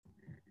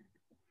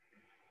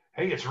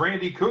Hey, it's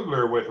Randy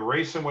Kugler with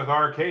Racing with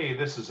RK.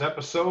 This is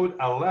episode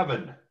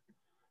 11.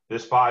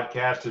 This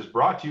podcast is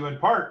brought to you in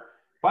part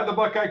by the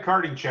Buckeye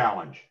Karting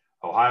Challenge,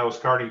 Ohio's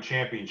karting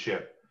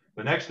championship.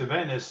 The next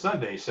event is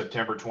Sunday,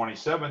 September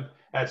 27th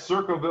at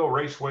Circleville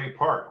Raceway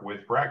Park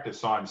with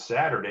practice on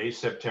Saturday,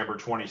 September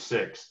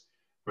 26th.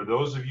 For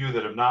those of you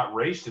that have not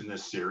raced in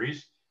this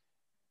series,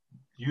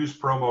 use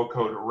promo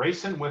code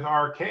RACING with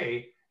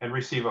RK and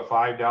receive a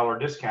 $5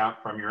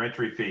 discount from your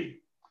entry fee.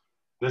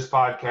 This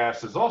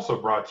podcast is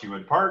also brought to you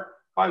in part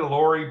by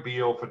Lori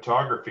Beal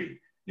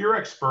Photography, your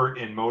expert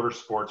in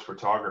motorsports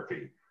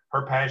photography.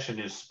 Her passion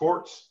is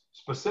sports,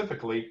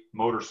 specifically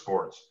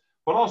motorsports,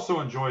 but also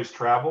enjoys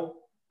travel,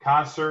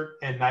 concert,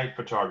 and night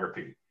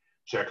photography.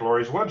 Check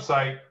Lori's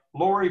website,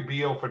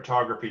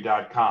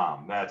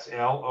 loribealphotography.com. That's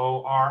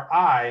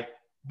LORIBIEHL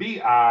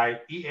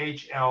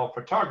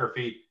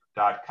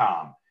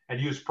photography.com.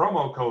 And use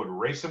promo code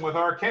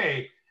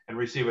RACINGWithRK and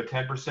receive a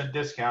 10%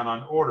 discount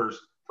on orders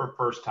for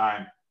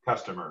first-time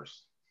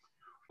customers.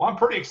 Well, I'm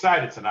pretty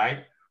excited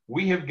tonight.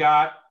 We have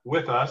got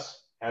with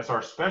us as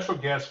our special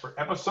guest for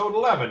episode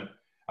 11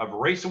 of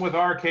Racing with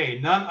RK,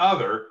 none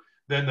other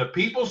than the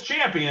people's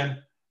champion,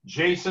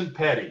 Jason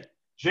Petty.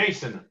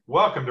 Jason,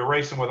 welcome to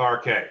Racing with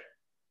RK.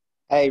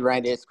 Hey,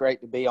 Randy, it's great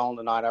to be on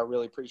tonight. I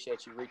really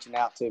appreciate you reaching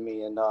out to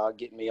me and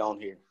getting me on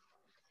here.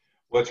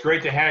 Well, it's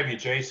great to have you,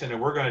 Jason,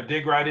 and we're going to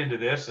dig right into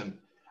this. And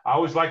I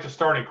always like to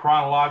start in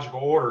chronological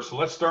order, so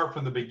let's start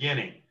from the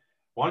beginning.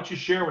 Why don't you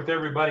share with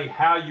everybody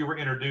how you were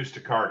introduced to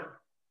karting?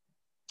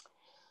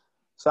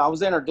 So I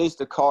was introduced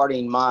to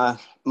karting.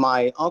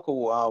 My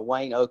uncle,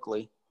 Wayne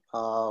Oakley,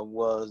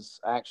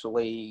 was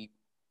actually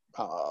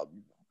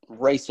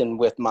racing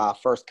with my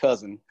first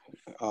cousin,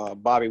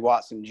 Bobby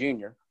Watson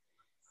Jr.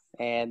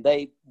 And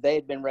they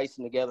had been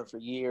racing together for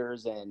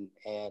years, and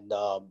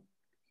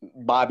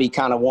Bobby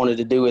kind of wanted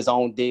to do his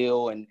own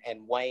deal, and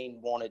Wayne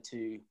wanted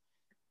to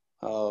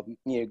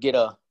get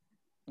a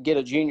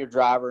junior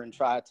driver and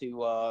try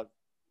to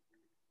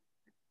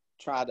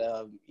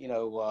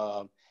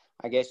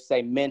I guess you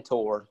say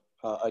mentor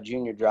a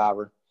junior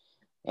driver.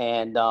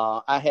 And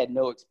I had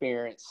no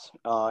experience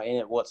in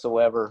it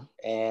whatsoever.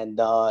 And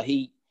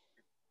me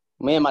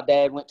and my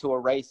dad went to a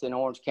race in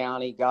Orange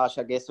County. Gosh,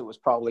 I guess it was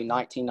probably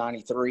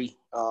 1993,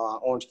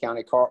 Orange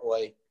County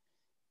Kartway.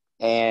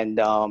 And,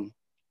 I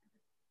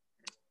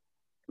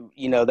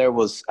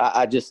was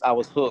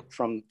hooked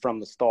from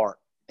the start.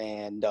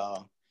 And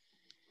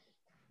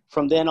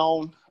from then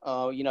on,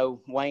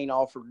 Wayne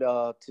offered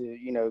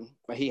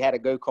he had a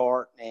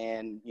go-kart,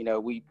 and,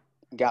 we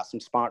got some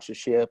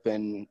sponsorship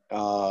and,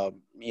 from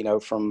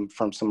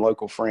some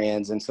local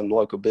friends and some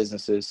local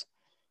businesses.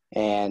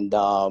 And,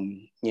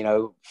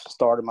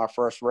 started my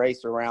first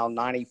race around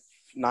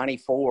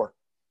 94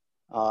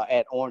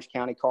 at Orange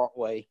County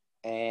Kartway.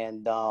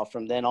 And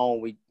from then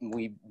on, we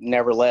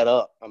never let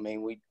up. I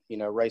mean, we,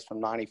 raced from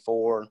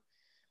 94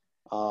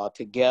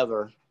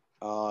 together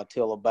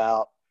till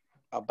about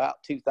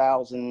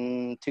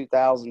 2000,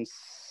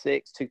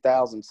 2006,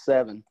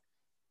 2007.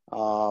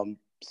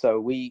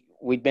 So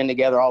we'd been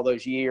together all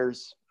those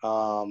years.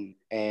 And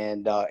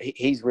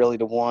he's really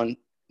the one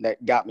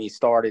that got me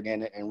started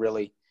in it and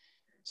really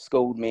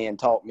schooled me and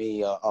taught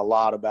me a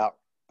lot about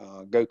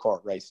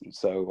go-kart racing.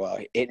 So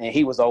and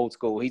he was old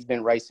school. He's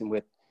been racing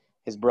with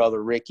his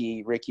brother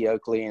Ricky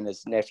Oakley and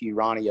his nephew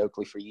Ronnie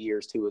Oakley for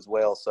years too as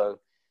well. So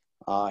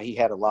he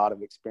had a lot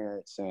of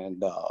experience,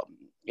 and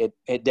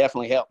it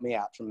definitely helped me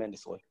out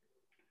tremendously.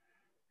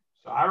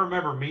 So I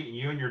remember meeting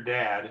you and your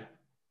dad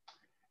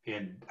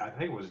in, I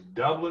think it was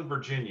Dublin,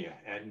 Virginia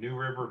at New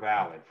River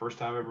Valley. First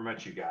time I ever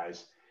met you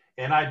guys.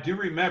 And I do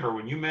remember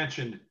when you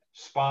mentioned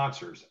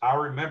sponsors, I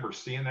remember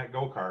seeing that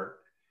go-kart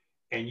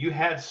and you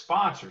had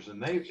sponsors,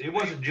 and it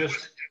wasn't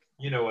just,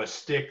 a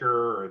sticker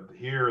or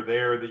here or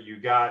there that you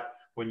got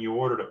when you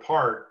ordered a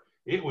part.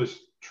 It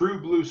was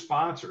true blue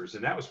sponsors.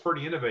 And that was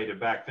pretty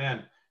innovative back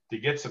then to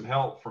get some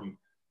help from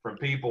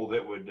people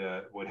that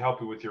would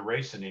help you with your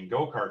racing in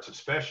go-karts,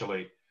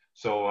 especially.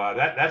 So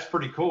that's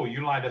pretty cool.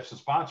 You lined up some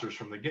sponsors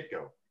from the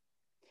get-go.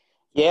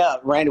 Yeah,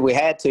 Randy, we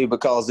had to,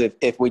 because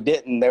if we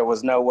didn't, there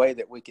was no way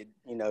that we could,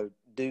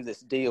 do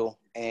this deal.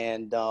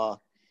 And,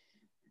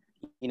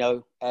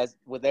 as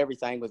with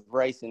everything with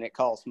racing, it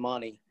costs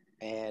money.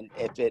 And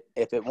if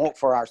it weren't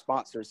for our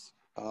sponsors,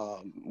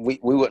 we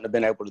wouldn't have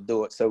been able to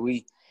do it. So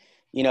we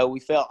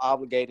felt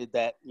obligated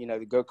that,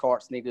 the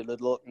go-karts needed to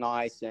look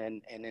nice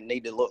and it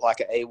needed to look like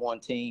an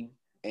A1 team.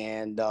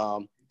 And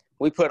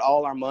we put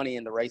all our money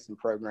in the racing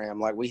program.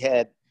 Like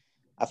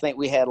I think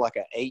we had like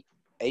an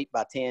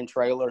 8x10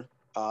 trailer.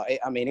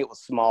 It was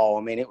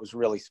small. It was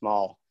really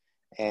small.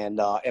 And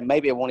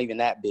maybe it wasn't even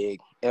that big.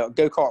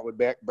 Go-kart would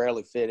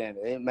barely fit in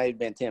it. It may have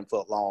been 10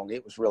 foot long.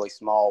 It was really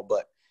small,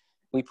 but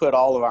we put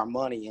all of our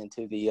money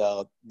into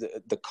the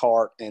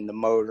cart and the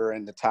motor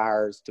and the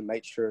tires to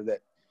make sure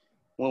that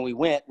when we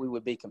went, we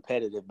would be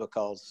competitive,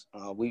 because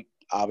we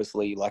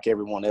obviously, like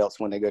everyone else,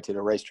 when they go to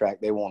the racetrack,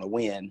 they want to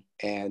win.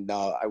 And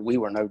we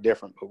were no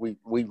different, but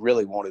we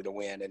really wanted to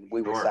win, and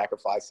we were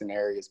sacrificing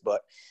areas.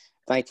 But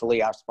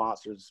thankfully our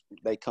sponsors,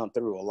 they come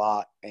through a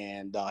lot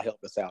and help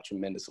us out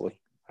tremendously.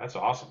 That's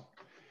awesome.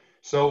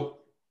 So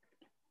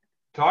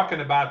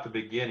talking about the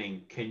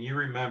beginning, can you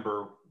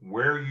remember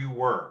where you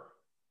were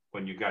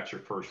when you got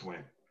your first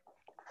win?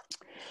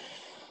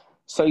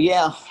 So,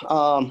 yeah,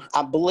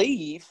 I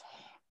believe,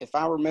 if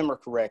I remember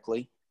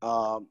correctly,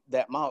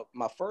 that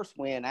my first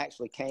win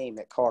actually came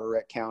at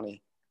Carteret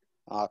County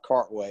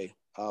Kartway,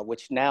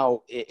 which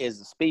now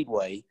is a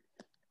speedway,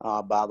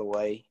 by the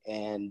way.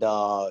 And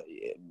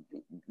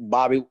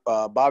Bobby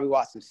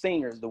Watson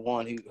Sr. is the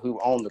one who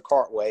owned the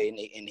Kartway,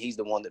 and he's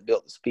the one that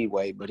built the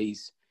speedway. But he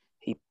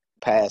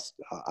passed,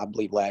 I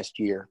believe, last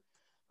year.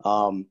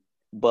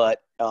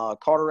 But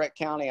Carteret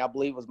County, I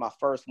believe, was my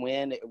first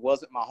win. It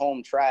wasn't my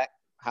home track.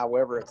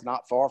 However, it's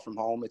not far from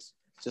home. It's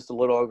just a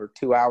little over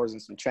 2 hours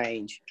and some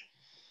change.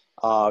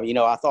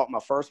 I thought my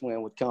first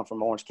win would come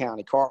from Orange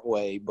County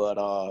Kartway, but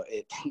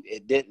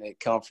it didn't. It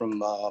come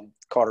from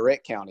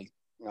Carteret County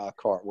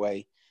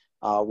Kartway,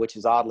 which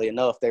is, oddly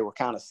enough, they were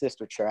kind of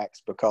sister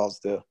tracks,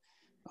 because the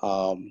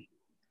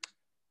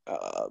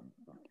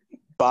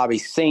Bobby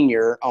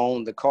Sr.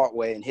 owned the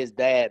Kartway, and his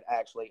dad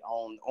actually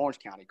owned Orange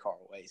County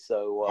Kartway.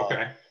 So,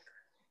 okay.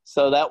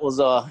 So that was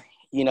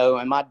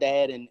and my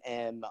dad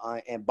and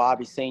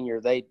Bobby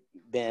Sr., they'd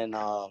been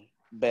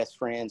best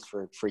friends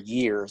for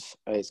years.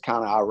 It's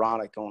kind of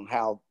ironic on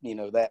how,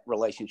 that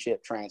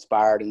relationship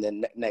transpired. And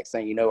then next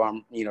thing you know,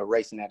 I'm,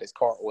 racing at his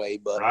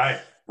Kartway. But right.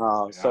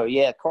 So,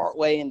 yeah,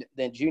 Kartway, and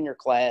then junior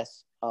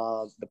class,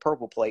 the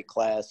purple plate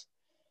class,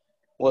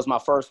 was my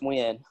first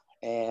win.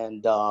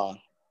 And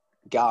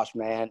gosh,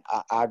 man,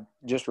 I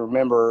just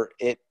remember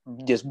it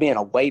just being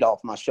a weight off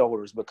my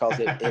shoulders, because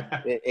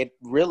it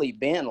really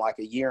been like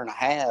a year and a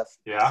half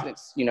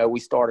since, we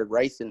started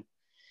racing.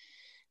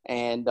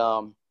 And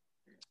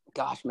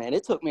gosh, man,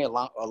 it took me a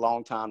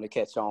long time to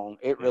catch on.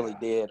 It really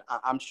did.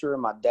 I'm sure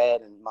my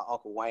dad and my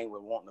Uncle Wayne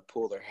were wanting to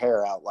pull their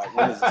hair out, like,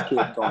 when is this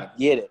kid going to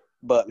get it?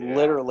 But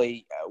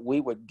literally, we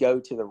would go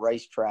to the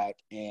racetrack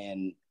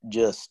and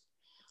just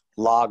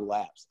log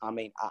laps. I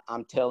mean,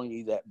 I'm telling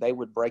you that they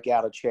would break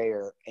out a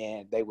chair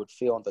and they would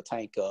fill the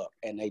tank up,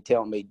 and they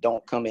tell me,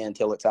 don't come in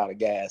until it's out of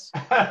gas.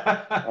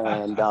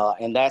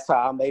 And that's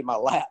how I made my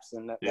laps,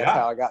 and that's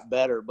how I got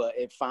better. But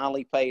it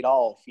finally paid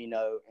off,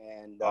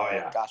 and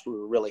gosh, we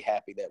were really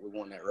happy that we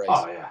won that race.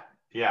 Oh yeah.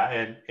 Yeah.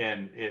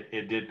 And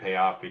it did pay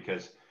off,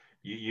 because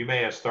you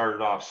may have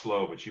started off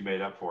slow, but you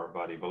made up for it,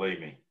 buddy. Believe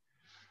me.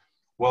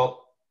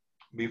 Well,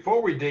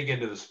 before we dig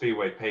into the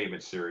Speedway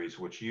Pavement Series,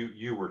 which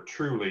you were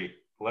truly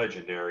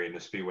legendary in the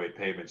Speedway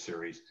Pavement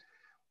Series,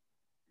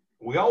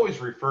 we always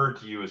referred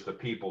to you as the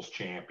people's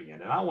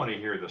champion, and I want to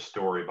hear the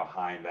story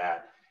behind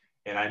that.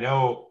 And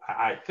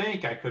I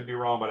think I could be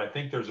wrong, but I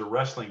think there's a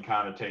wrestling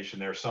connotation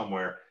there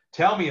somewhere.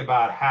 Tell me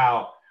about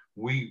how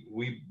we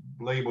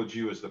labeled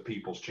you as the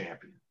people's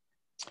champion.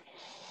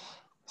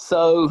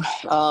 So,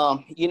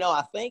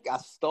 I think I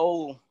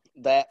stole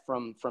that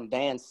from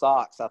Dan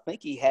Sox. I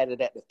think he had it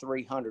at the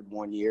 300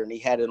 one year, and he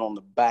had it on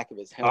the back of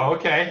his helmet. Oh,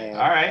 okay.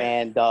 All right.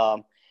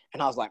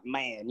 And I was like,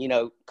 man,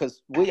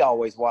 because we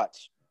always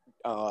watch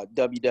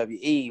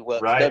WWE, well,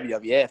 right.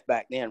 WWF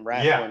back then,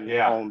 wrestling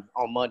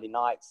on Monday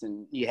nights,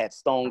 and you had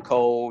Stone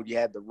Cold, you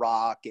had The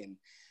Rock, and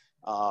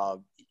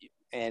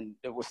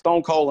it was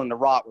Stone Cold and The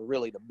Rock were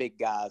really the big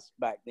guys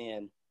back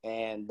then.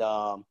 And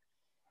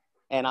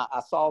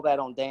I saw that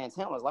on Dan's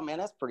helmet. I was like, man,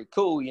 that's pretty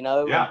cool,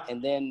 Yeah.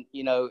 And then,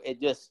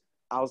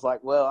 I was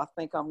like, well, I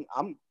think I'm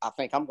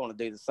going to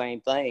do the same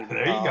thing.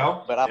 There you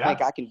go. But I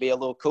think I can be a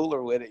little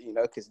cooler with it,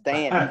 because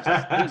Dan,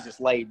 he's just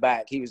laid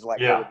back. He was like,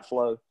 go with the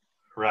flow.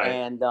 Right.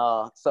 And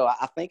so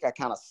I think I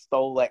kind of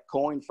stole that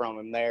coin from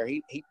him there.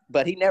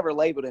 But he never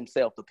labeled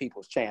himself the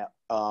people's champ.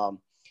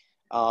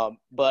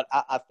 But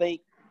I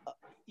think,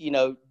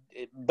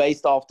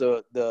 based off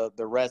the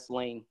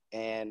wrestling,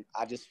 and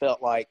I just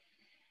felt like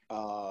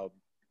that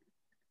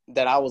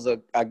I was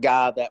a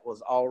guy that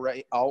was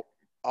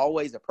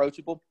always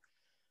approachable.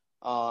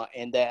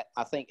 And that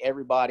I think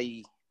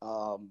everybody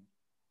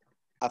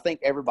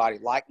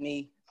liked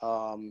me,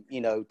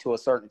 to a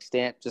certain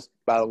extent, just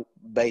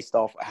based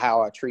off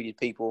how I treated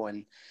people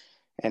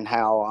and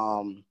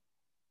how,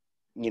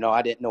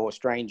 I didn't know a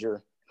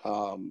stranger.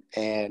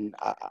 And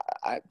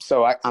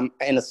I'm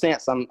in a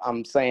sense,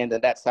 I'm saying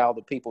that's how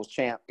the people's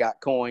champ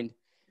got coined,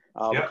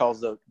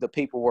 because the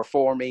people were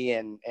for me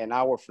and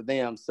I were for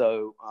them.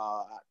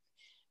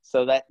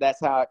 So that's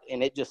how,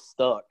 and it just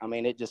stuck. I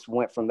mean, it just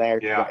went from there.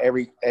 Yeah.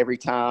 Every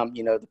time,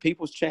 the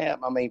people's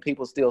champ. I mean,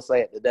 people still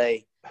say it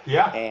today.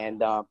 Yeah.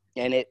 And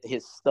it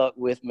has stuck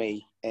with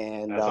me.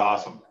 And that's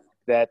awesome.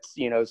 That's,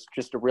 it's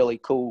just a really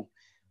cool,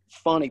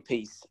 funny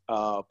piece,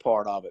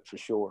 part of it for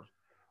sure.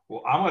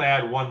 Well, I'm going to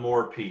add one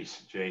more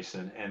piece,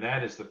 Jason, and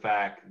that is the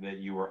fact that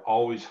you were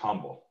always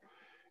humble.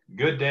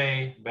 Good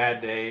day,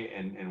 bad day,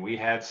 and we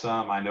had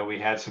some. I know we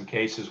had some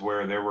cases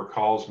where there were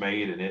calls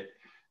made and it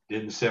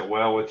didn't sit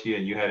well with you,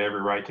 and you had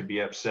every right to be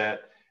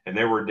upset. And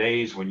there were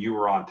days when you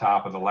were on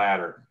top of the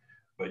ladder,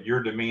 but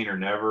your demeanor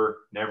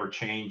never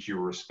changed. You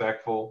were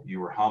respectful,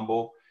 you were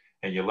humble,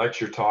 and you let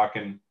your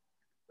talking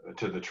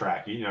to the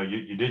track. You know,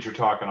 you did your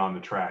talking on the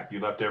track. You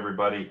left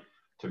everybody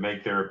to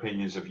make their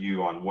opinions of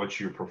you on what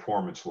your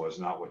performance was,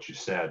 not what you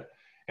said.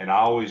 And I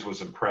always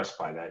was impressed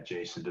by that,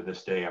 Jason, to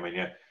this day. I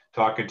mean,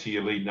 talking to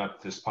you leading up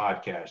to this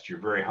podcast, you're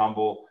very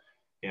humble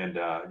and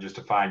just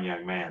a fine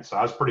young man. So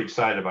I was pretty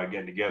excited about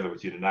getting together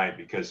with you tonight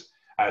because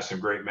I have some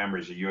great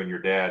memories of you and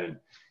your dad,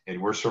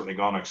 and we're certainly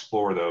going to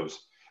explore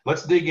those.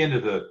 Let's dig into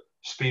the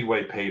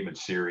Speedway Pavement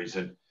Series.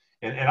 And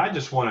I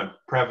just want to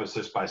preface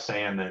this by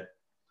saying that,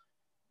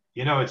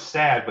 you know, it's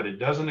sad, but it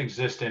doesn't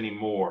exist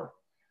anymore.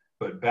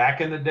 But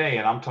back in the day,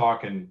 and I'm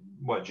talking,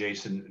 what,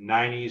 Jason,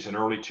 90s and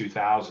early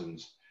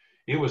 2000s,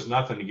 it was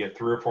nothing to get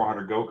 300 or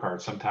 400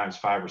 go-karts, sometimes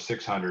 500 or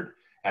 600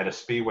 at a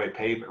Speedway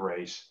pavement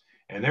race.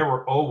 And there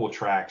were oval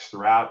tracks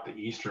throughout the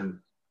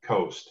eastern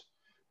coast,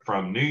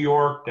 from New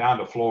York down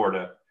to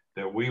Florida,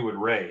 that we would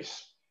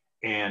race.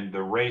 And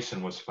the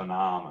racing was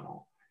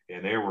phenomenal.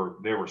 And there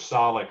were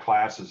solid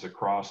classes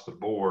across the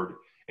board.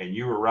 And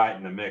you were right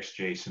in the mix,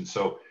 Jason.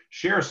 So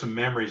share some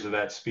memories of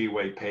that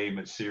Speedway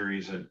Pavement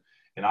Series and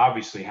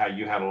obviously how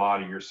you had a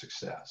lot of your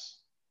success.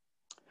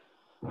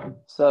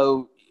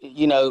 So,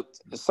 you know,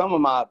 some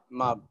of my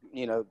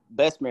you know,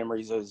 best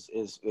memories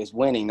is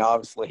winning.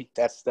 Obviously,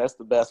 that's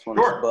the best one.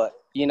 Sure. But,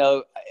 you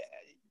know,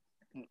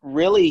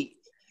 really,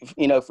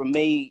 you know, for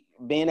me,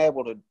 being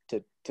able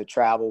to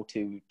travel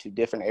to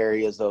different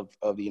areas of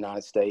the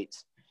United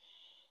States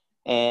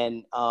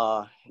and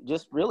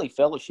just really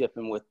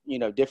fellowshipping with, you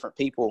know, different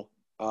people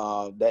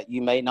that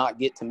you may not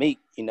get to meet,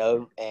 you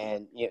know,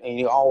 and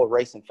you're all a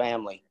racing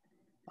family.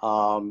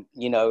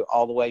 You know,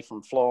 all the way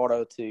from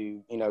Florida to,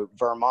 you know,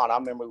 Vermont. I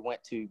remember we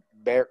went to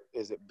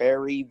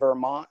Barry,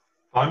 Vermont?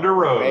 Thunder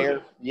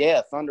Road.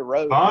 Thunder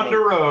Road. Thunder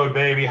Road,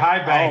 baby.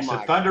 High Banks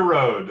at Thunder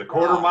Road, the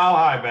quarter-mile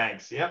High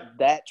Banks. Yep.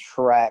 That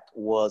track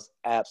was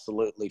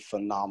absolutely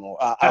phenomenal.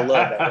 I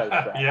love that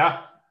racetrack.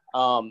 Yeah.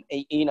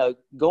 You know,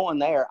 going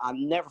there, I'll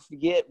never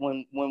forget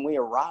when we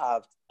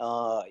arrived,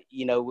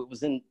 you know, it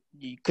was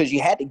because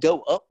you had to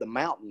go up the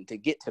mountain to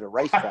get to the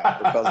racetrack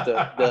because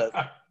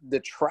the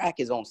track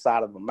is on the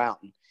side of a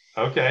mountain.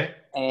 Okay.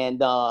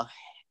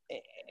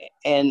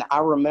 And I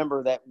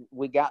remember that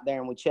we got there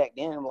and we checked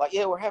in and we're like,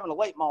 yeah, we're having a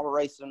late model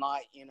race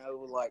tonight. You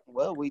know, like,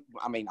 well,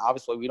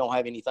 obviously we don't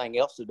have anything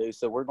else to do,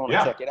 so we're going to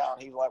check it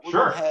out. He's like, we're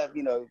going to have,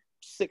 you know,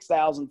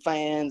 6,000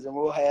 fans and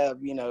we'll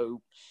have, you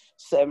know,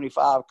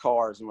 75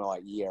 cars. And we're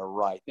like, yeah,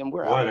 right. And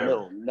we're out in the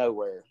middle of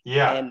nowhere.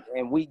 Yeah.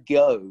 And we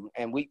go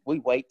and we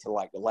wait till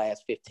like the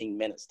last 15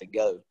 minutes to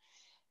go.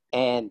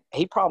 And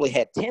he probably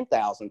had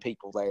 10,000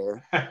 people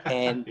there,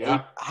 and he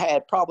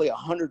had probably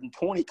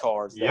 120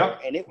 cars there,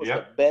 and it was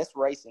the best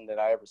racing that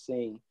I ever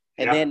seen.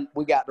 And then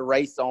we got to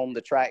race on the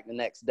track the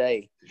next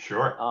day.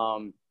 Sure.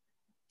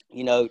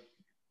 You know,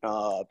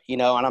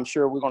 and I'm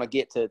sure we're going to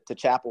get to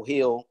Chapel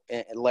Hill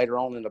later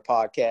on in the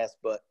podcast,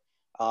 but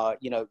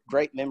you know,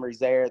 great memories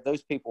there.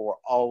 Those people were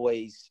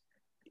always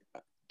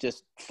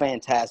just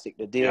fantastic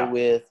to deal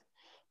with.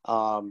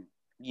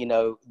 You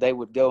know, they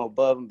would go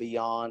above and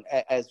beyond,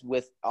 as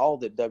with all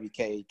the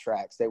WK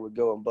tracks, they would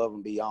go above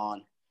and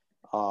beyond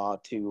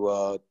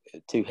to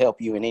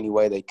help you in any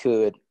way they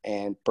could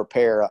and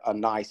prepare a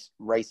nice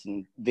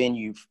racing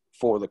venue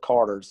for the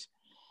karters.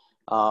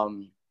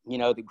 You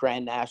know, the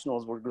Grand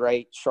Nationals were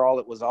great.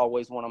 Charlotte was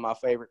always one of my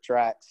favorite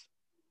tracks.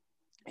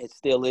 It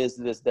still is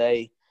to this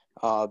day.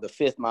 The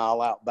 5th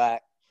Mile out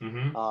back.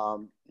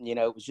 Mm-hmm. You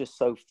know, it was just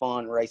so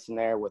fun racing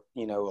there with,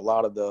 you know, a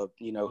lot of the,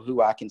 you know,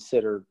 who I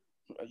consider,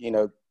 you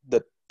know,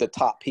 the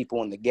top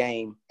people in the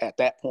game at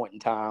that point in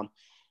time,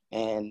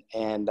 and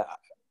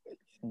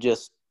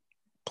just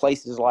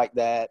places like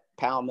that,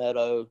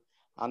 Palmetto.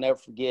 I'll never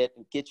forget.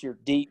 Get your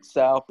deep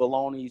South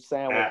bologna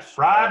sandwich.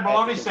 Fried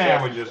bologna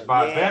sandwiches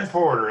by Ben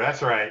Porter.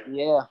 That's right.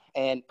 Yeah,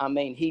 and I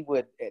mean,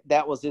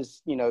 that was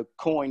his, you know,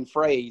 coined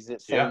phrase.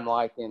 It seemed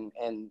like, and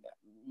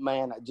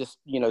man, I just,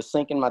 you know,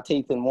 sinking my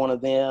teeth in one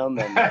of them,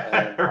 and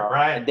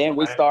right. And then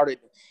we started.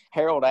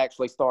 Harold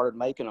actually started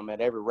making them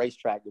at every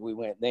racetrack that we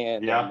went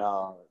then. Yeah.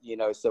 And, you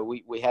know, so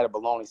we had a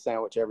bologna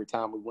sandwich every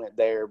time we went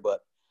there.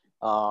 But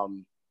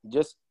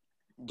just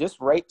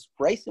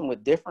racing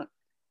with different,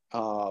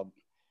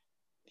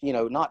 you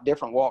know, not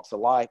different walks of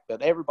life,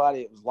 but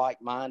everybody was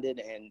like-minded.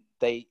 And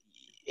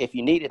if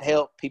you needed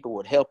help, people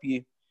would help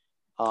you.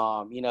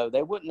 You know,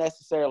 they wouldn't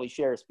necessarily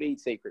share speed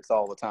secrets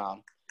all the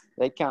time.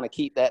 They'd kind of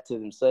keep that to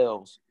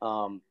themselves.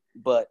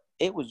 But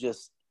it was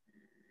just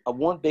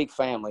one big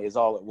family is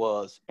all it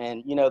was.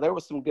 And, you know, there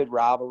was some good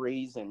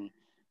rivalries and,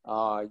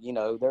 you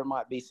know, there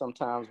might be some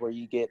times where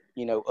you get,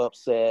 you know,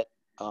 upset,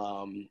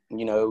 you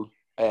know,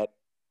 at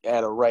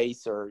a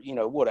race or, you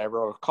know, whatever,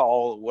 or a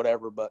call or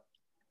whatever. But,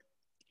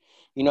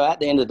 you know, at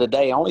the end of the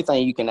day, only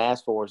thing you can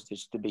ask for is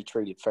just to be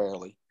treated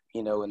fairly,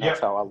 you know, and that's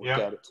how I look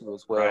at it too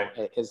as well.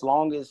 Right. As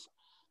long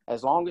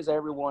as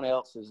everyone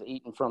else is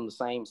eating from the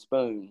same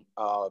spoon,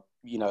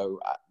 you know,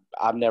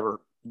 I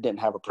didn't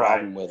have a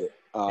problem with it,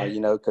 you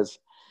know, because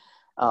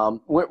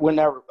I'm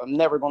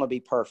never going to be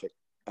perfect.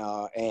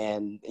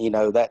 And, you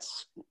know,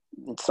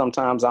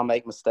 sometimes I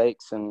make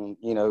mistakes and,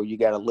 you know, you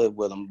got to live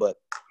with them. But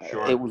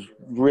it was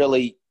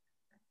really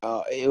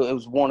it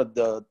was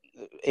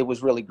it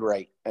was really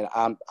great, and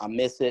I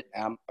miss it.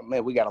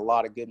 Man, we got a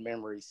lot of good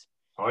memories.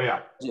 Oh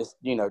yeah. Just,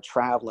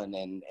 traveling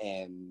and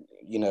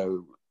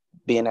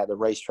being at the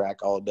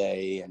racetrack all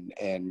day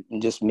and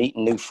just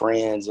meeting new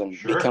friends and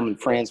Sure. becoming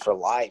friends for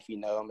life.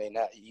 I mean,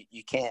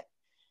 you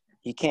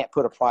can't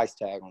put a price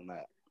tag on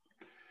that.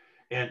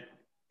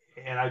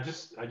 And I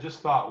just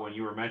thought when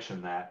you were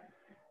mentioning that,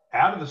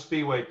 out of the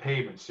Speedway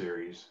Pavement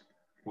Series,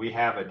 we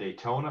have a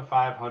Daytona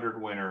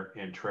 500 winner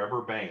in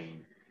Trevor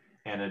Bayne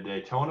and a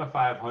Daytona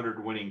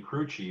 500 winning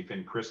crew chief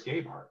in Chris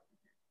Gabehart.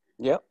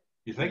 Yep.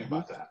 You think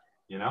about that,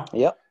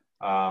 Yep.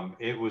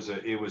 It was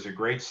a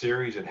great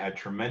series. It had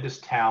tremendous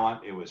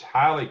talent. It was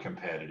highly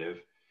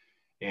competitive.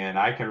 And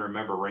I can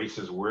remember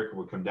races where it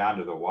would come down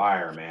to the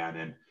wire, man.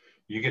 And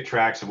you get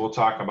tracks, and we'll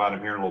talk about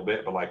them here in a little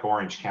bit, but like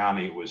Orange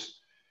County,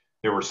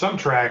 there were some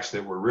tracks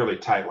that were really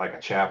tight, like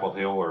a Chapel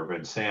Hill or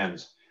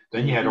Vincennes.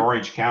 Then you had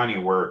Orange County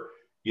where,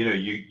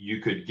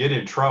 you could get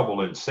in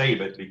trouble and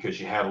save it because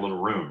you had a little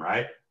room,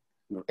 right?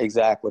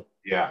 Exactly.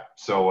 Yeah.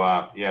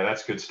 So,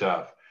 that's good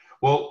stuff.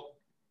 Well,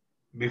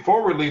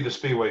 before we leave the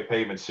Speedway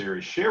Pavement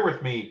Series, share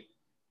with me,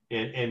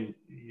 and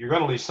you're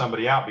going to leave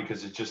somebody out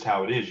because it's just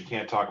how it is. You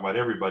can't talk about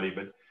everybody,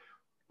 but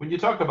when you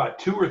talk about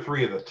 2 or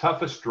 3 of the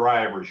toughest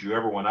drivers you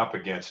ever went up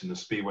against in the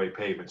Speedway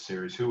Pavement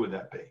Series, who would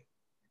that be?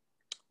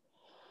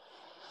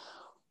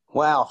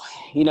 Wow.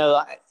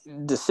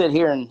 To sit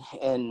here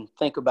and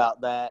think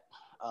about that,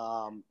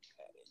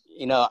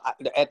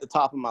 at the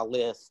top of my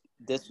list,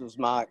 this was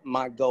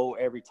my goal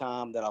every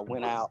time that I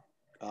went out,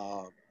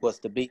 was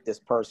to beat this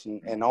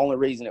person. And the only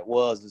reason it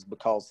is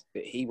because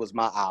he was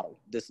my idol.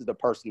 This is the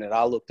person that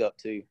I looked up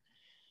to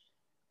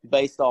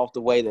based off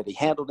the way that he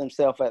handled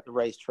himself at the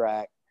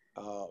racetrack,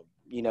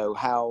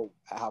 how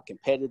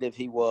competitive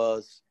he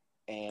was.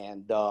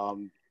 And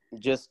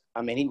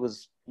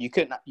you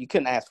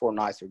couldn't ask for a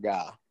nicer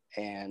guy.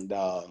 And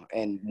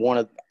one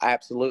of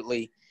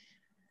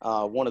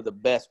the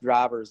best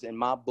drivers in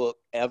my book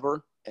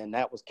ever, and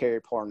that was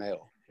Kerry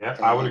Parnell. Yeah,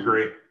 I would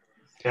agree.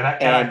 And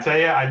I tell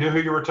you, I knew who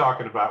you were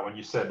talking about when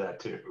you said that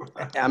too.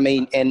 I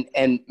mean, and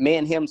me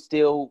and him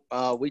still,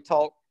 we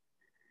talk,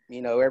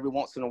 every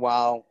once in a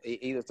while,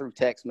 either through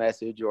text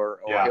message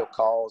or he'll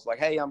call. It's like,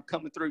 hey, I'm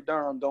coming through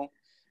Durham. Don't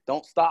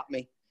stop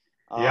me.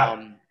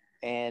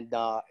 And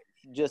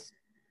just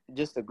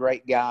a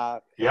great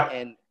guy.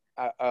 Yeah.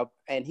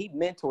 And he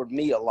mentored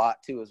me a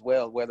lot too, as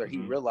well, whether he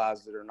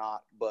realized it or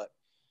not. But,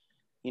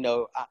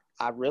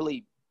 I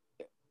really,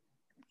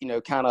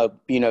 kind of,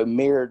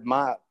 mirrored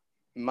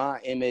my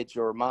image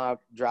or my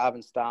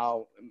driving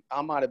style.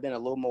 I might have been a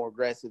little more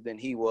aggressive than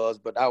he was,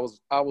 but I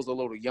was a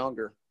little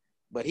younger.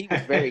 But he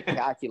was very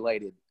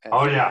calculated.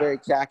 Oh, he yeah. was very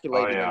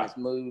calculated in his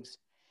moves.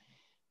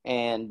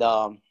 And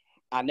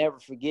I never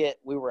forget,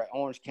 we were at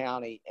Orange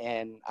County,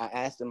 and I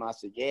asked him, I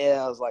said,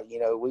 I was like,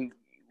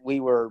 we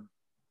were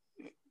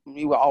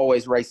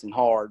always racing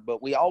hard,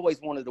 but we always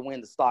wanted to win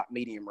the stock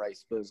medium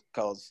race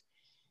because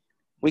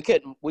we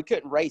couldn't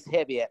race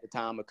heavy at the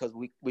time because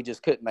we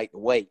just couldn't make the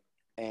weight.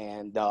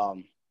 And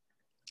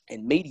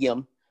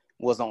medium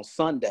was on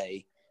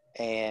Sunday,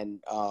 and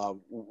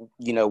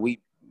we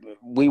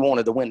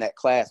wanted to win that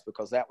class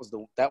because that was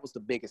the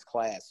biggest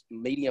class.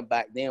 Medium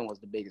back then was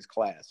the biggest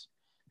class.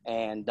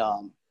 And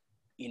I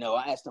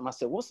asked him, I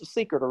said, what's the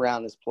secret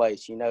around this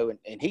place? And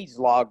he's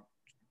logged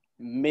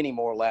many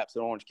more laps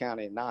in Orange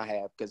County than I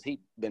have because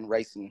he'd been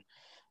racing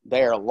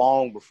there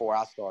long before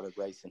I started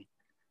racing.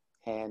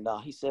 And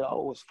he said,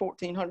 oh, it's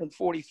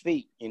 1,440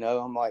 feet.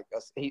 I'm like,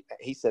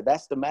 he said,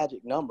 that's the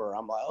magic number.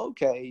 I'm like,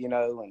 okay,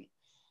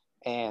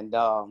 and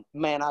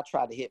man, I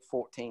tried to hit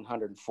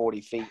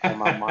 1,440 feet on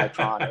my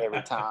Micron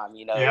every time,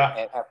 and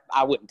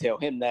I wouldn't tell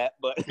him that,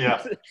 but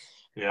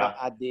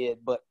I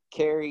did. But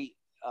Kerry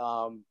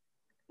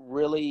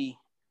really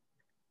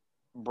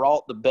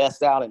brought the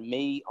best out in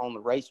me on the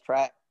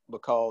racetrack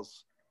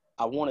because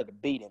I wanted to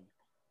beat him.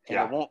 And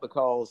it wasn't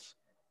because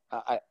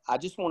I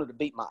just wanted to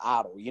beat my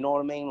idol. You know what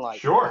I mean? Like,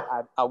 sure.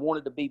 I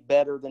wanted to be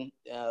better than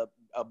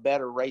a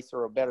better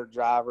racer, a better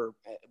driver,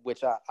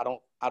 which I don't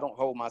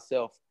hold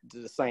myself to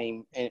the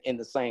same in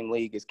the same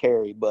league as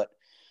Kerry. But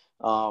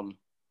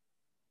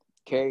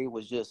Kerry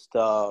was just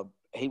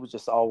he was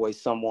just always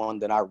someone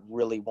that I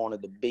really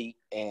wanted to beat,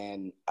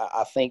 and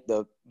I think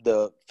the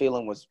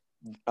feeling was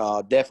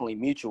definitely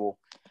mutual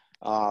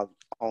on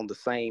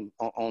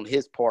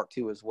his part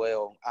too as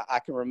well. I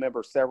can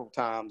remember several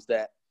times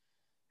that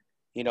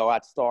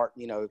I'd start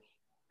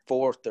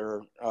fourth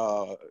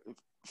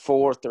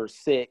or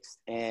sixth,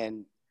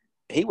 and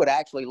he would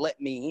actually let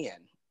me in.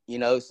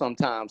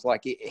 Sometimes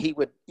like he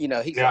would, he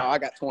said, oh, I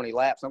got 20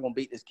 laps. I'm going to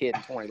beat this kid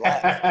in 20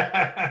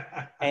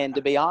 laps. And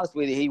to be honest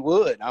with you, he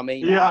would. I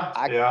mean,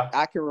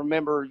 I can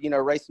remember,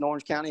 racing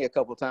Orange County a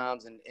couple of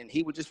times, and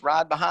he would just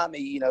ride behind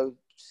me,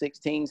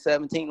 16,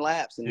 17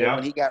 laps. And then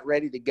when he got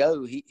ready to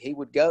go, he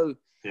would go.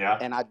 Yeah.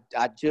 And I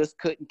just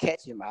couldn't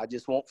catch him. I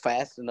just wasn't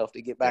fast enough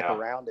to get back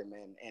around him.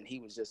 And he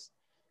was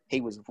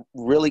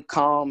really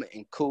calm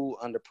and cool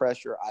under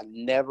pressure. I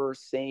never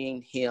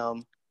seen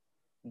him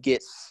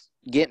get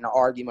get in an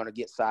argument or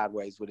get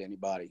sideways with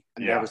anybody.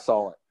 I never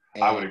saw it.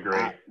 And I would agree.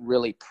 I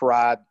really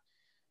pride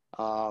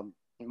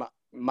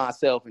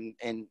myself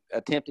in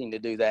attempting to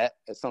do that.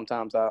 And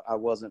sometimes I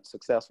wasn't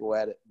successful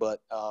at it,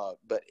 but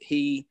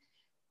he,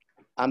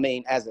 I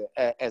mean, as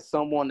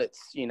someone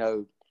that's,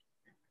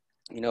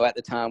 at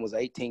the time was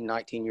 18,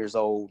 19 years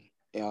old,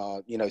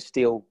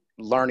 still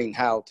learning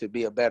how to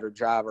be a better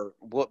driver,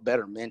 what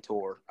better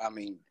mentor? I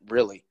mean,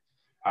 really.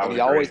 And he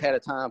always had a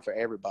time for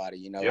everybody,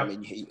 Yep. I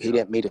mean, he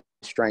didn't meet a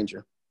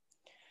stranger.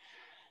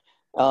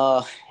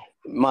 My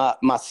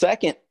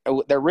second,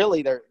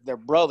 they're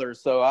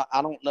brothers, so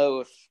I don't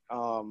know if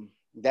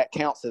that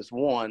counts as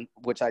one,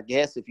 which I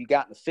guess if you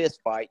got in a fist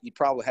fight, you'd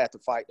probably have to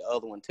fight the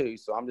other one too.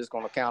 So I'm just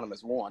going to count them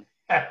as one.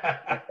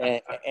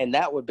 and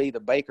that would be the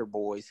Baker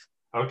boys.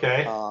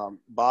 Okay.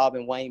 Bob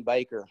and Wayne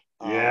Baker.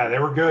 Yeah, they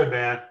were good,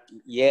 man.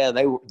 Yeah,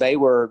 they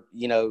were,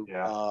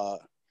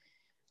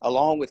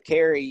 along with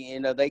Kerry,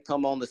 they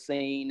come on the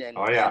scene and,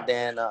 and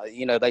then,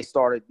 they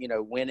started,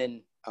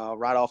 winning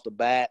right off the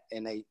bat,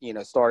 and they,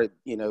 started,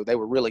 they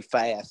were really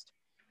fast.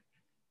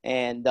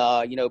 And,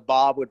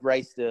 Bob would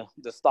race the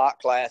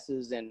stock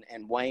classes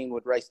and Wayne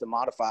would race the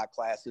modified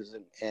classes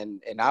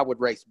and I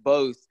would race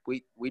both.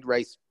 We'd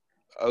race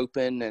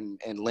open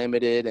and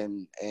limited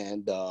and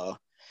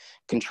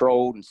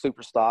controlled and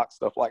super stock,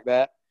 stuff like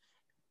that.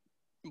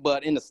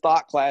 But in the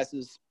stock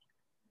classes,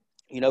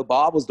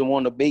 Bob was the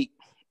one to beat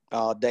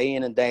day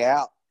in and day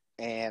out.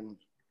 And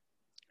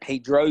he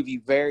drove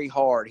you very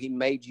hard. He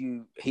made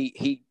you,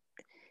 he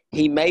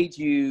made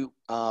you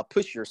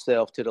push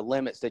yourself to the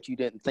limits that you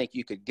didn't think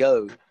you could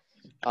go,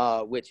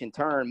 which in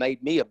turn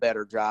made me a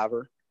better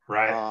driver.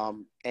 Right.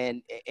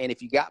 And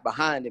if you got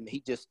behind him,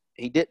 he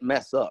didn't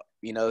mess up.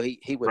 He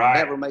would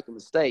never make a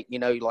mistake.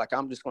 Like,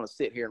 I'm just going to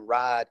sit here and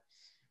ride,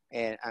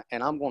 and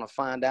I'm going to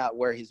find out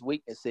where his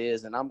weakness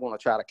is, and I'm going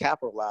to try to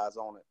capitalize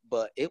on it.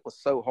 But it was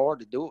so hard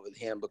to do it with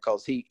him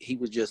because he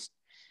was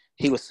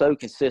so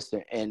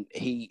consistent, and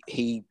he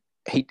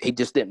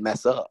just didn't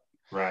mess up.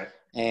 Right.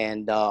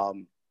 And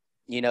and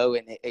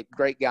a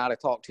great guy to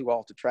talk to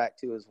off the track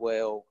too as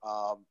well.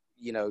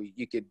 You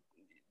could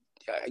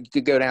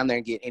go down there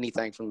and get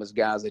anything from those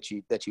guys that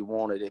you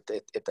wanted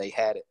if they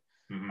had it.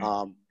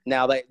 Mm-hmm.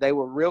 Now they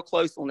were real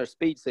close on their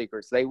speed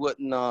secrets. They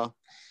wouldn't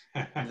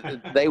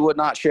they would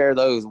not share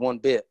those one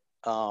bit.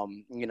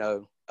 Wayne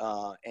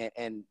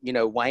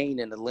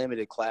in the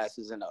limited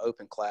classes and the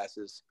open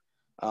classes,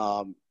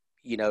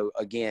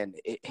 again,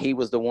 he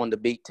was the one to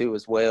beat too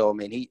as well. I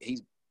mean,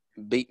 he's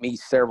beat me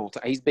several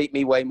times. He's beat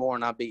me way more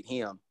than I beat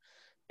him.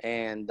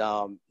 And,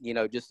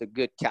 just a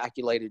good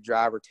calculated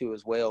driver too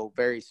as well.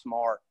 Very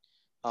smart.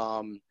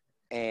 Another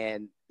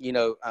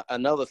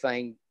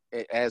thing,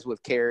 as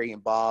with Kerry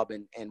and Bob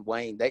and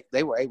Wayne,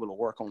 they were able to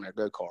work on their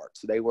go-karts.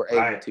 So they were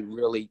able to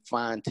really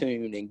fine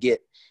tune and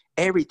get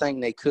everything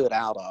they could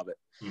out of it.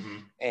 Mm-hmm.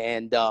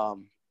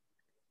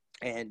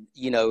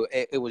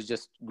 It was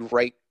just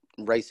great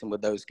racing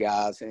with those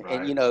guys. And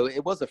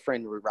it was a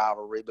friendly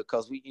rivalry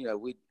because we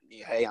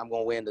hey, I'm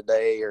going to win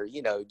today, or,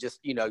 you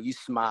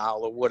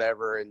smile or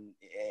whatever.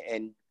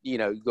 And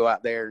you go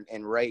out there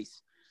and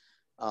race.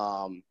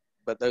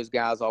 But those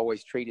guys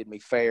always treated me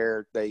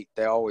fair. They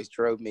always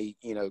drove me,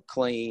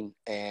 clean,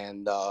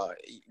 and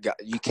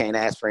you can't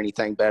ask for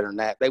anything better than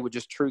that. They were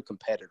just true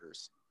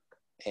competitors.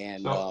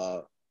 And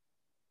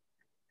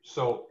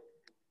so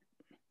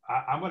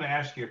I'm going to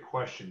ask you a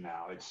question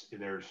now.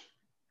 There's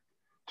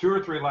 2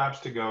 or 3 laps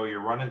to go.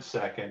 You're running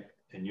second,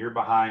 and you're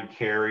behind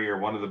Kerry or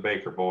one of the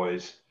Baker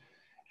boys,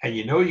 and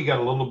you got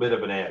a little bit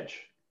of an edge.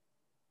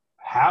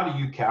 How do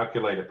you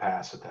calculate a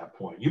pass at that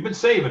point? You've been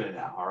saving it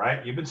now, all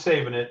right? You've been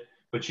saving it.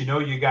 But you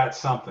got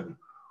something.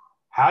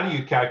 How do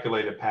you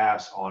calculate a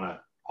pass on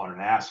an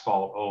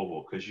asphalt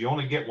oval? Because you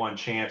only get one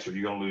chance, or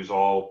you're going to lose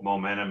all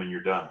momentum and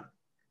you're done.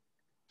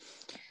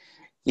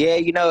 Yeah,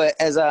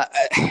 as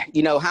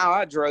how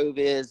I drove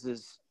is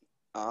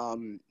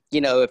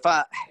if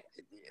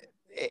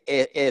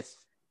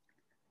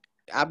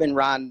I've been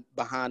riding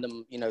behind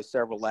them,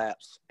 several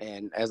laps,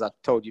 and as I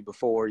told you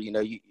before,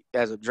 you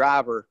as a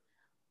driver,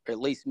 or at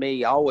least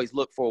me, I always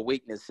look for a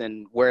weakness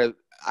and where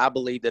I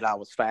believe that I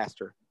was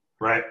faster.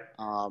 Right.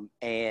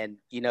 And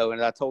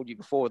I told you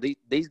before,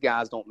 these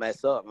guys don't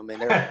mess up. I mean,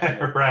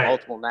 they're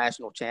multiple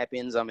national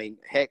champions. I mean,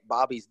 heck,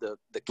 Bobby's the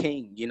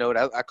king,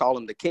 I call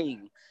him the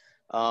king.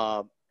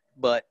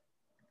 But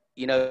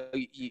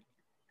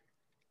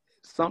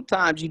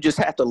sometimes you just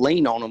have to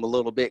lean on them a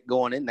little bit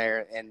going in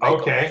there and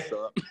make them mess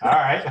up. All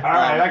right.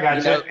 I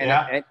got you.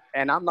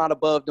 And I'm not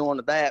above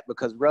doing that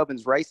because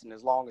Rubbin's racing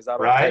as long as I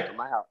don't take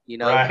them out,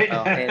 Right.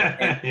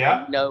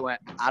 And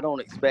I don't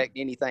expect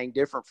anything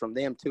different from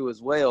them too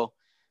as well.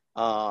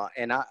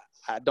 And I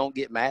don't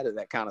get mad at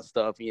that kind of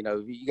stuff. You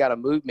got to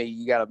move me,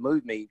 you got to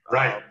move me.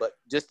 Right. But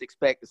just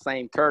expect the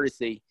same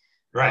courtesy,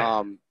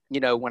 right.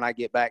 When I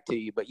get back to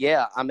you. But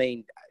yeah, I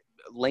mean,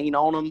 lean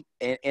on them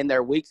in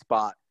their weak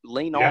spot.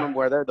 Lean on them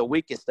where they're the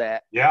weakest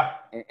at. Yeah.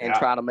 And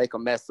try to make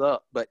them mess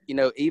up. But,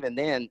 even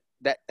then,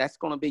 that's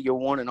going to be your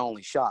one and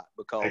only shot,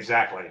 because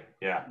exactly,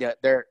 yeah.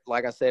 They're,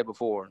 like I said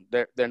before,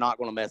 they're not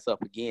going to mess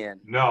up again.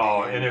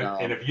 No,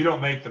 and if you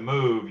don't make the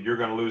move, you're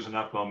going to lose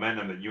enough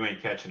momentum that you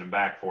ain't catching them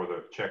back before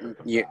the checker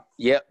comes out.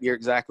 Yep, you're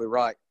exactly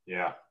right.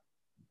 Yeah.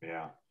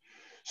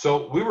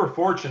 So we were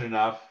fortunate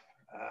enough,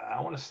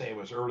 I want to say it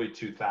was early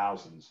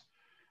 2000s,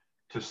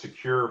 to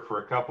secure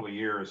for a couple of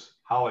years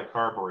Holley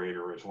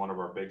Carburetor as one of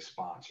our big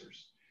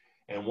sponsors.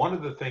 And one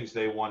of the things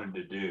they wanted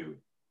to do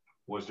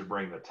was to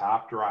bring the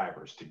top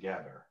drivers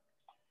together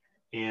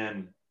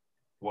in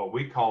what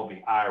we call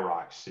the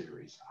IROC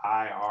series,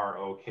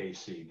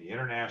 IROKC, the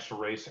International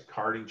Race of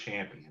Karting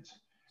Champions.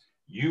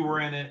 You were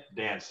in it.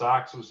 Dan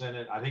Sox was in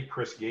it. I think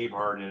Chris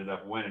Gabehart ended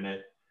up winning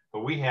it.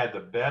 But we had the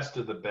best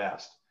of the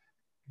best.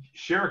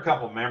 Share a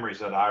couple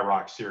memories of the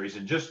IROC series.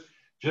 And just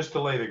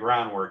to lay the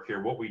groundwork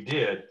here, what we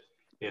did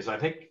is, I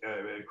think,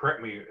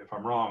 correct me if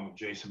I'm wrong,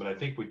 Jason, but I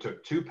think we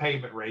took 2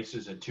 pavement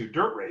races and 2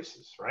 dirt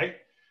races, right?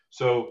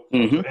 So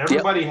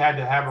everybody had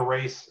to have a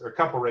race or a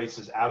couple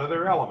races out of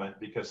their element,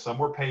 because some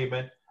were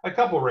pavement, a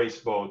couple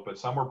raced both, but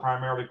some were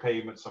primarily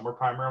pavement, some were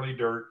primarily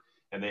dirt,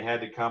 and they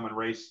had to come and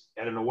race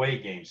at an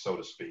away game, so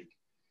to speak.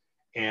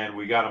 And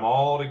we got them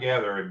all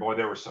together, and boy,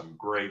 there was some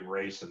great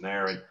racing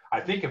there. And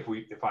I think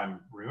if I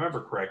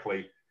remember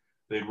correctly,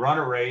 they'd run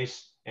a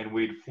race and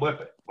we'd flip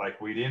it, like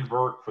we'd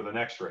invert for the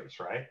next race,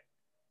 right?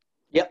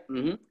 Yep.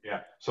 Mm-hmm.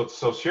 Yeah. So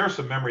share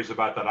some memories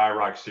about that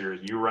IROC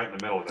series. You were right in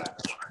the middle of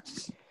that.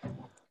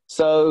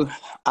 So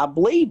I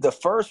believe the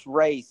first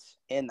race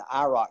in the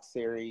IROC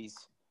series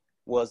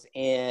was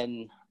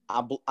in,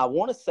 I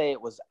want to say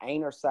it was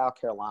Aner, South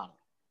Carolina.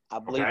 I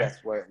believe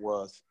that's where it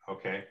was.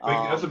 Okay.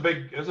 That's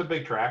a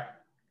big track.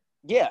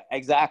 Yeah,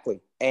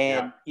 exactly.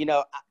 And,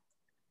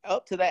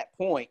 up to that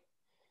point,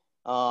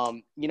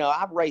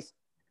 I've raced,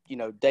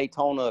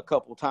 Daytona a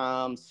couple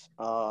times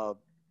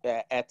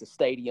at the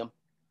stadium.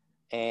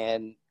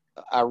 And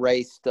I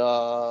raced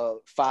 5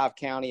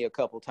 County a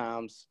couple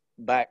times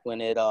back when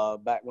it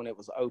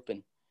was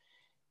open.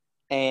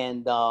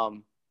 And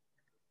so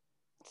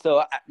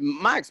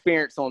my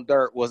experience on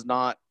dirt was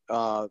not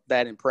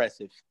that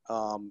impressive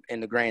in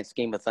the grand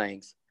scheme of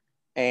things.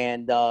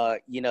 And so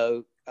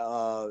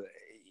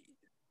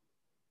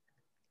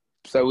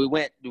we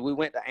went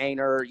to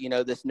Aner,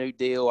 this new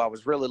deal. I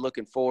was really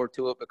looking forward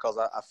to it because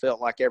I felt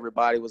like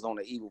everybody was on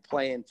an equal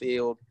playing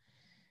field.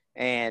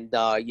 And,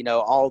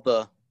 all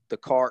the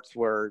carts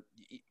were,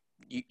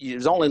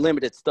 there's only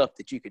limited stuff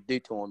that you could do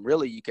to them.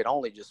 Really, you could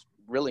only just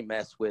really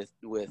mess with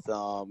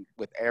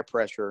air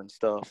pressure and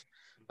stuff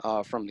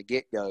from the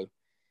get-go.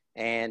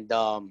 And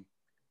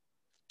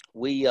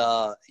we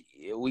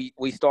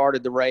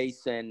started the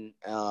race, and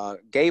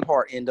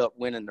Gabehart ended up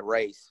winning the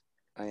race.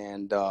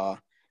 And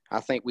I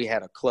think we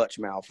had a clutch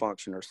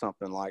malfunction or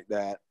something like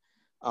that.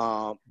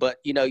 But,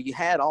 you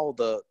had all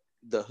the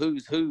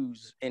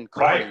who's in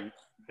karting. Right.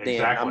 Then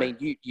exactly. I mean,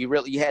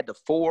 you had the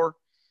 4,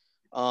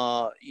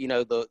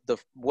 the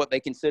what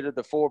they considered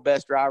the 4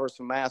 best drivers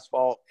from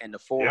asphalt and the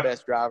 4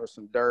 best drivers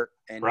from dirt,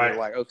 and you're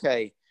like,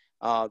 okay,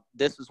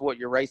 this is what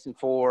you're racing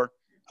for.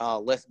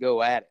 Let's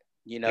go at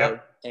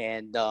it,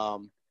 and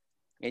then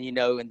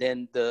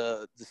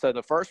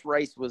the first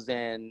race was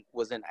in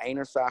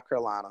Aner, South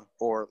Carolina,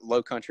 or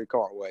Low Country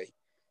Cartway.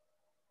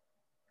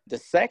 The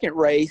second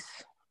race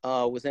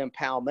was in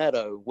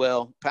Palmetto.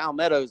 Well,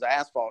 Palmetto's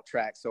asphalt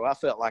track, so I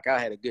felt like I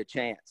had a good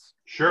chance.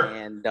 Sure.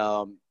 And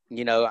and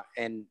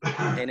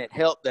it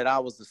helped that I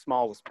was the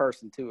smallest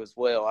person too, as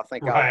well. I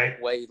think I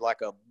weighed like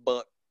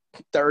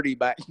 $130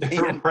 back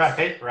then.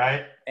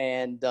 Right.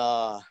 And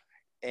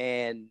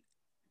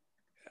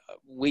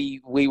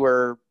we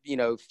were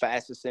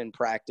fastest in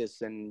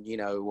practice, and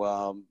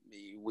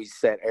we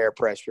set air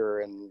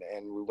pressure, and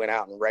we went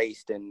out and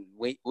raced, and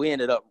we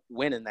ended up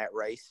winning that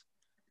race.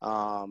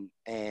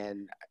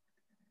 And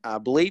I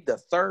believe the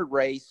third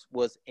race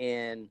was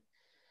I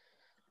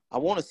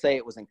want to say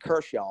it was in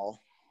Kershaw,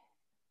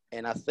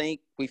 and I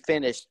think we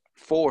finished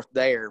 4th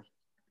there.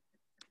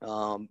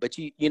 But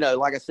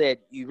like I said,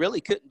 you really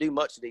couldn't do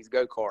much of these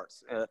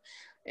go-karts.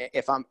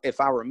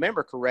 If I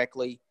remember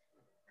correctly,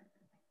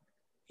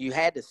 you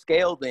had to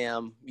scale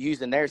them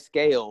using their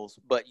scales,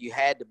 but you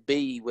had to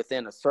be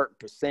within a certain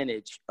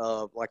percentage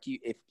of, like,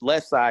 if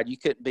left side, you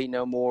couldn't be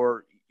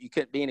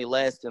any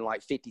less than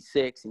like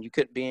 56, and you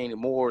couldn't be any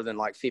more than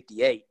like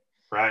 58.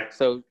 Right.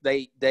 So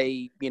they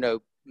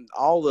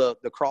all the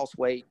cross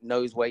weight,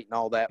 nose weight, and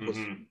all that was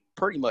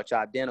pretty much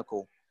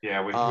identical.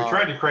 Yeah, we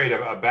tried to create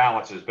a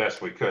balance as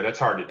best we could. That's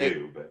hard to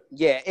do, but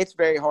yeah, it's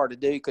very hard to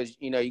do because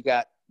you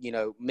got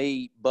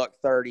me,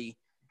 $130,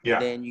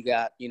 and then you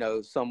got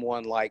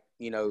someone like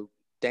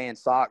Dan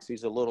Sox,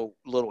 who's a little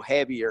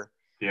heavier.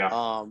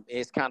 Yeah.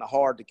 It's kind of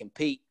hard to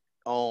compete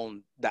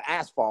on the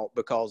asphalt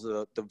because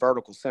of the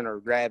vertical center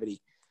of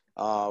gravity.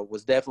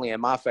 Was definitely in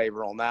my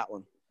favor on that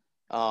one.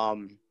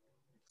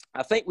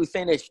 I think we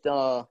finished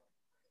 3rd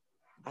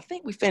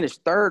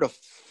or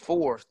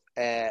 4th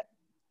at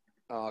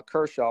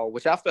Kershaw,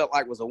 which I felt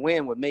like was a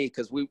win with me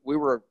because we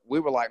were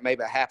like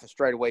maybe a half a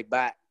straightaway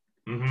back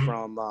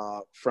from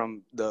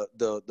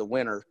the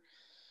winner.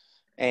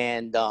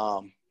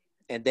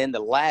 And then the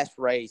last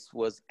race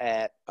was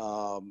at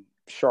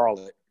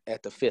Charlotte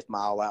at the 5th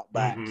Mile out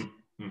back.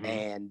 Mm-hmm. Mm-hmm.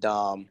 And,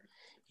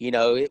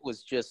 it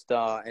was just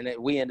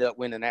we ended up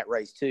winning that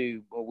race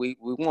too. We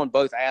won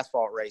both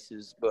asphalt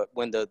races, but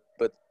when the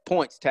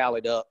points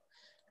tallied up,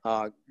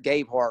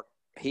 Gabe Hart,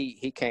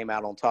 he came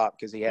out on top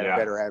because he had a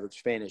better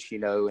average finish,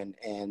 and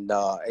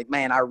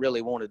man, I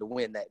really wanted to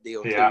win that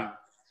deal too.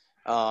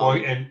 Well,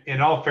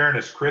 in all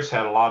fairness, Chris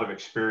had a lot of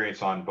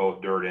experience on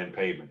both dirt and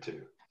pavement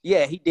too.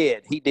 Yeah, he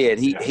did. He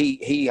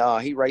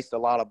raced a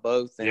lot of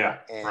both.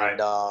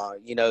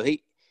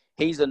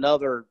 He's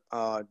another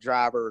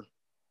driver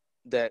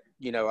that,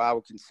 I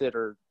would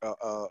consider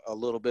a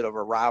little bit of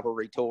a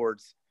rivalry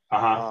towards,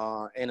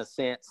 in a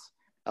sense.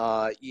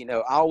 I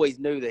always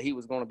knew that he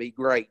was going to be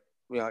great.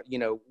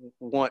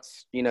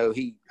 Once,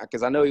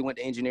 because I know he went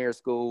to engineer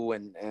school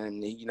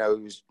and he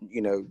was,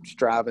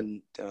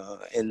 striving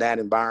in that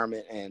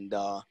environment. And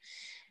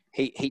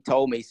he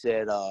told me, he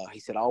said, I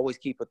always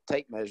keep a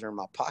tape measure in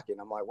my pocket.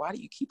 And I'm like, why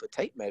do you keep a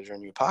tape measure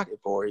in your pocket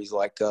for? He's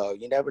like,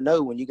 you never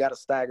know when you got a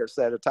staggered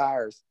set of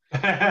tires.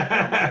 And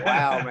I'm like,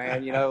 wow,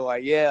 man,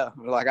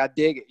 I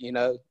dig it,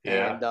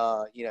 And,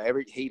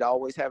 he'd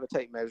always have a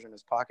tape measure in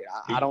his pocket.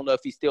 I don't know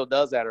if he still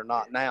does that or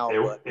not now.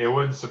 It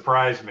wouldn't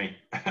surprise me.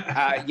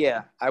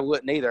 I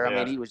wouldn't either. I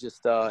mean, he was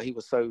just, he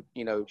was so,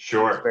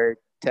 sure. He was very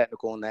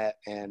technical in that.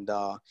 And,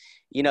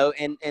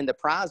 and the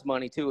prize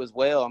money too, as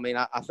well. I mean,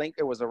 I think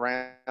there was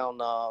around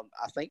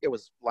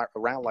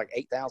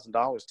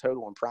 $8,000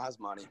 total in prize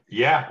money.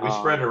 Yeah. We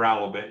spread it around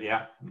a little bit.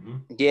 Yeah. Mm-hmm.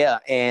 Yeah.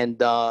 And,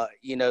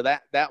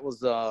 that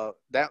was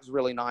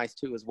really nice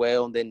too, as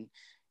well. And then,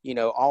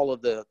 all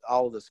of the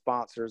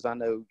sponsors, I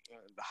know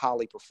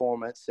Holly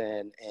Performance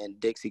and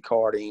Dixie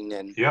Karting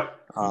and,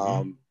 yep.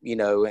 And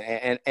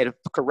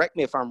correct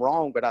me if I'm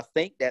wrong, but I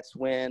think that's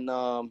when,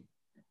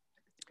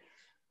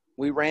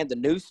 we ran the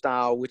new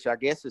style, which I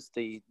guess is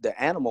the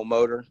animal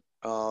motor,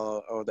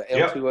 or the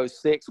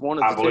L206,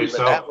 one of the two.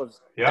 But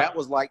that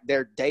was like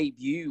their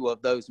debut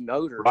of those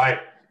motors. Right.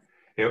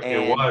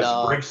 It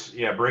was.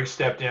 Briggs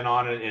stepped in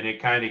on it, and it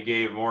kind of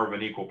gave more of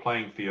an equal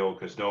playing field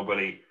because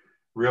nobody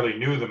really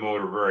knew the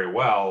motor very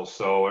well.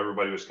 So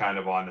everybody was kind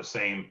of on the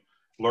same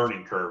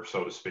learning curve,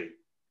 so to speak.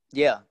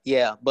 Yeah.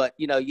 But,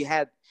 you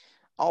had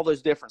all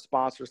those different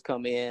sponsors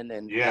come in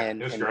and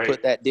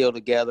put that deal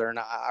together. And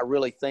I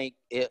really think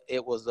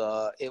it was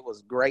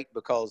great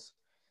because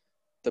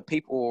the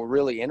people were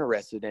really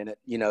interested in it,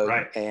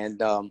 right.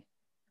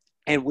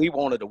 And we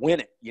wanted to win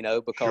it,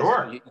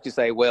 because you could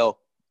say, well,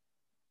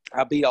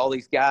 I beat all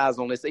these guys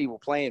on this evil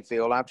playing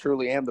field. I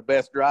truly am the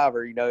best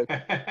driver,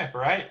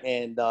 Right.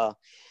 And,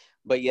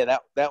 but yeah,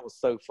 that was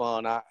so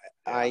fun.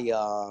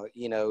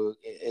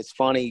 It's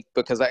funny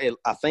because I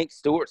think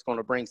Stewart's going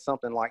to bring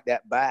something like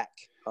that back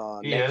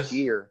next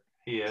year.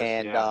 He is,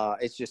 and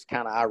it's just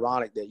kind of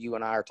ironic that you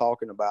and I are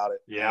talking about it.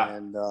 Yeah.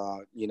 And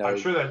I'm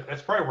sure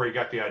that's probably where you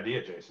got the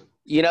idea, Jason.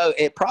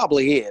 It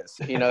probably is.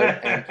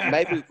 And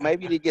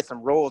maybe to get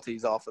some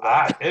royalties off of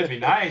that. It'd be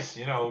nice.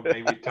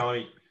 Maybe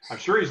Tony. I'm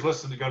sure he's going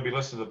to be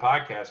listening to the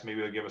podcast.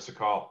 Maybe he'll give us a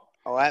call.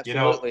 Oh,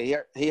 absolutely.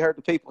 He heard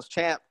the People's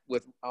Champ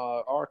with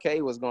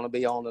RK was going to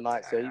be on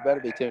tonight, so you better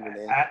be tuning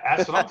in.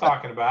 That's what I'm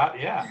talking about.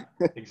 Yeah,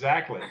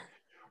 exactly.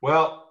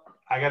 Well,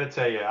 I got to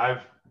tell you,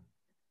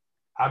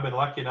 I've been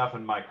lucky enough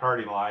in my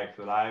karting life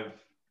that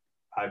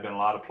I've been a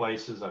lot of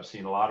places. I've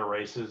seen a lot of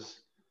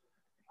races.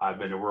 I've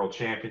been to World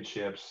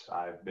Championships.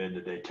 I've been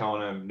to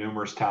Daytona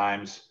numerous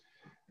times.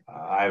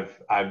 I've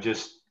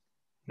just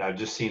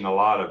seen a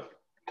lot of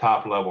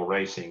top level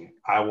racing.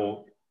 I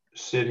will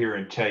sit here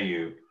and tell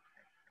you,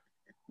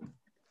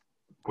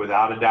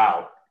 without a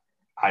doubt,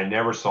 I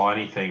never saw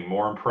anything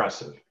more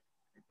impressive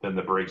than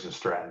the Briggs &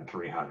 Stratton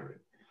 300.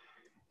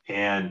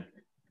 And,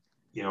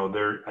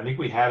 I think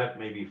we had it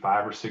maybe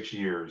 5 or 6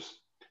 years.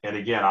 And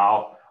again,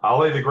 I'll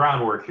lay the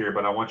groundwork here,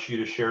 but I want you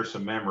to share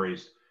some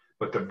memories.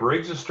 But the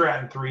Briggs &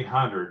 Stratton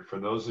 300, for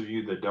those of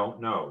you that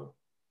don't know,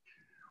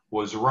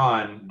 was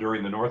run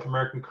during the North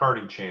American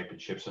Karting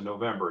Championships in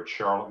November at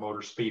Charlotte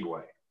Motor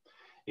Speedway.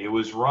 It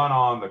was run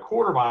on the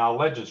quarter-mile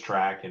Legends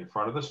track in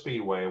front of the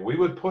Speedway. We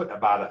would put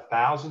about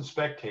 1,000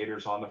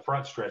 spectators on the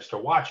front stretch to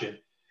watch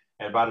it,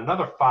 and about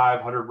another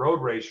 500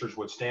 road racers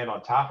would stand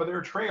on top of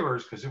their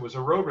trailers because it was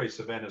a road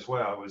race event as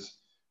well. It was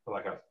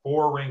like a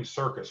 4-ring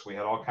circus. We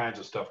had all kinds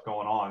of stuff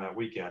going on that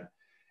weekend,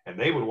 and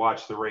they would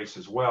watch the race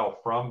as well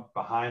from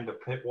behind the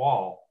pit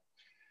wall.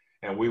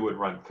 And we would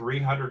run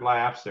 300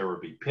 laps. There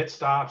would be pit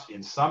stops.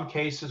 In some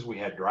cases, we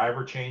had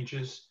driver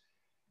changes.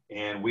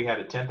 And we had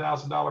a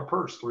 $10,000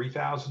 purse,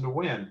 $3,000 to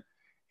win,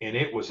 and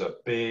it was a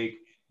big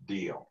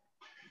deal.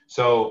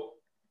 So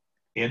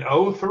in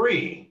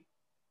 2003,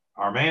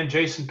 our man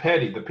Jason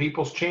Petty, the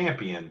people's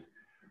champion,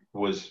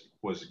 was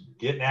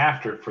getting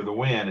after it for the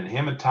win, and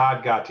him and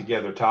Todd got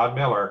together, Todd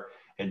Miller,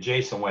 and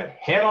Jason went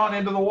head on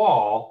into the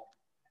wall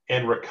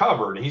and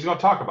recovered. And he's going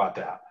to talk about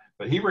that.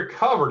 But he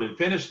recovered and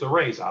finished the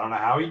race. I don't know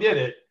how he did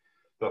it.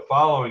 The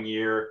following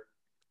year,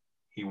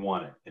 he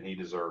won it, and he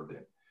deserved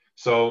it.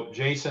 So,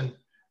 Jason,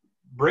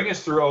 bring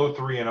us through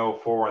 '03 and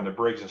 '04 and the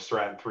Briggs and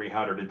Stratton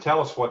 300, and tell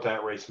us what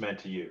that race meant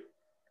to you.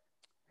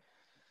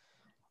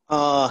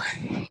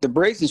 The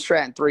Briggs and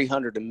Stratton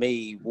 300 to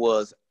me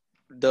was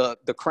the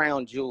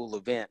crown jewel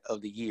event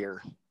of the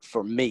year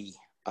for me.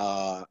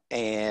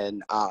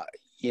 And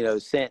you know,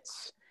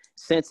 since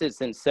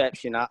its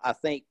inception, I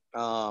think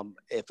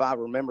if I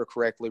remember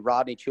correctly,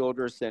 Rodney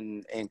Childress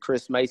and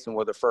Chris Mason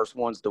were the first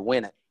ones to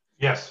win it.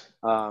 Yes.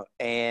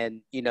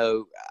 And, you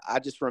know, I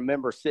just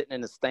remember sitting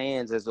in the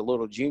stands as a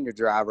little junior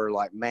driver,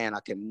 like, man, I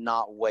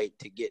cannot wait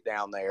to get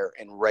down there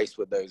and race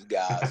with those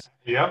guys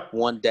Yep.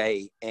 one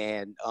day.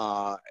 And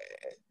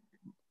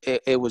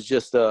it was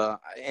just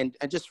and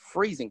just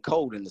freezing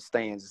cold in the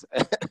stands.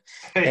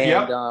 And,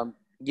 Yep.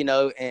 you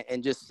know,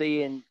 and just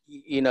seeing,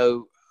 you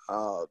know,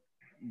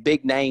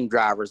 big name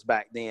drivers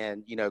back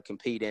then, you know,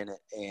 compete in it.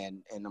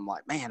 And I'm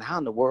like, man, how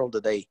in the world do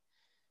they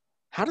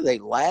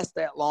last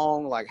that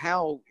long? Like,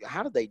 how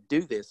do they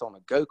do this on a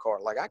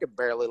go-kart? Like, I could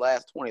barely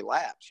last 20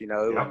 laps, you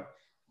know? Yep.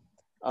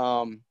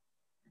 And,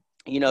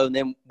 you know, and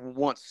then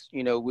once,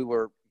 you know, we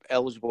were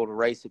eligible to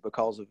race it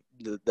because of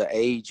the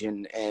age,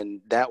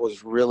 and that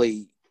was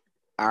really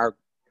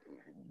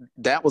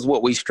that was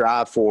what we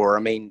strive for. I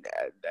mean,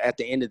 at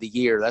the end of the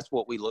year, that's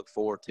what we look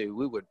forward to.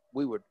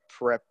 We would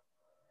prep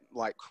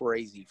like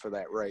crazy for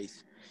that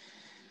race.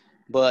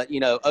 But, you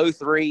know,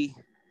 '03,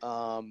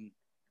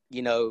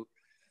 you know,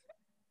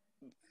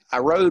 I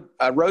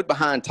rode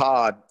behind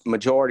Todd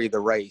majority of the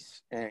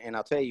race, and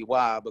I'll tell you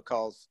why,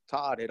 because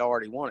Todd had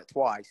already won it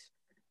twice,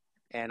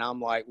 and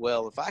I'm like,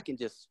 well, if I can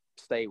just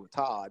stay with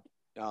Todd,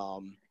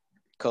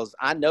 because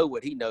I know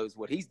what he knows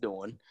what he's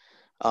doing,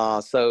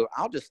 so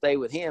I'll just stay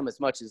with him as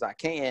much as I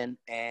can,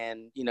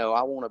 and you know,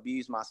 I won't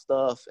abuse my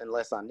stuff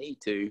unless I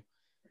need to,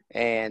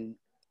 and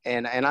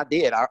I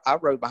did. I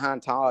rode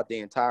behind Todd the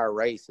entire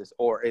race,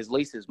 or at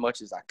least as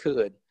much as I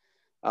could.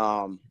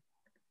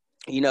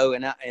 You know,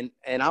 and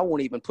I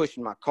wasn't even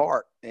pushing my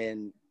cart,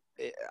 and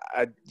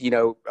I, you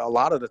know, a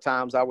lot of the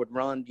times I would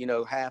run, you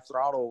know, half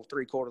throttle,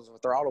 3/4 of a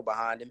throttle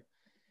behind him,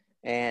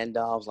 and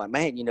I was like,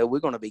 man, you know,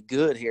 we're going to be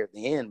good here at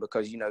the end,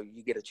 because you know,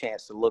 you get a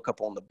chance to look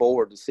up on the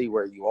board to see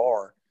where you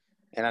are,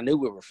 and I knew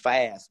we were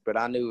fast, but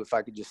I knew if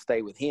I could just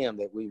stay with him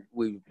that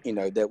we you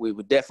know, that we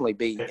would definitely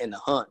be in the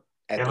hunt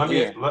at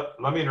the end.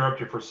 Let me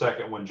interrupt you for a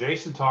second. When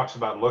Jason talks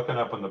about looking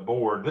up on the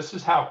board, this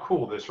is how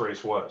cool this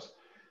race was.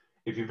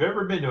 If you've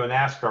ever been to a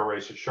NASCAR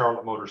race at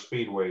Charlotte Motor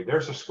Speedway,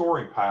 there's a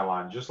scoring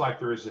pylon just like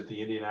there is at the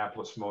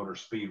Indianapolis Motor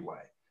Speedway.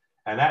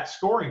 And that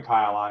scoring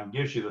pylon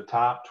gives you the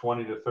top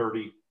 20 to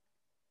 30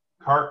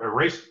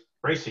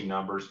 racing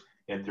numbers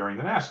during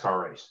the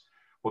NASCAR race.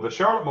 Well, the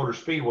Charlotte Motor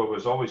Speedway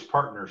was always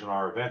partners in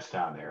our events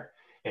down there.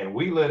 And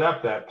we lit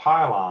up that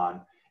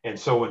pylon. And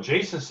so when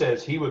Jason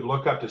says he would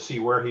look up to see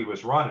where he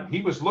was running,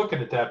 he was looking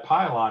at that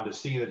pylon to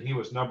see that he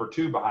was number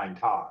 2 behind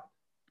Todd.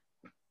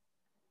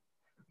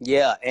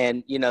 Yeah,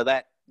 and you know,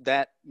 that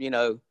you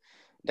know,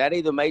 that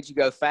either made you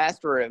go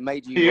faster or it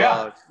made you you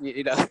know,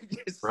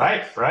 just,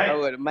 right you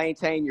know,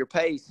 maintain your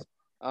pace.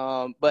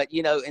 But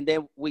you know, and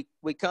then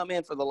we come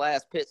in for the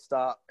last pit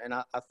stop, and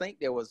I think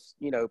there was,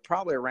 you know,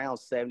 probably around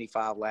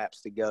 75 laps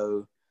to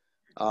go,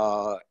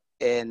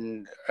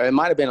 and it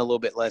might have been a little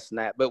bit less than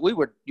that, but we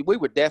were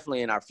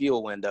definitely in our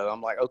fuel window.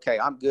 I'm like, okay,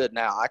 I'm good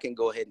now, I can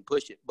go ahead and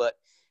push it. But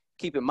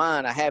keep in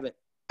mind, I haven't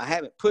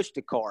pushed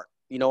the cart.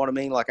 You know what I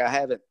mean? Like I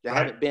haven't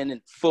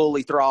been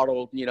fully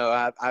throttled. You know,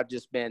 I've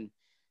just been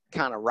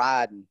kind of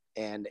riding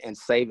and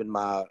saving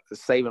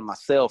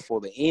myself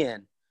for the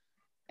end.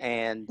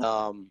 And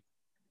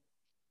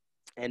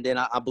then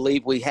I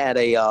believe we had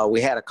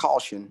a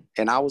caution,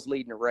 and I was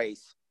leading the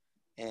race,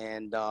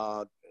 and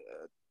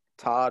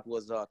Todd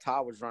was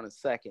running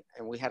second,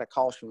 and we had a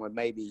caution with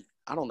maybe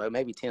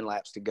 10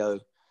 laps to go.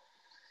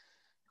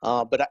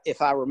 But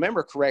if I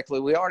remember correctly,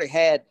 we already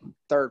had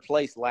third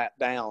place lap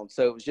down,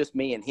 so it was just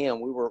me and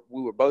him. We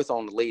were both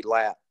on the lead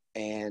lap,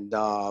 and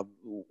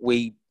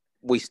we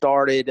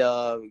started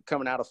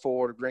coming out of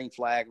four. The green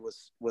flag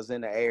was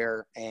in the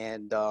air,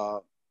 and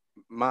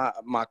my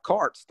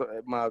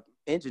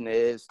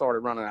engine started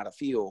running out of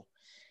fuel,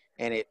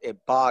 and it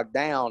bogged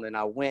down, and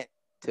I went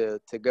to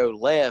go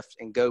left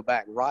and go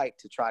back right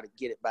to try to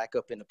get it back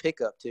up in the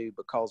pickup tube,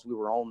 because we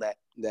were on that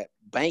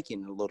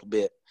banking a little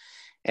bit.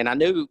 And I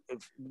knew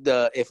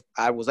if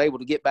I was able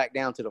to get back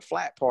down to the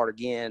flat part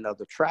again of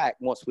the track,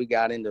 once we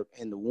got into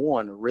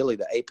one, really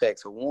the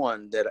apex of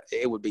one, that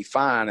it would be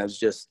fine. It was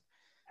just,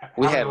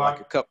 we had like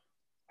a couple.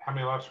 How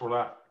many laps were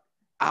left?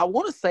 I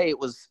want to say it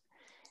was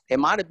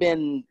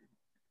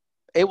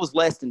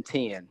less than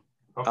 10.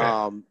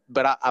 Okay.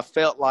 But I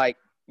felt like,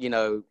 you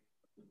know,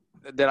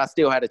 that I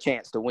still had a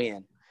chance to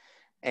win.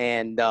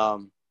 And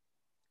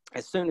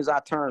as soon as I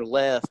turned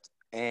left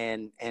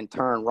and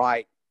turned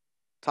right,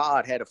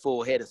 Todd had a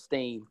full head of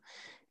steam,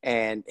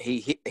 and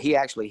he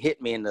actually hit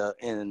me in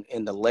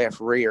the left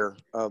rear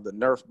of the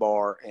Nerf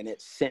bar, and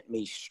it sent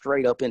me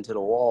straight up into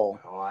the wall.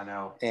 Oh, I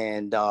know.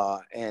 And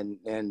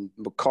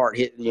the cart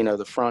hit, you know,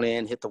 the front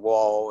end hit the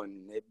wall,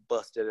 and it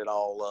busted it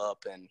all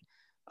up.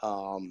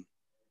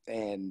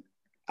 And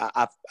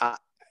I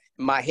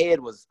my head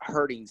was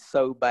hurting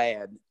so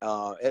bad.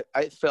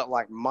 It felt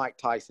like Mike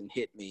Tyson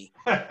hit me.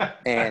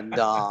 And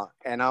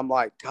I'm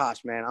like,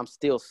 gosh, man, I'm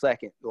still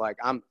second. Like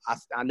I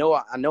know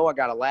I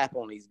got a lap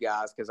on these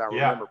guys because I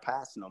remember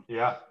passing them.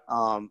 Yeah.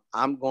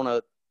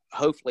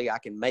 Hopefully I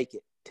can make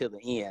it to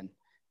the end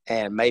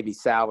and maybe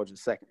salvage a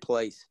second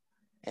place.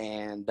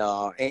 And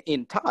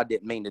Todd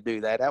didn't mean to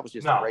do that. That was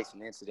just a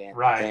racing incident.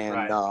 Right.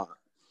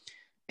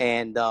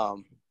 And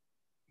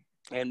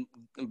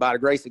by the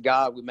grace of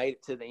God, we made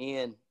it to the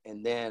end.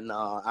 And then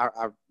I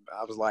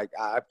was like,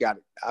 I've got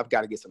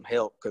to get some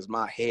help because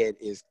my head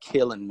is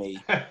killing me.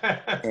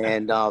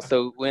 And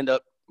so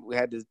we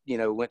had to,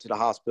 went to the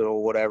hospital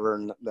or whatever,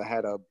 and I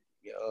had a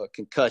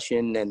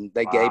concussion, and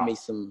they gave me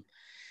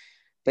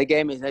they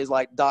was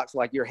like, doc's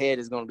like, your head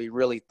is going to be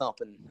really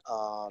thumping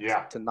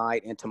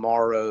tonight and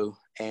tomorrow.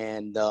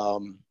 And,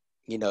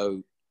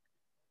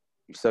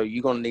 so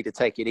you're going to need to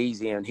take it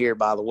easy. And here,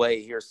 by the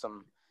way, here's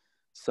some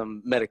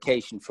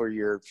medication for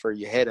your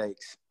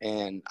headaches.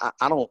 And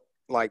I don't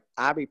like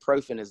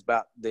ibuprofen is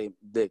about the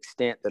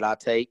extent that I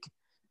take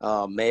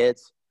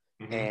meds.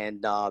 Mm-hmm.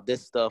 And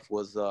this stuff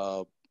was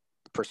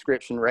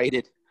prescription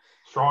rated.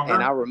 Stronger.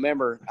 And I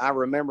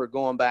remember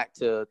going back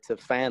to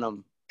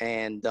Phantom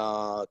and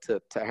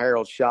to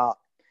Harold's shop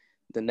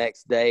the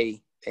next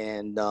day.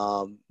 And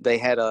they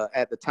had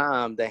at the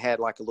time they had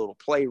like a little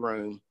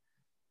playroom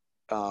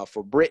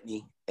for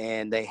Brittany,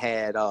 and they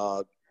had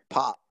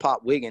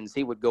Pop Wiggins.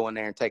 He would go in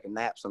there and take a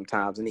nap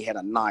sometimes, and he had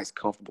a nice,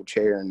 comfortable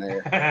chair in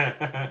there.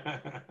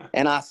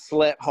 And I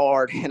slept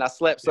hard, and I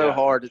slept so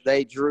hard that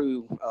they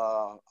drew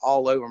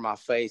all over my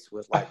face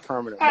with like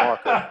permanent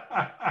marker.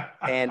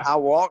 And I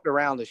walked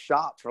around the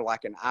shop for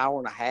like an hour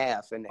and a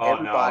half, and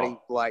everybody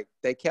like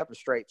they kept a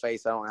straight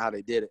face. I don't know how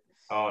they did it.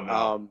 Oh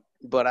no.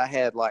 But I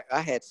had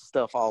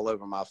stuff all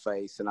over my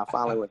face, and I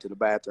finally went to the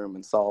bathroom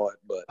and saw it.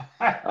 But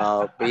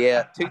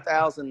yeah,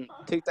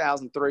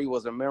 2003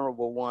 was a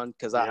memorable one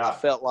because I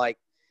felt like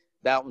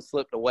that one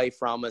slipped away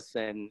from us,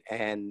 and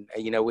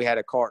we had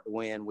a kart to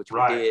win, which we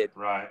did.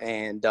 Right.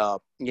 And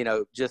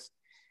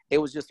it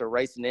was just a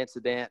racing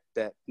incident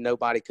that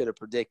nobody could have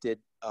predicted.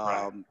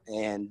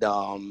 And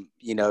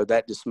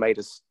that just made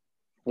us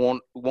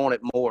want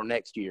it more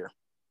next year.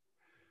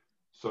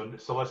 So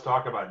let's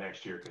talk about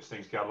next year, because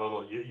things got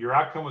your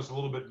outcome was a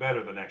little bit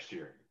better the next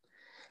year.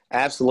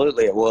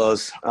 Absolutely, it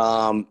was.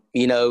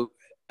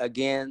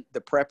 Again,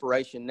 the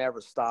preparation never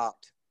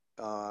stopped.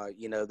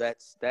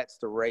 That's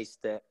the race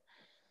that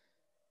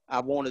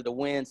I wanted to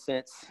win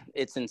since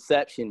its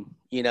inception.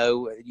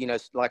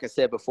 Like I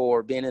said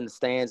before, being in the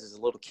stands as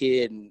a little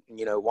kid and,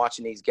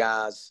 watching these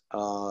guys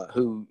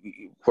who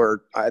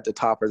were at the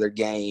top of their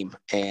game.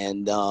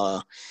 And,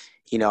 I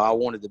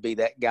wanted to be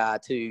that guy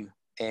too.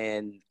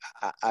 And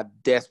I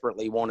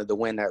desperately wanted to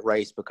win that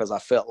race because I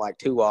felt like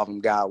two of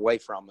them got away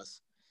from us.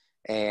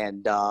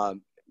 And,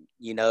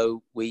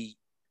 we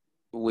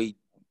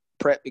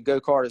prepped the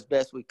go-kart as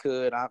best we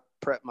could. I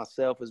prepped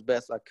myself as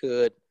best I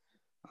could,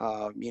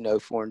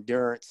 for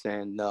endurance.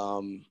 And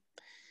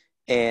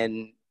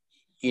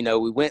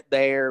we went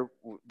there.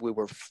 We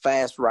were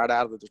fast right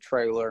out of the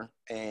trailer.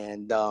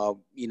 And,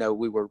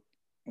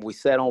 we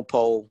sat on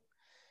pole.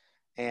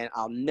 And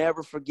I'll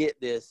never forget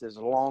this as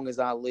long as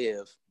I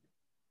live.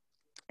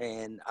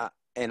 And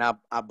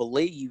I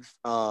believe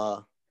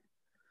I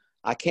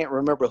can't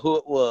remember who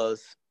it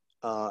was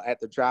at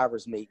the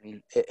drivers'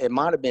 meeting. It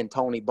might have been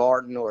Tony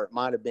Barton, or it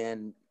might have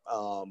been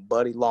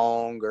Buddy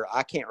Long, or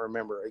I can't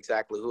remember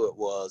exactly who it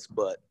was.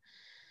 But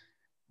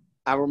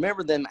I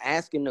remember them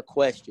asking the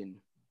question,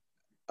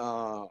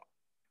 who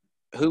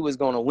was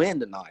going to win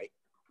tonight?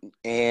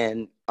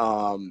 And,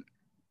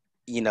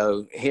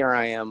 here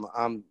I am.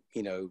 I'm,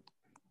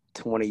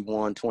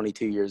 21,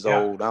 22 years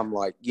old. I'm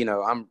like,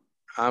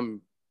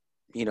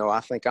 I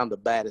think I'm the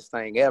baddest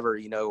thing ever,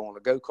 on a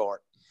go-kart.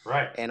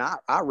 Right. And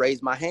I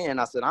raised my hand.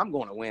 I said, I'm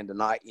going to win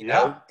tonight,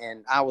 know.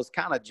 And I was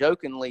kind of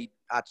jokingly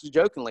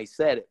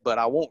said it, but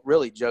I won't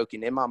really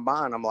joking. In my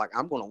mind, I'm like,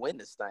 I'm going to win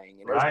this thing.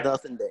 And there's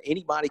nothing that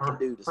anybody can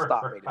do to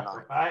stop me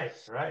tonight.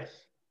 Right.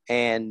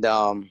 And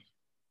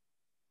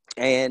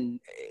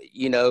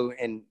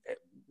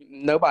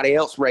nobody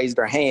else raised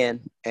their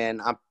hand.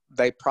 And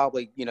they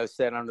probably,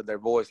 said under their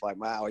voice, like,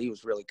 wow, he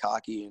was really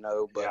cocky,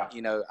 But,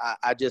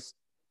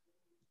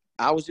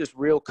 I was just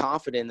real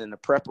confident in the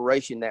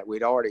preparation that we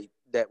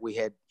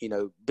had,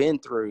 been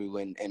through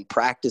and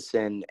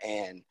practicing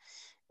and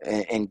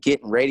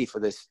getting ready for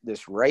this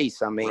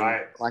race. I mean,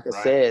 like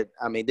I said,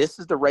 this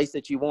is the race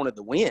that you wanted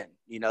to win,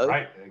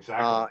 Right,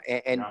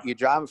 exactly. And you're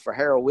driving for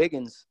Harold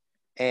Wiggins,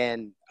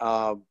 and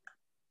I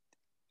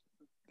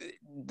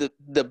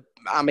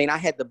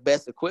had the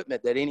best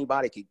equipment that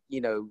anybody could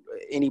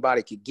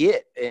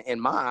get in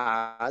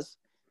my eyes.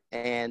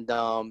 And,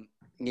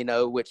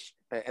 which,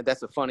 and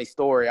that's a funny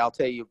story. I'll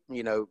tell you,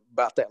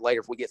 about that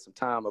later if we get some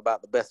time,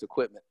 about the best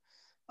equipment,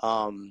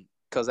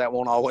 because that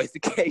won't always the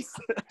case.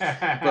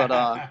 But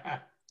I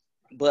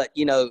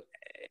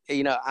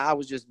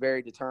was just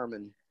very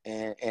determined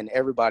and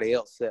everybody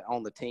else that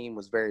on the team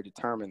was very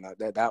determined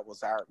that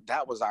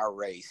was our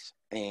race.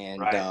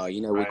 And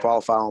we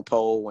qualified on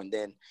pole, and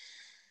then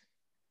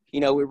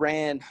we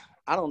ran,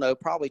 I don't know,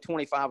 probably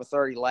 25 or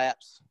 30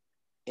 laps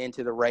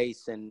into the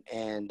race, and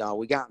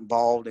we got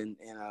involved in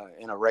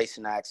a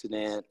racing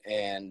accident,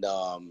 and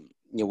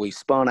we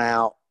spun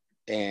out,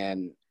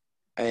 and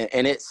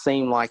it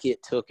seemed like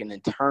it took an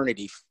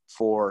eternity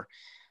for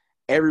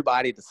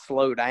everybody to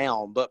slow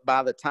down. But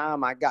by the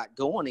time I got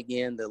going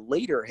again, the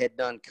leader had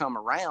done come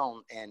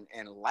around and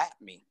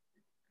lapped me.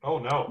 Oh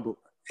no!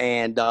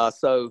 And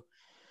so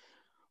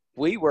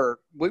we were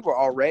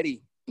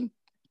already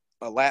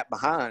a lap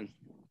behind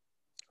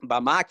by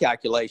my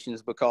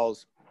calculations,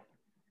 because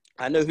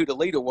I knew who the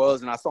leader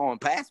was and I saw him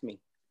pass me.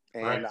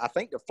 And I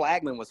think the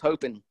flagman was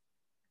hoping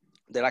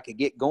that I could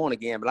get going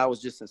again, but I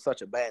was just in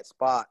such a bad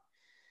spot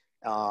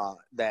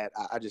that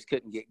I just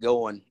couldn't get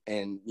going.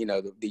 And,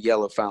 the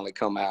yellow finally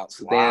come out.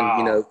 So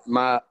then,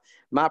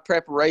 my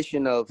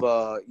preparation of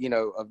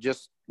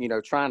just,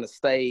 trying to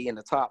stay in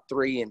the top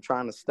three and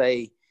trying to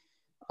stay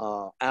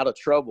out of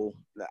trouble,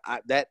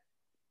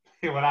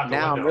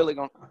 now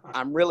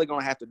I'm really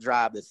gonna have to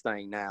drive this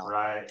thing now.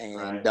 Right.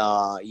 And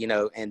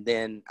and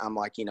then I'm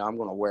like, I'm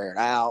gonna wear it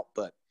out,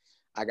 but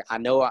I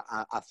know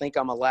I think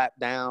I'm a lap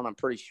down. I'm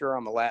pretty sure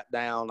I'm a lap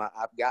down.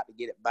 I've got to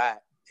get it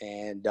back.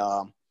 And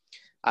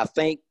I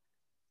think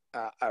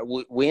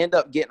we end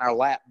up getting our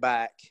lap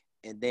back,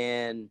 and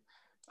then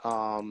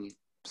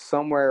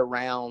somewhere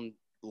around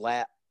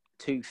lap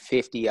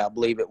 250, I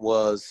believe it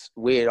was,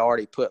 we had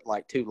already put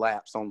like 2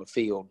 laps on the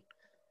field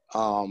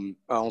on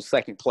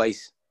second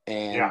place.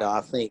 And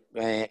I think,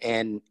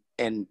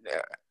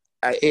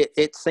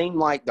 it seemed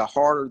like the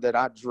harder that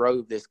I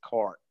drove this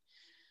kart,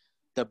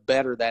 the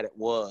better that it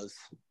was.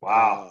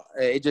 Wow.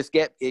 It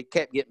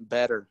kept getting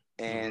better.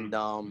 And,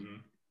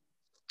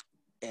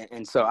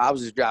 and so I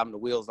was just driving the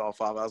wheels off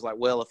of it. I was like,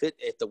 well,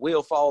 if the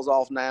wheel falls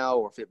off now,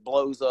 or if it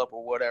blows up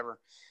or whatever,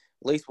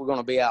 at least we're going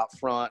to be out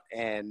front,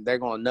 and they're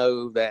going to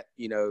know that,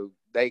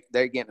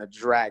 they're getting a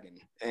dragon,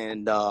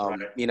 and,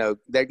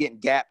 they're getting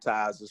gap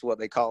ties is what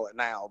they call it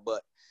now.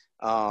 But,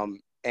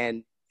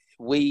 and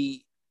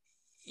we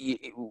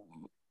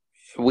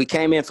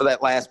came in for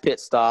that last pit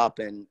stop,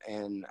 and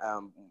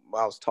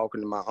I was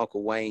talking to my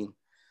Uncle Wayne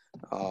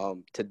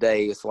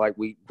today. It's like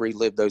we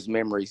relive those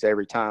memories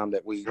every time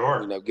that we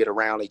get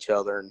around each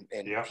other.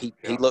 And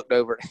he looked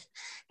over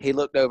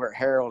at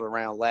Harold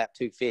around lap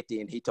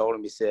 250, and he told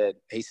him,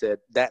 he said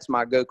that's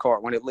my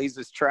go-kart when it leaves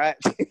this track.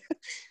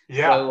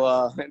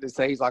 So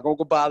he's like, "Oh,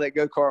 go buy that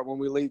go-kart when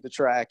we leave the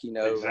track,"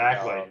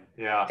 Exactly.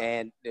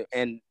 And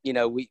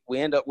we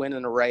end up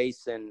winning the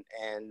race, and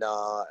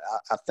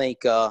I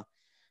think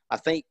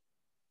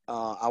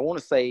I want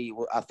to say,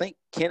 I think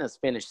Kenneth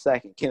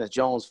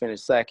Jones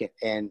finished second,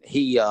 and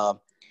he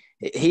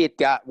had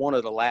got one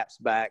of the laps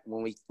back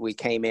when we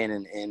came in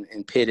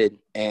and pitted,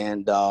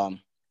 and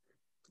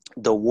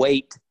the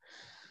weight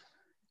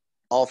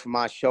off of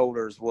my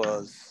shoulders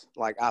was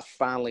like, I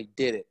finally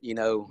did it,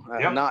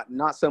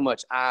 not so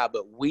much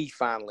but we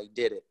finally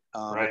did it,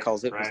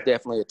 because it was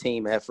definitely a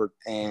team effort.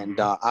 And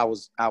I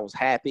was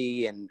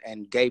happy,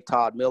 and gave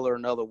Todd Miller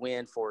another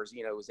win for his,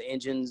 his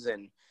engines,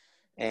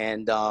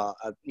 and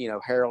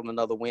Harold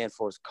another win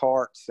for his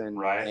karts,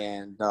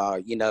 and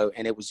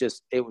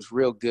it was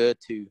real good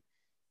to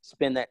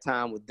spend that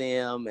time with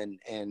them,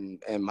 and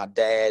my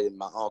dad and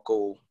my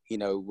uncle,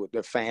 with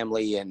their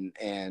family, and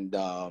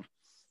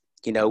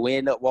we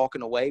ended up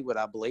walking away with,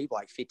 I believe,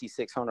 like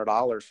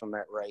 $5,600 from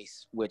that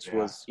race, which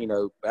was,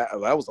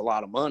 that was a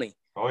lot of money.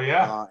 Oh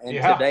yeah.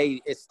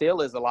 Today it still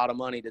is a lot of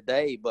money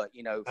today, but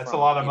that's a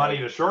lot of money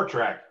to short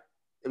track.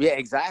 Yeah,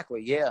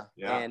 exactly. Yeah.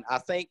 And I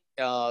think,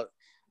 so,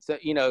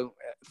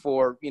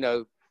 for,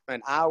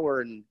 an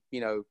hour and,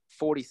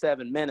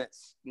 47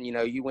 minutes,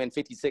 you win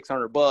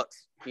 $5,600,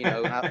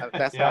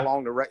 that's how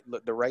long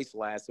the race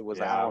lasted, was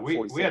an hour and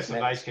 46 we had some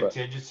minutes, nice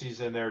contingencies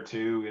in there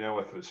too,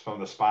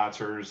 from the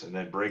sponsors, and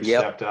then Briggs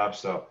stepped up.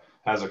 So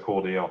that's a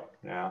cool deal.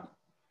 Yeah.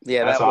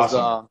 Yeah. That's that was,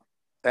 awesome.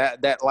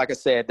 That, like I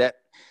said,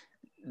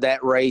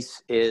 that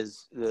race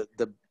is the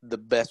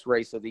best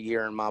race of the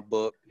year in my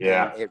book.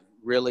 Yeah. And it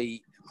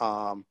really,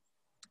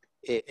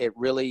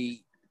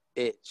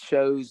 it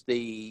shows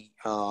the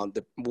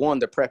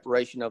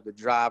preparation of the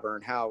driver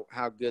and how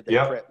good they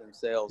prep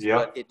themselves.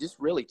 But it just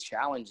really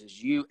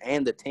challenges you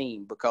and the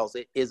team, because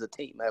it is a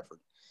team effort.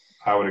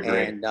 I would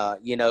agree. And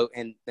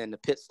and the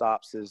pit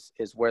stops is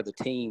where the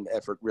team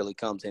effort really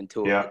comes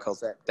into it,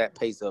 because that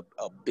plays a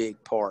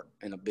big part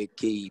and a big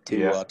key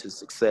to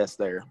success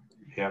there.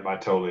 Yeah, I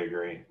totally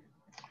agree.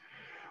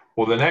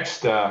 Well, the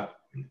next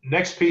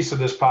piece of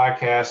this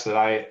podcast that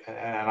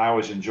I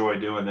always enjoy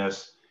doing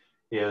this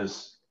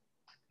is,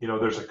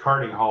 there's a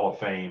karting Hall of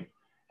Fame,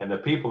 and the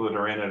people that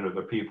are in it are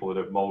the people that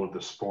have molded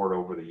the sport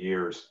over the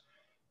years.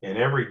 And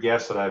every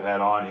guest that I've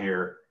had on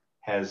here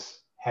has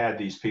had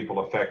these people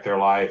affect their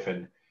life,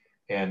 and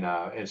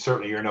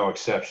certainly you're no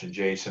exception,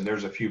 Jason.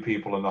 There's a few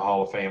people in the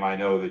Hall of Fame I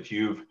know that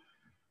you've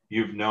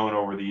you've known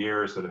over the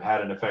years that have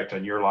had an effect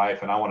on your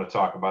life. And I want to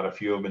talk about a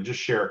few of them and just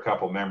share a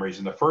couple memories.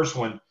 And the first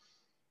one,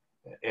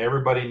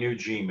 everybody knew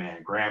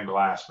G-Man, Graham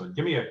Glassman.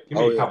 Give me a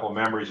couple of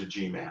memories of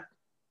G-Man.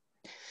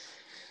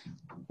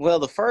 Well,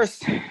 the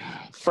first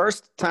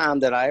time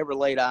that I ever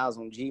laid eyes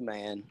on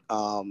G-Man,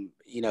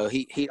 you know,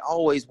 he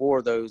always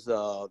wore those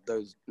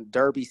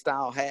derby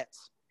style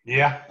hats.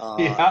 Yeah.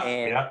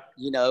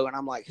 You know, and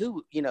I'm like,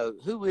 who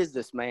is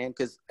this man?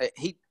 Because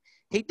he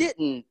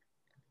didn't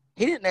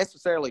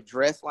necessarily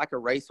dress like a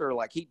racer.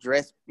 Like, he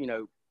dressed, you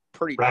know,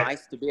 pretty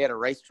nice to be at a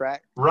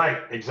racetrack. Right.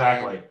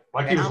 Exactly.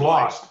 Like he was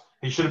lost.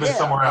 He should have been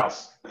somewhere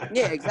else.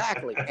 Yeah,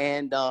 exactly.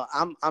 And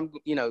I'm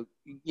you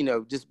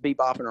know just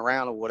bebopping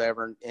around or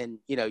whatever, and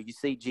you know, you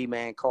see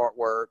G-Man Kart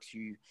Works,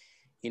 you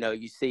know,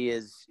 you see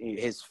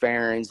his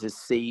fairings, his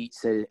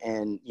seats,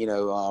 and you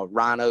know,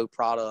 Rhino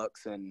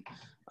products, and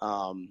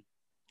I'm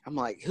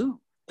like, who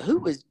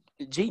is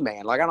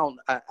G-Man? Like,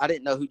 I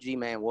didn't know who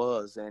G-Man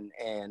was, and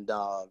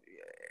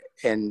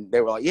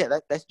they were like, yeah,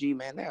 that's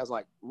G-Man there. I was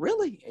like,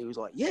 really? He was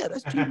like, yeah,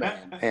 that's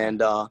G-Man.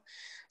 And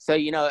so,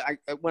 you know, I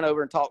went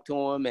over and talked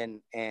to him,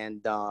 and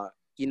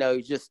you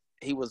know,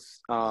 he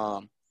was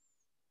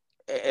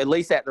at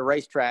least at the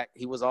racetrack,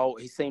 he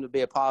seemed to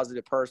be a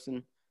positive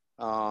person,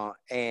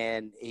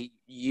 and he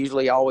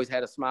usually always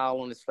had a smile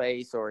on his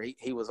face, or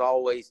he was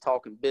always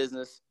talking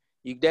business.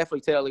 You could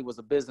definitely tell he was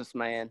a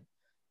businessman,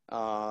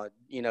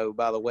 you know,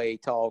 by the way he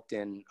talked,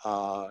 and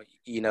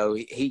you know,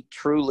 he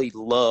truly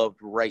loved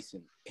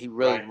racing. He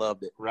really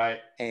loved it. Right.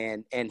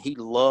 And he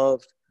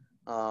loved,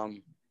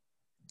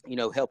 you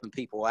know, helping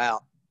people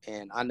out.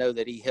 And I know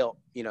that he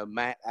helped, you know,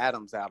 Matt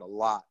Adams out a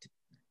lot.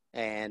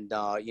 And,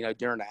 you know,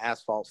 during the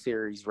Asphalt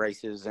Series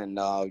races, and,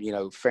 you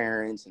know,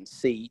 fairings and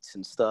seats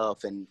and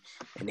stuff. And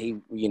he,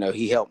 you know,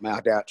 he helped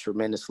Matt out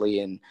tremendously.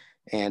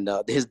 And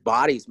his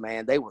bodies,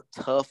 man, they were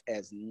tough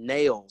as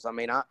nails. I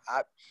mean,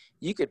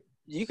 you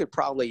could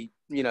probably,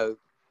 you know,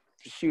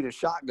 shoot a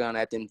shotgun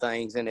at them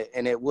things and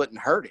it wouldn't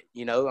hurt it,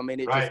 you know. I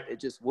mean, it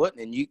just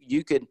wouldn't. And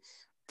you could,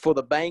 for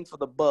the bang for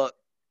the buck,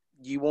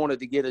 you wanted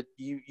to get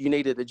you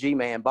needed a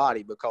G-Man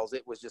body, because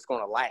it was just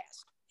going to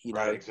last, you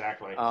know. Right,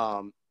 exactly.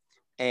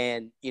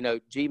 And you know,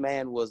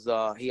 G-Man was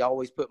he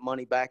always put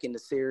money back in the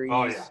series.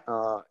 Oh,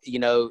 yeah. You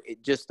know,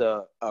 just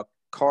a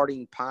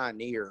karting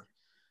pioneer.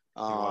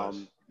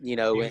 You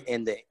know,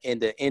 in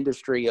the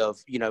industry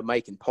of, you know,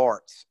 making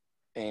parts.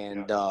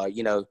 And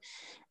you know,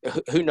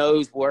 who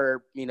knows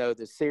where, you know,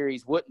 the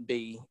series wouldn't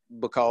be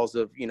because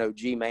of, you know,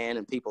 G-Man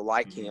and people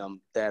like him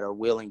that are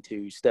willing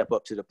to step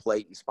up to the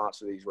plate and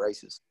sponsor these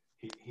races.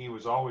 He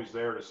was always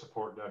there to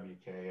support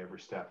WK every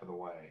step of the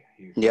way.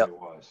 He really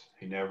was.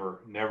 He never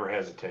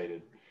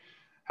hesitated.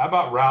 How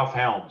about Ralph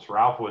Helms?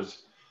 Ralph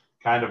was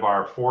kind of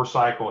our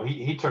four-cycle.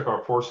 He took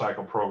our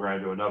four-cycle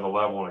program to another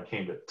level when it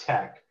came to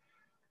tech.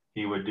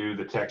 He would do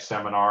the tech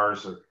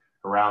seminars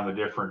around the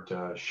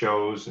different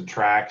shows and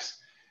tracks,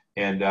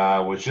 and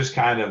was just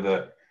kind of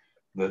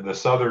the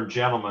Southern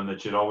gentleman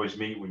that you'd always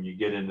meet when you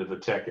get into the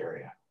tech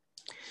area.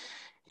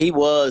 He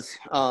was,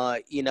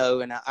 you know,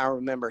 and I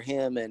remember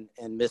him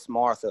and Miss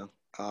Martha,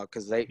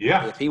 because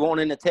if he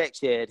wasn't in the tech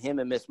shed, him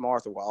and Miss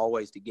Martha were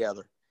always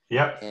together.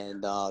 Yep.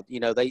 And, you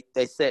know,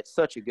 they set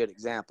such a good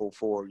example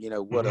for, you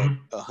know, what a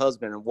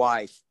husband and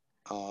wife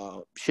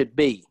should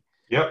be.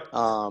 Yep.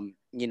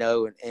 You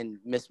know, and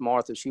Miss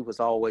Martha, she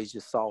was always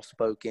just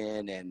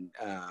soft-spoken, and,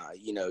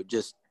 you know,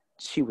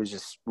 she was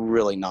just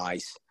really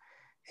nice.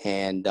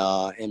 And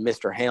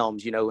Mr.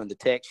 Helms, you know, in the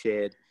tech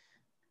shed,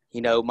 you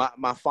know,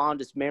 my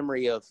fondest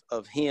memory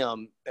of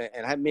him,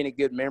 and I have many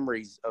good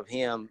memories of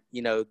him,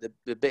 you know,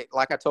 the big,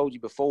 like I told you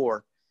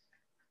before,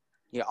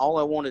 you know, all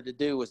I wanted to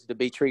do was to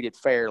be treated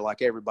fair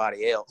like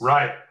everybody else.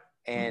 Right.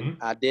 And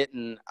I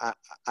didn't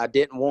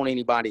want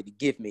anybody to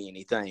give me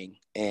anything.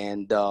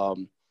 And,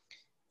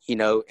 you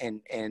know,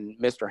 and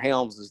Mr.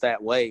 Helms is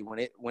that way.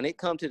 When it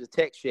comes to the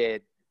tech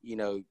shed, you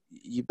know,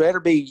 you better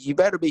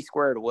be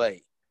squared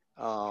away.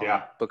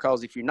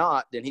 Because if you're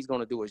not, then he's going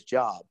to do his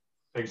job.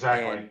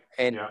 Exactly.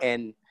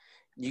 And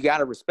you got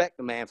to respect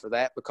the man for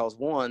that, because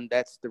one,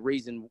 that's the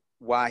reason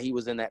why he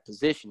was in that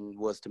position,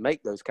 was to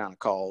make those kind of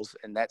calls.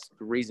 And that's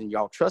the reason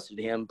y'all trusted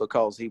him,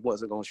 because he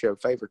wasn't going to show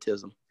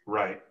favoritism.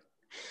 Right.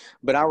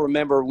 But I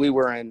remember we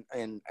were in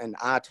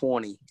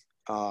I-20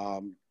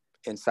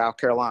 in South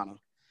Carolina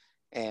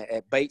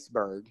at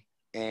Batesburg.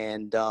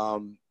 And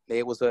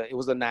it was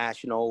a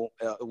national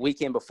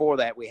weekend. Before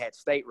that, we had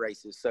state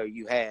races. So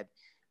you had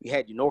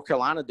your North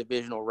Carolina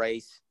divisional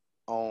race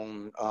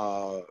on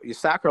your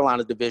South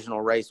Carolina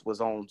divisional race was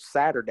on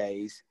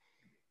Saturdays,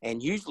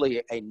 and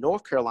usually a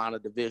North Carolina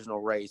divisional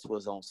race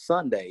was on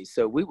Sundays.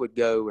 So we would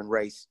go and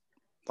race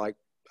like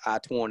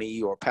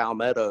I-20 or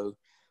Palmetto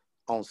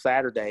on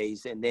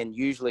Saturdays, and then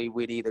usually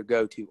we'd either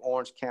go to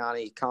Orange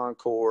County,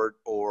 Concord,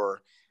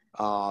 or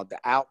the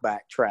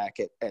Outback track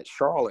at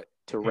Charlotte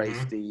to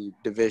race the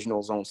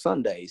divisionals on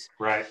Sundays.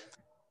 Right.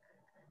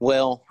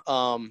 Well,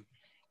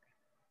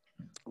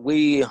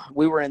 we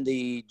were in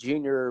the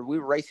junior. We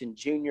were racing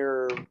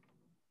junior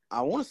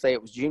I want to say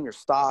it was junior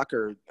stock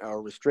or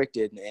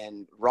restricted,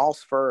 and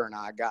Ross Furr and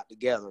I got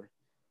together,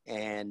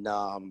 and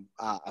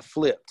I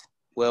flipped.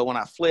 Well, when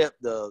I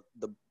flipped, the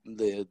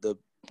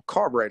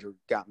carburetor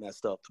got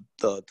messed up.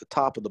 The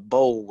top of the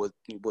bowl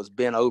was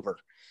bent over,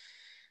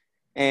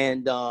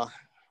 and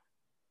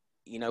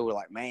you know, we're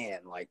like,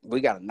 man, like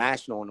we got a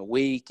national in a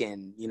week,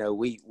 and you know,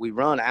 we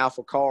run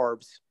Alpha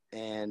Carbs,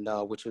 and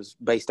which was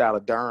based out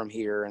of Durham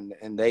here,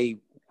 and they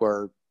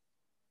were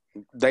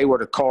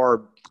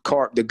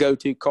the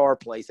go-to carb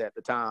place at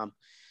the time.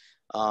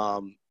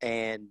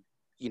 And,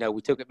 you know,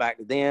 we took it back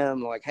to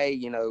them like, hey,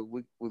 you know,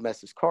 we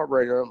messed this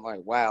carburetor. I'm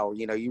like, wow,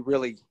 you know, you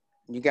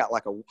got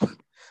like a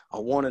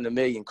 1 in a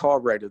million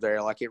carburetor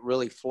there. Like it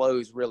really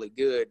flows really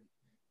good.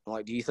 I'm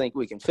like, do you think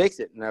we can fix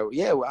it? No,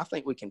 yeah, well, I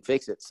think we can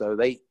fix it. So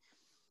they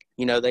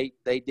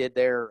did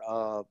their,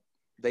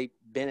 they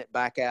bent it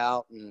back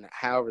out, and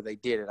however they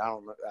did it, I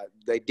don't know.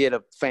 They did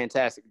a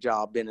fantastic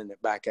job bending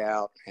it back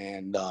out.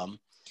 And,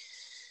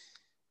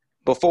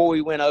 before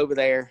we went over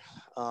there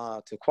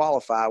to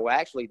qualify, well,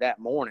 actually that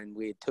morning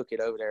we took it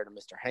over there to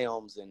Mr.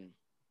 Helms, and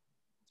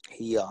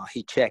he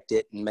checked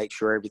it and made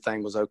sure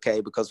everything was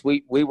okay, because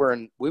we were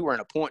in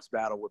a points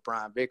battle with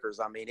Brian Vickers.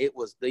 I mean, it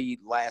was the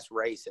last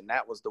race, and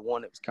that was the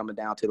one that was coming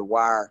down to the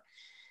wire.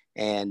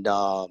 And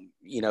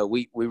you know,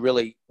 we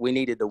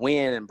needed to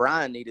win, and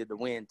Brian needed to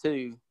win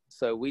too.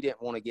 So we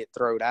didn't want to get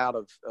thrown out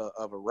of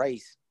a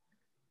race.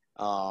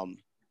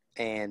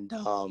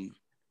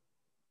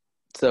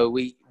 So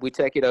we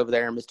take it over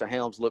there, and Mr.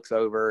 Helms looks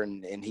over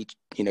and he,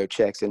 you know,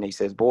 checks, and he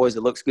says, boys,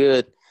 it looks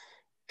good.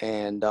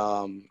 And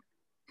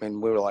we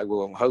were like,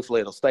 well, hopefully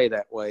it'll stay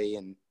that way.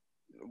 And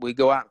we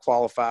go out and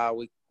qualify.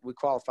 We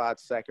qualified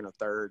second or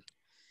third,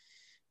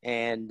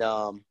 and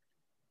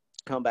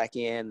come back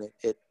in.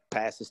 It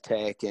passes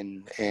tech,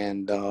 and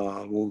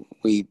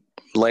we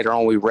later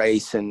on we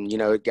race, and, you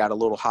know, it got a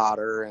little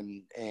hotter,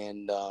 and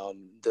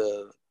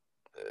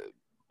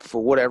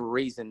for whatever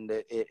reason,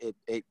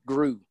 it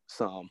grew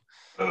some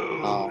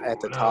at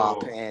the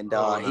top, and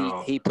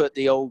he put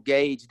the old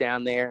gauge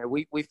down there.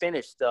 We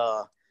finished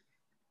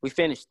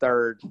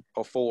third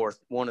or fourth,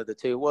 one of the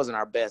two. It wasn't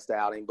our best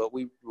outing, but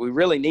we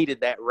really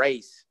needed that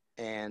race,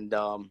 and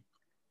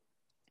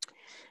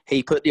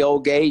he put the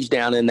old gauge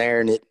down in there,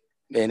 and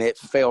it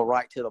fell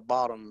right to the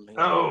bottom.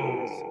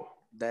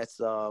 That's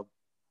not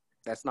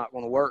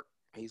going to work.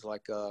 He's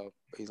like,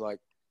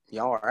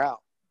 y'all are out.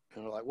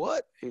 And we're like,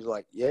 what? He's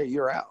like, yeah,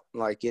 you're out.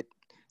 Like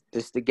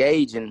it's the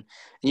gauge, and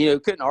you know,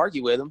 couldn't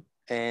argue with him,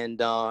 and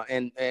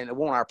it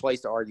wasn't our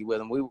place to argue with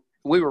him.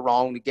 We were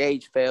wrong. The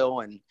gauge fell,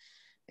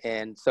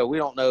 and so we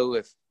don't know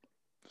if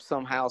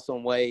somehow,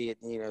 some way,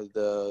 you know,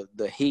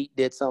 the heat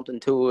did something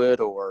to it,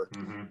 or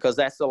because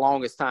that's the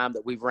longest time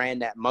that we've ran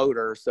that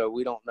motor, so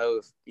we don't know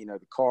if, you know,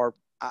 the car.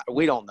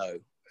 We don't know,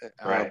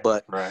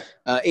 but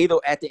either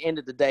at the end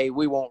of the day,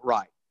 we won't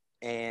right,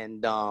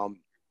 and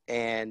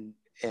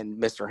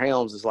Mr.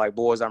 Helms is like,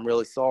 boys, I'm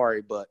really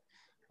sorry, but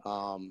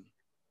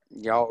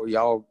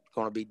y'all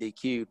going to be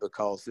DQ'd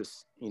because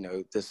this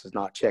is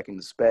not checking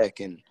the spec.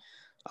 And,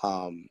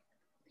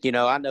 you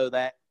know, I know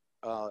that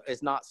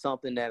it's not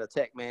something that a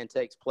tech man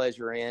takes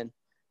pleasure in,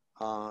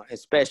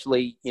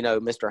 especially, you know,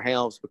 Mr.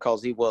 Helms,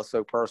 because he was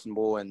so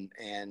personable, and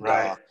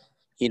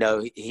you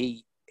know,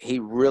 he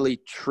really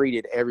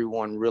treated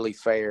everyone really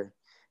fair.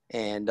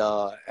 And,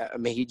 I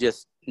mean, he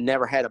just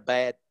never had a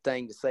bad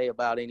thing to say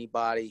about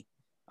anybody.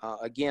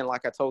 Again,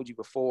 like I told you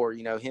before,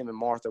 you know, him and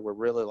Martha were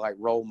really like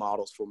role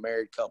models for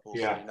married couples,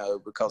 you know,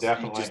 because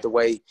just the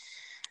way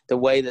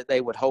that they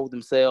would hold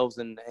themselves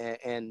and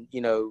you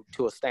know,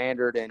 to a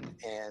standard, and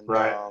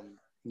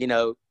you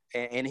know,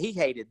 and he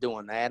hated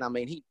doing that. I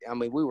mean,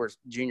 we were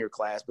junior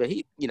class, but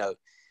he, you know,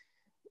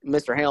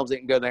 Mr. Helms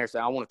didn't go there and say,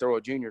 I want to throw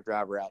a junior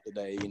driver out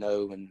today, you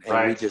know, and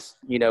we just,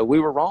 you know,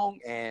 we were wrong,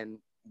 and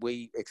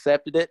we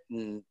accepted it,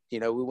 and, you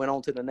know, we went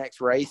on to the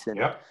next race, and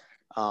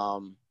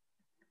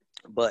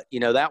but, you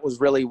know, that was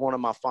really one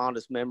of my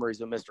fondest memories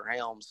of Mr.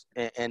 Helms.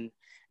 And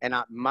I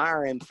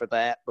admire him for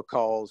that,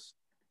 because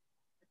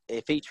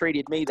if he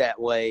treated me that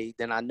way,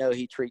 then I know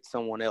he treats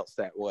someone else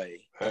that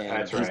way.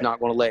 And he's not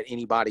going to let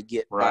anybody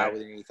get by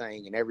with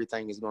anything, and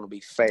everything is going to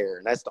be fair.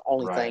 And that's the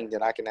only thing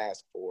that I can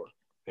ask for.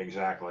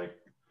 Exactly.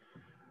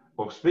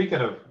 Well, speaking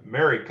of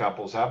married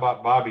couples, how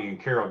about Bobby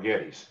and Carol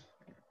Geddes?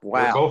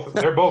 Wow.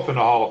 They're both in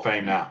the Hall of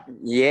Fame now.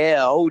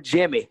 Yeah, old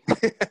Jimmy.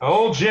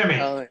 Old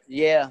Jimmy.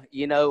 Yeah,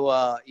 you know,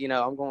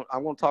 I'm going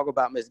to talk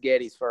about Miss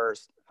Geddes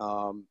first.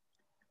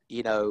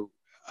 You know,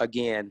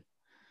 again,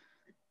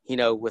 you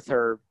know, with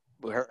her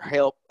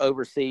help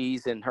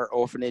overseas and her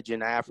orphanage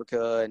in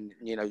Africa, and,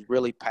 you know,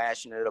 really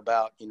passionate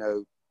about, you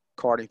know,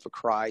 karting for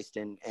Christ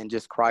and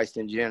just Christ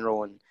in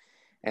general.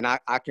 And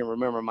I can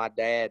remember my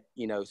dad,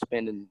 you know,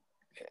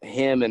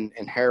 him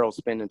and Harold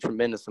spending a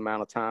tremendous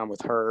amount of time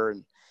with her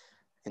and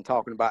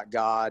talking about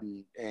God,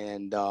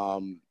 and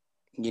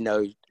you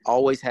know,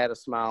 always had a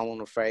smile on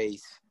her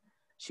face.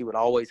 She would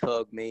always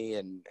hug me,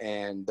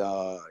 and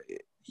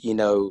you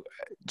know,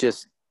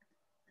 just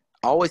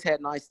always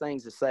had nice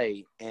things to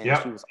say. And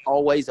she was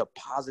always a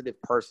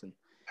positive person.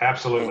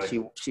 Absolutely.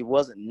 And she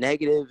wasn't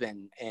negative,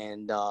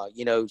 and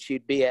you know,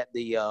 she'd be at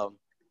the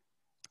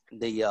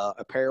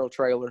apparel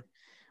trailer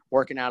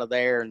working out of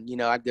there, and you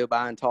know, I'd go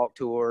by and talk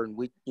to her, and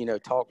we, you know,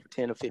 talk for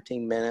 10 or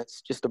 15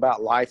 minutes just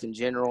about life in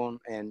general,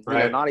 and you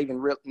know, not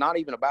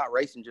even about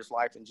racing, just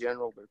life in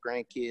general, but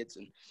grandkids,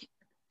 and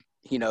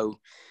you know,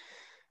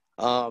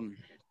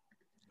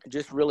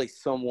 just really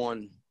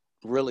someone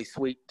really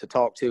sweet to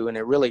talk to, and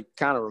it really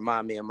kind of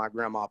reminded me of my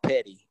grandma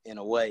Petty in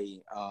a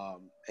way,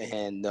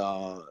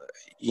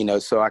 you know,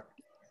 so I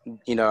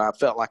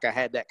felt like I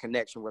had that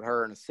connection with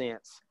her in a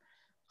sense,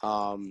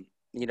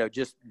 you know,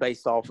 just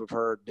based off of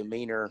her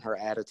demeanor and her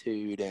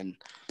attitude, and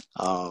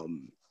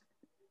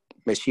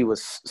but she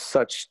was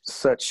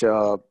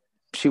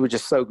she was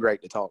just so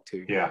great to talk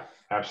to. Yeah,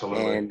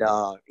 absolutely. And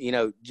you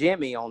know,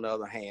 Jimmy, on the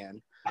other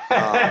hand,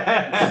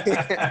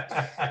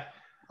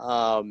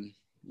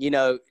 you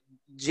know,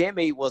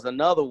 Jimmy was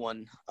another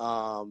one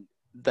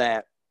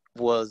that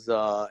was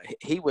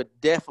he would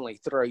definitely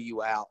throw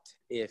you out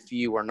if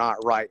you were not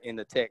right in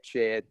the tech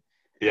shed.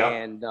 Yeah.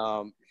 And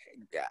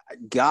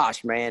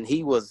gosh, man,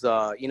 he was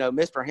you know,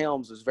 Mr.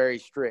 Helms was very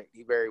strict.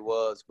 He very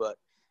was, but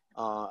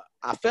I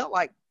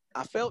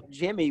felt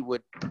Jimmy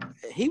would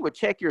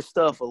check your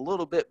stuff a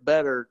little bit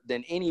better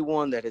than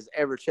anyone that has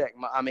ever checked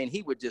I mean,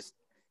 he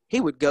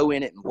would go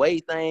in it and weigh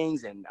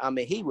things, and I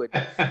mean, he would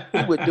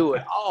do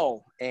it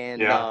all.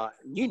 And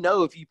you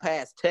know, if you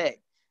passed tech,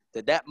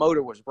 that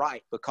motor was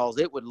right, because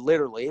it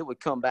would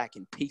come back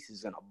in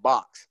pieces in a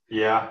box.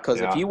 Yeah.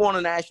 Because if you won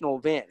a national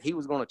event, he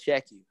was going to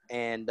check you.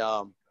 And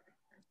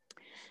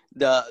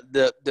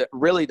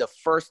really the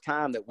first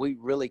time that we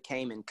really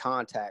came in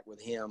contact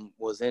with him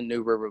was in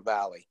New River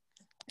Valley,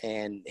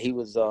 and he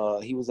was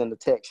in the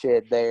tech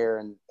shed there,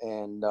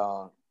 and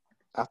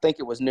I think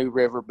it was New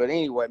River, but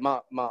anyway, my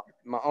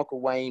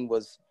Uncle Wayne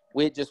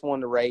we had just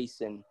won the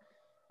race, and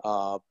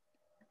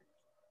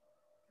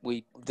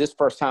this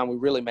first time we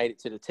really made it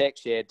to the tech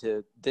shed.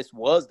 This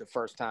was the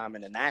first time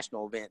in a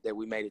national event that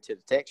we made it to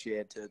the tech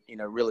shed to, you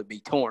know, really be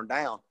torn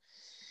down.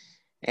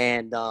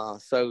 And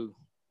so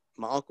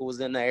my uncle was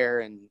in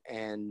there, and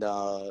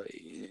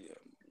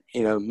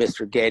you know,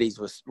 Mr. Geddes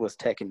was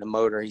teching the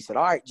motor. He said,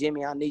 "All right,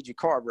 Jimmy, I need your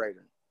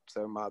carburetor."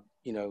 So my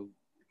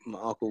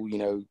uncle, you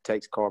know,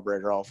 takes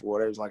carburetor off or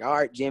whatever. He's like, "All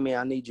right, Jimmy,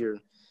 I need you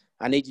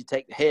to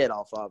take the head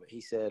off of it." He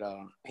said,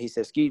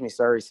 "Excuse me,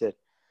 sir." He said,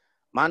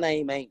 "My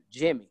name ain't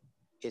Jimmy,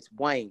 it's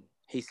Wayne."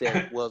 He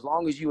said, "Well, as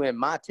long as you in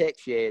my tech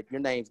shed, your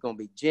name's gonna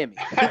be Jimmy."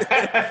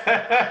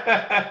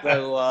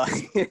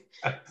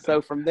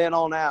 So from then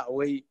on out,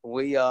 we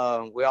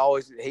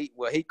always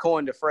he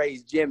coined the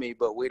phrase Jimmy,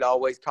 but we'd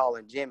always call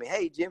him Jimmy.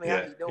 "Hey, Jimmy,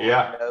 how you doing?"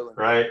 Yeah, you know, and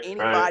right.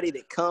 Anybody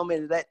that come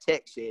into that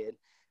tech shed,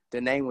 the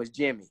name was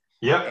Jimmy.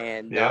 Yep.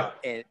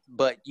 And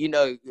but you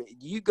know,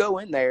 you go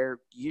in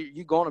there,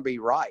 you're gonna be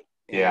right.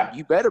 And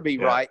you better be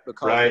right,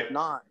 because if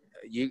not,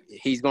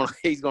 he's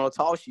gonna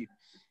toss you.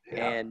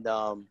 Yeah. And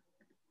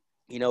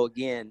you know,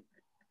 again,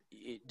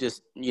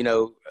 just, you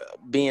know,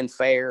 being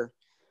fair.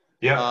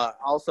 Yeah.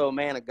 Also a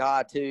man of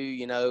God too,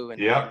 you know, and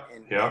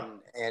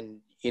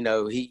you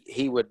know,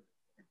 he would,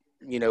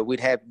 you know, we'd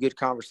have good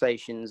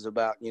conversations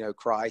about, you know,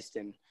 Christ,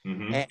 and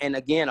and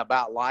again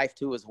about life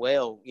too as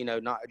well, you know,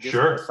 not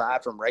just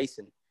aside from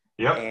racing.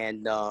 Yep.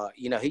 And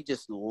you know, he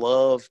just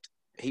loved,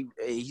 he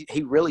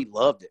really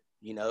loved it,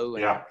 you know.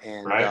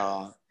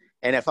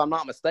 And if I'm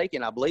not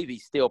mistaken, I believe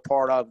he's still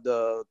part of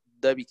the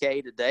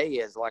WK today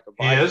as like a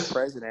vice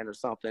president or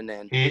something.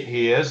 And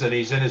he is, and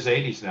he's in his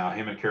 80s now,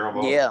 him and Carol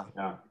both. Yeah.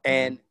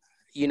 And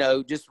you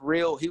know,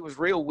 he was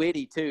real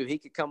witty too. He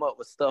could come up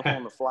with stuff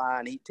on the fly,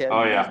 and he'd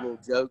tell you these little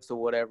jokes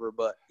or whatever.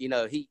 But you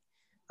know,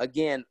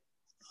 again,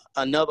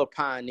 another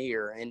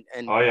pioneer, and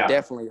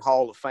definitely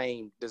Hall of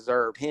Fame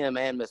deserved. Him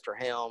and Mr.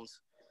 Helms,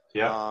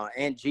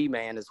 and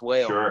G-Man as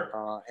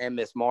well, and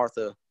Miss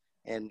Martha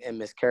and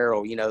Miss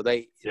Carol. You know,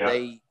 they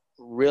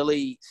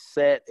really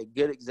set a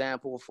good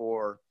example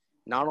for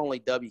not only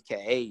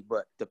WKA,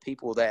 but the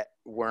people that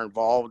were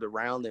involved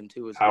around them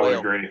too as well. I would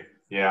agree.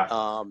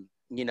 Yeah.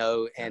 You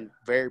know, and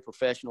very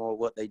professional at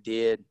what they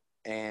did,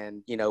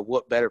 and you know,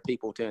 what better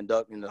people to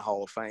induct into the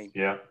Hall of Fame.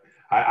 Yeah.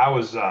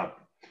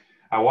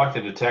 I walked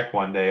into Tech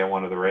one day at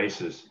one of the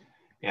races,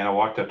 and I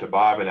walked up to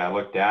Bob, and I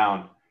looked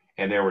down,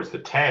 and there was the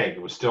tag.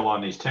 It was still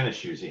on these tennis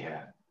shoes he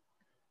had.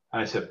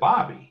 And I said,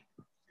 "Bobby,"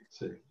 I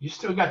said, "you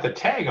still got the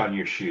tag on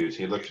your shoes?"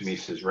 He looked at me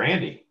and says,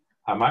 "Randy,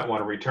 I might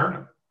want to return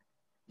them."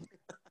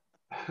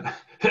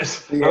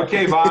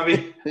 Okay,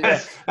 Bobby.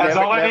 That's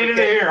all I needed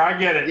to hear. I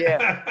get it.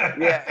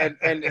 Yeah.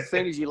 And as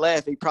soon as you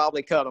left, he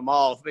probably cut them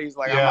off. He's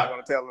like, "I'm not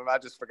going to tell him. I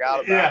just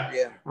forgot about it."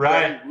 Yeah.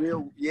 Right.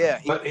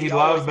 But he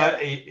loved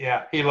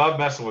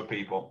messing with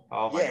people.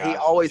 Oh my gosh. He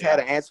always had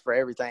an answer for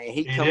everything.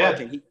 He'd come up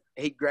and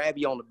he'd grab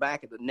you on the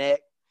back of the neck.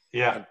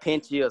 And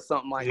pinch you or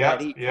something like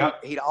that.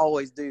 He'd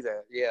always do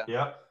that. Yeah.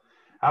 Yep.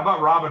 How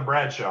about Robin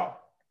Bradshaw?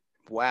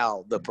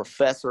 Wow, the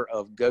professor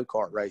of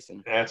go-kart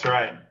racing. That's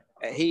right.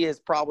 He is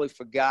probably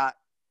forgot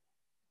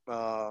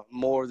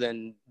more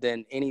than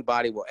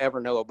anybody will ever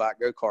know about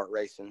go-kart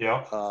racing.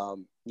 Yeah.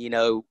 You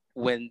know,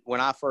 when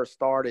I first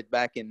started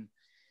back in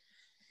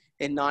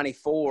in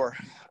 '94,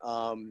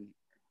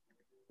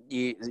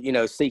 you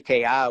know,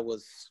 CKI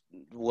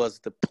was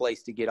the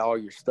place to get all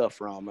your stuff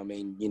from. I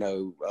mean, you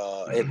know,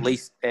 at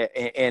least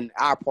in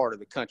our part of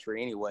the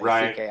country anyway,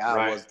 right, CKI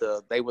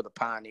right. they were the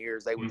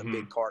pioneers. They were the Mm-hmm.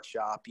 big kart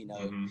shop, you know,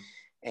 Mm-hmm.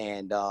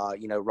 and,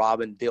 you know,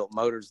 Robin built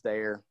motors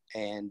there.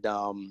 And,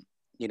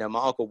 you know,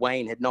 my Uncle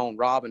Wayne had known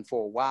Robin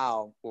for a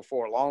while, or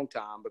for a long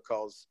time,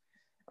 because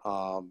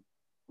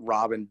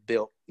Robin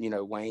built, you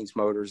know, Wayne's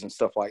motors and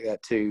stuff like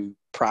that too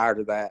prior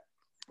to that.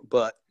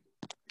 But,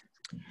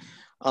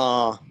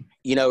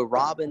 you know,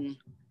 Robin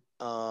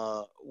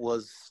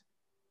was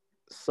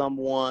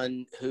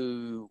someone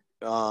who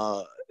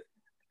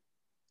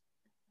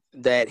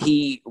that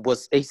he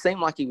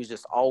seemed like he was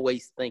just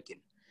always thinking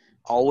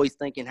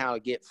how to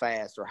get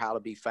fast or how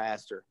to be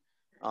faster.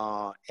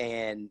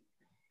 And,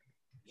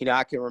 you know,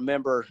 I can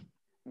remember,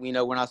 you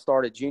know, when I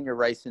started junior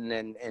racing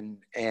and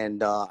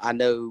I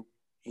know,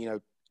 you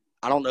know,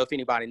 I don't know if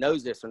anybody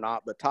knows this or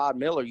not, but Todd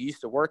Miller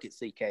used to work at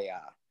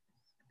CKI.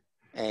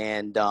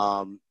 And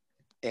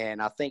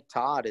I think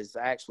Todd is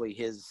actually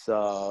his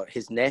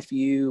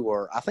nephew,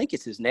 or I think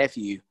it's his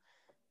nephew,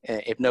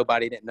 if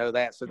nobody didn't know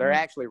that. So they're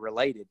actually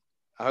related.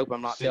 I hope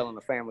I'm not telling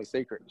a family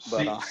secret.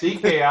 But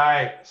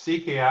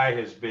CKI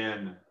has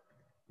been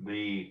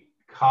the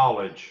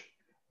college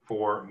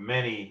for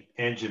many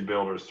engine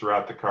builders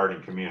throughout the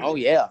karting community. Oh,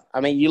 yeah. I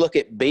mean, you look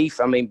at Beef.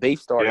 I mean,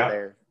 Beef started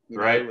there, you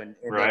right, know, and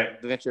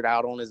right. then ventured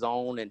out on his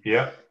own. And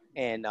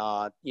and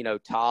you know,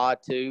 Todd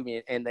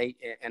too,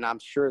 and I'm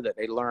sure that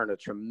they learned a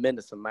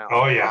tremendous amount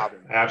from Robin.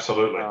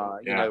 Absolutely.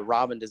 You know,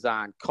 Robin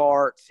designed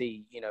karts.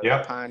 He, you know,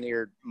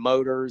 pioneered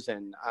motors,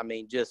 and I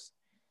mean, just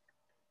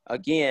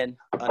again,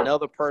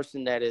 another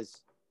person that is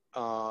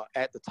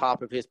at the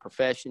top of his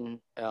profession,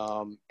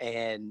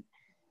 and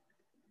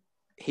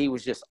he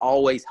was just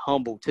always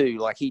humble too.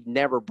 Like, he'd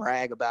never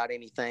brag about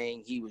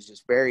anything. He was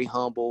just very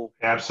humble.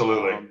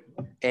 Absolutely.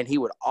 And he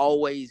would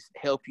always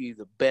help you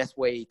the best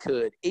way he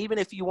could, even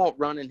if you weren't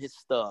running his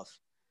stuff.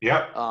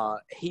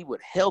 He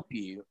would help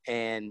you.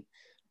 And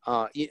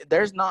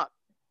there's not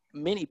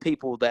many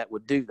people that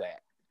would do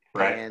that.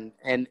 Right.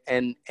 And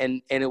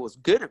it was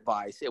good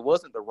advice. It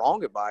wasn't the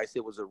wrong advice.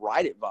 It was the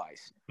right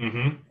advice.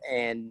 Mm-hmm.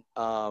 And,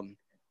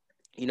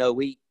 you know,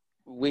 we'd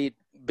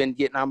been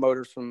getting our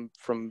motors from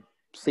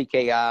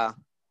CKI,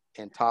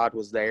 and Todd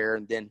was there.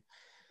 And then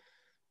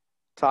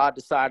Todd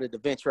decided to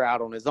venture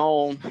out on his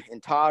own,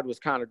 and Todd was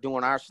kind of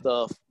doing our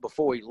stuff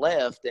before he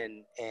left.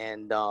 And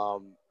you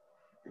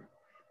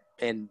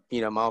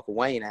know, my Uncle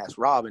Wayne asked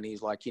Robin,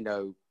 he's like, you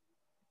know,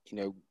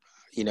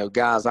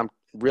 guys, I'm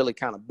really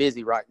kind of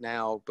busy right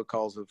now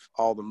because of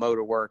all the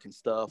motor work and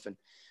stuff. And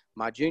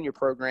my junior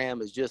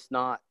program is just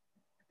not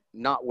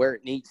where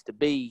it needs to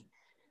be.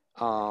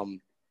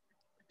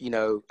 You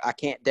know, I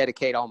can't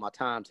dedicate all my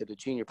time to the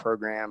junior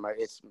program.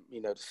 It's,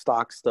 you know, the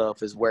stock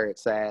stuff is where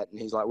it's at. And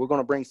he's like, we're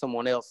going to bring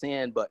someone else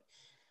in, but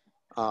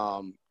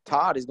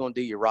Todd is going to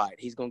do you right.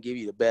 He's going to give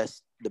you the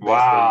best that he's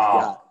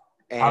got.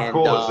 And, how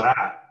cool is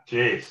that?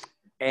 Jeez.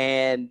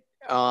 And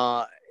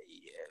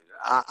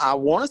I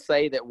want to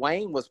say that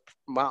my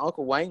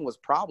Uncle Wayne was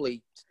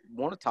probably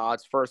one of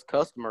Todd's first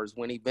customers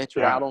when he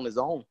ventured out on his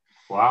own.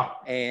 Wow.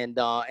 And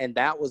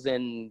that was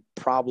in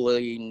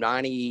probably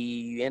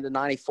end of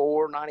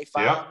 94,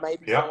 95,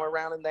 maybe somewhere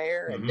around in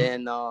there. Mm-hmm.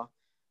 And then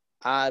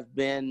I've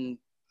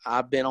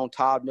been on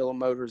Todd Miller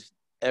Motors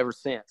ever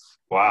since.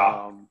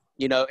 Wow.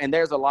 You know, and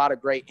there's a lot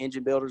of great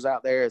engine builders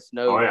out there. It's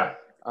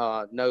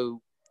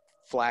no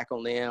flack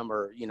on them,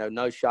 or, you know,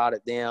 no shot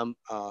at them.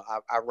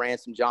 I ran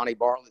some Johnny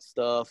Bartlett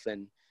stuff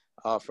and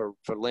for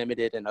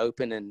limited and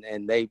open,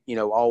 and they, you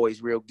know,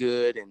 always real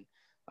good. And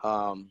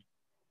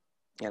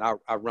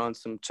I run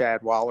some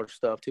Chad Waller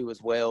stuff too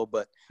as well.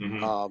 But,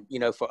 you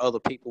know, for other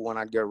people when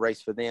I go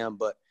race for them.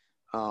 But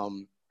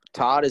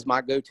Todd is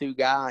my go-to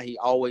guy. He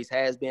always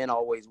has been,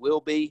 always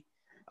will be.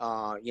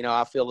 You know,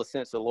 I feel a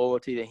sense of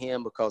loyalty to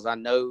him because I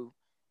know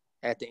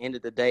at the end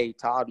of the day,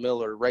 Todd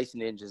Miller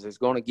Racing Engines is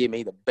going to give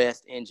me the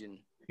best engine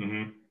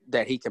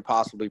that he can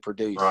possibly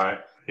produce. Right.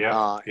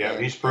 Yeah.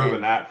 He's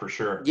proven that for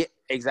sure. Yeah,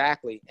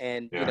 exactly.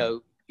 And, you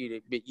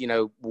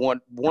know,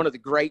 one of the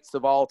greats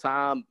of all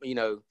time, you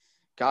know,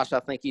 gosh,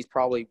 I think he's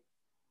probably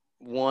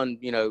won,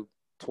 you know,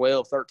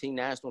 12, 13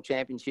 national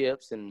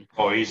championships and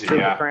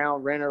Triple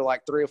Crown winner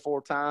like 3 or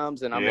 4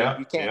 times. And I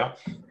mean,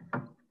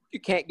 you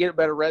can't get a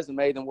better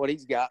resume than what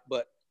he's got.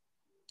 But,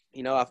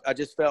 you know, I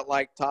just felt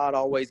like Todd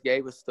always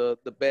gave us the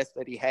best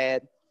that he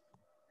had.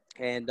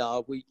 And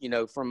we, you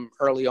know, from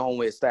early on,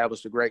 we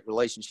established a great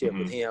relationship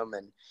with him,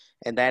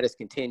 and that has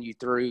continued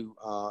through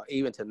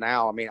even to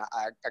now. I mean,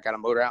 I got a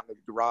motor out in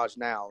the garage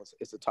now.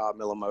 It's a Todd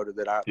Miller motor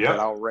that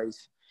I'll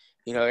race,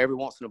 you know, every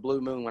once in a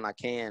blue moon when I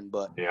can.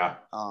 But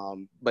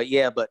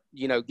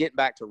you know, getting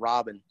back to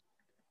Robin,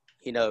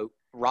 you know,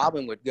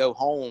 Robin would go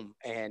home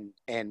and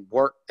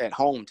work at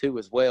home too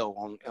as well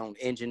on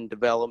engine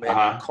development,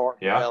 and kart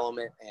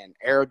development, and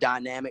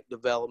aerodynamic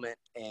development,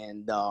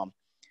 and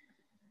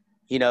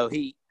you know,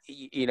 he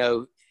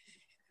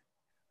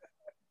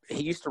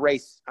used to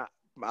race.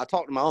 I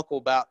talked to my uncle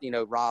about,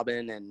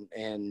 Robin and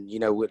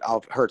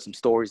I've heard some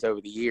stories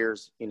over the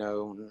years, and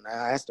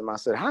I asked him, I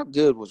said, how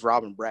good was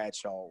Robin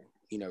Bradshaw,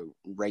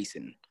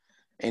 racing?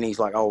 And he's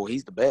like, oh,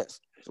 he's the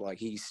best. It's like,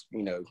 he's,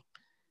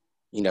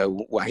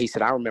 well, he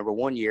said, I remember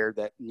one year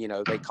that,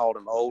 they called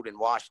him old and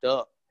washed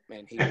up.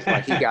 And he was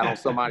like, he got on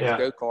somebody's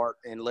go-kart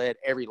and led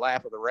every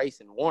lap of the race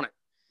and won it.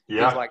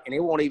 Yeah. He's like, and it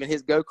wasn't even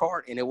his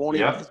go-kart and it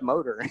wasn't even his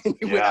motor. And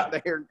he went out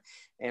there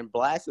and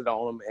blasted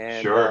on him.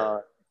 And,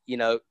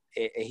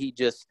 he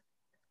just,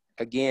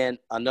 again,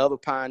 another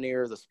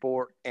pioneer of the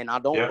sport. And I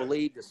don't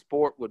believe the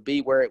sport would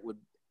be where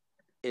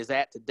is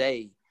at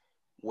today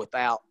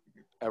without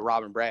a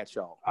Robin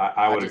Bradshaw.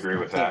 I would agree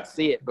with that. I can't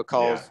see it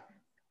because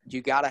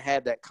you got to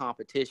have that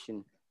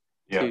competition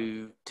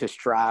to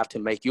strive to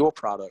make your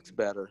products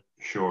better.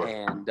 Sure.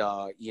 And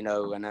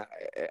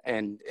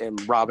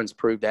and Robin's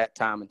proved that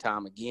time and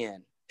time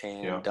again.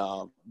 And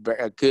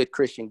a good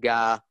Christian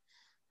guy.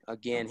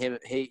 Again,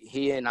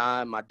 he and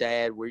I and my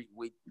dad, we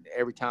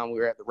every time we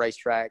were at the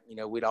racetrack,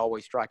 we'd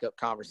always strike up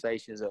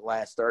conversations that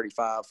last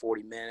 35,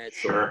 40 minutes.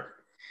 Sure.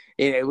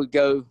 It would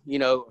go,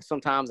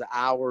 sometimes an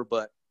hour,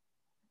 but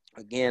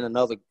again,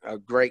 a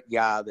great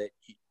guy that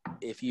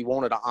if you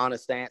wanted an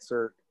honest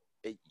answer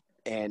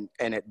and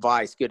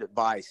advice, good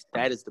advice,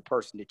 that is the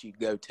person that you'd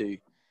go to,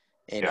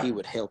 and he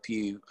would help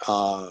you,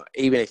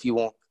 even if you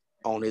want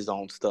on his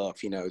own stuff,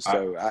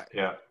 So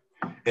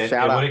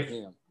shout out to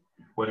him.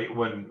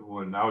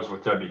 When I was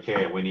with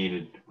WK, we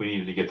needed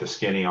to get the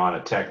skinny on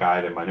a tech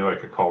item. I knew I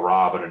could call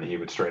Robin and he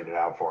would straighten it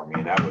out for me,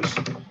 and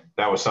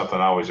that was something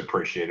I always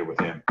appreciated with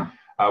him.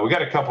 We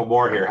got a couple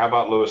more here. How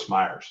about Lewis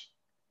Myers?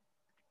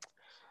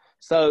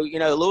 So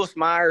Lewis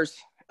Myers,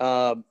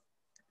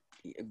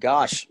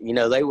 gosh,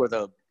 they were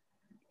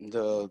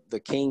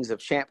the kings of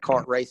champ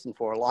kart racing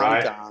for a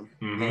long time,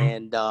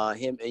 and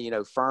him,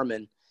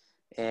 Furman,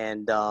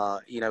 and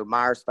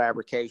Myers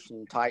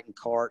Fabrication, Titan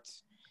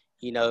Karts.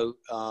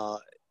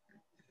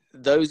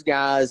 Those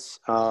guys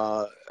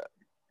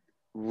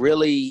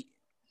really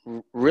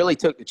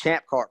took the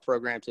champ kart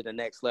program to the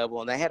next level,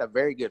 and they had a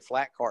very good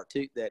flat kart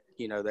too that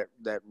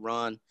that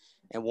run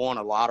and won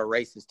a lot of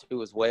races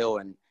too as well.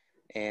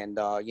 And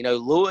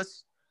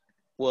Lewis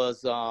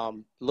was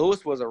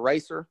a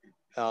racer.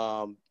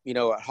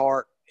 At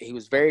heart, he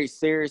was very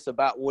serious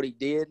about what he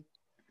did.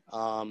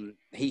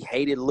 He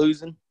hated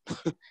losing,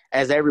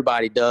 as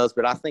everybody does,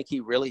 but I think he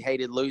really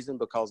hated losing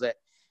because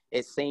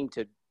it seemed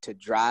to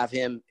drive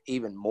him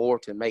even more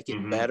to make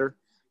it better.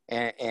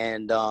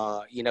 And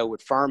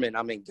with Furman,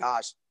 I mean,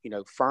 gosh,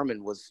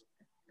 Furman was,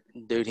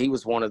 dude, he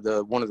was one of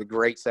the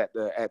greats at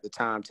the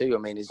time too. I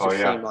mean, it just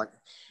seemed like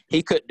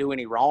he couldn't do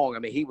any wrong. I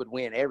mean, he would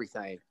win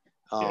everything.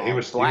 He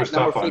was number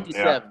tough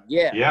 57.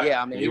 on,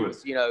 I mean, he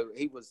was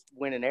he was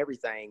winning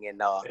everything.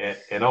 And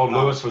old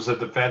Lewis was at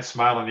the fence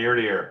smiling ear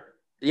to ear.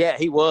 Yeah,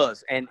 he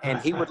was, and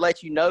he would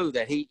let you know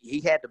that he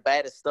had the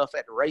baddest stuff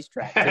at the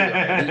racetrack too.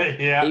 I mean,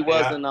 he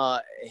wasn't.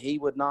 He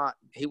would not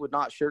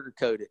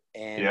sugarcoat it.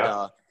 And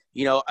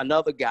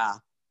another guy,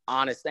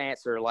 honest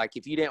answer. Like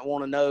if you didn't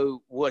want to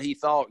know what he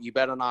thought, you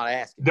better not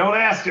ask him. Don't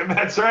ask him.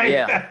 That's right.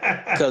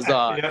 Yeah, because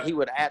he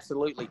would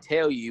absolutely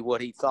tell you what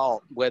he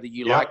thought, whether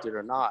you liked it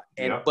or not.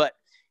 And but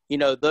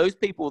those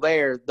people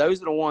there,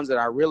 those are the ones that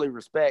I really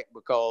respect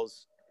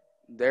because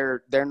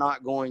they're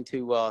not going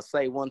to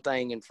say one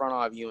thing in front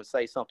of you and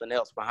say something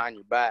else behind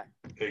your back.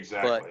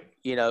 Exactly. But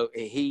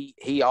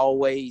he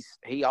always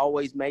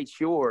made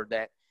sure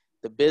that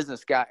the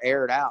business got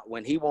aired out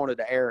when he wanted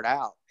to air it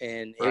out,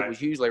 and it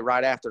was usually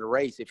right after the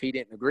race if he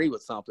didn't agree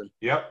with something.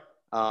 Yep.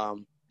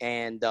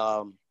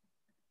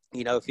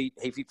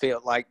 If he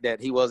felt like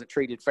that he wasn't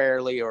treated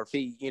fairly, or if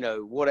he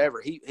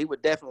whatever, he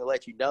would definitely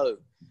let you know.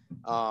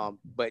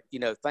 But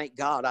thank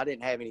God I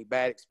didn't have any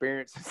bad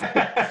experiences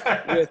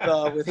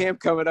with him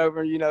coming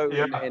over,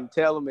 and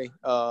telling me.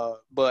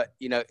 But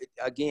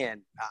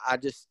again, I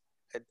just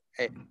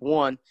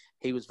one,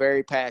 he was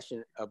very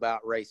passionate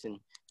about racing.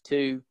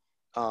 Two,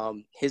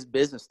 his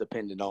business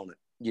depended on it,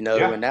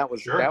 and that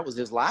was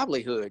his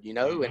livelihood,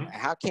 and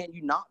how can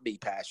you not be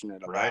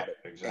passionate about it?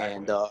 Exactly.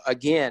 And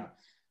again,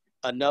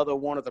 another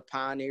one of the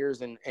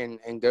pioneers in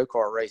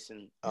go-kart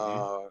racing,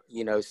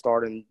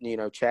 starting,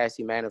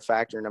 chassis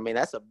manufacturing. I mean,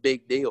 that's a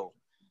big deal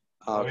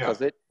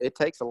because it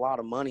takes a lot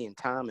of money and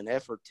time and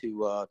effort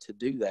to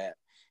do that.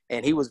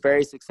 And he was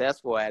very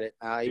successful at it.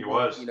 He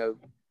was.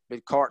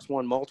 The karts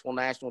won multiple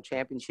national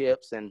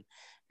championships and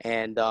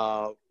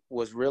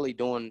was really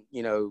doing,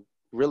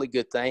 really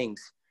good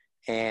things.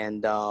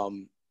 And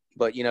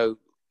but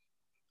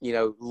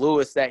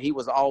Lewis, that he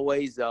was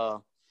always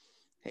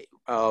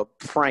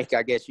frank,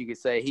 I guess you could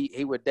say.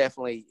 He would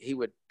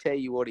tell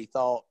you what he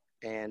thought,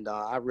 and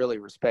I really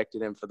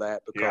respected him for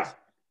that because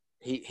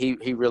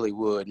he really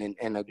would,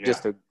 and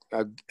just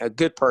a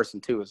good person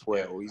too as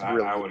well. He's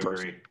really I would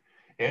agree.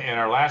 And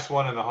our last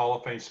one in the Hall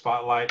of Fame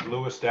spotlight,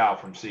 Lewis Dow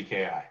from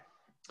CKI.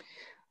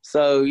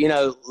 So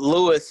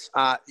Lewis,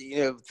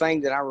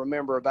 thing that I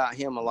remember about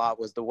him a lot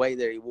was the way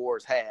that he wore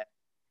his hat,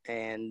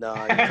 and he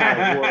kind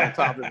of wore it on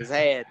top of his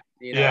head,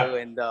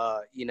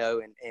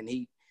 and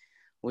he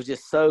was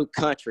just so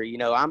country. You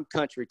know, I'm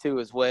country too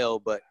as well,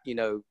 but you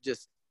know,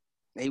 just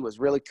he was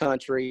really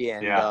country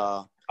and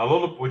a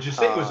little. Would you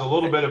say he was a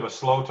little bit of a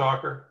slow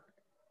talker?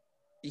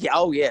 Yeah.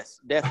 Oh, yes,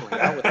 definitely.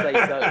 I would say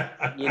so.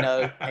 You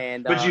know,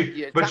 and but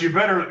you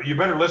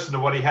better listen to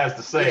what he has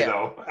to say,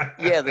 though.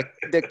 Yeah,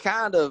 the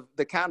kind of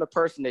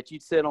person that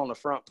you'd sit on the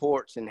front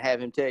porch and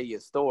have him tell you a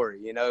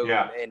story. You know,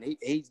 and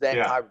he's that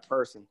type of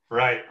person.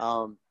 Right.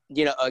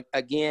 You know,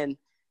 again,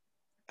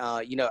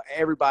 you know,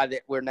 everybody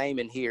that we're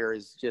naming here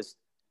is just.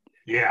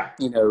 Yeah.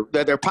 You know,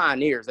 they're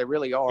pioneers. They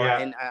really are. Yeah.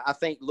 And I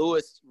think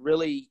Lewis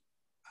really.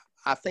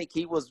 I think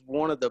he was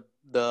one of the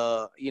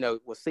you know,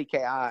 with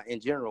CKI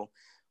in general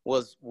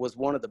was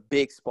one of the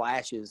big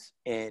splashes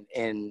in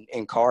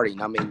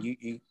karting. I mean,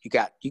 you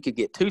could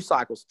get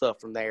 2-cycle stuff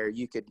from there.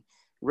 You could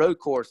road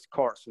course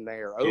carts from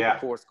there, over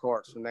course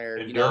carts from there.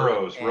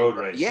 Enduros, road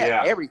race.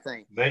 Yeah,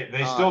 everything. They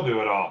still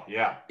do it all.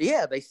 Yeah.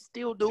 Yeah, they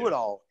still do it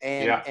all.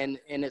 And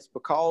it's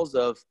because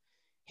of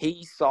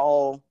he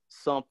saw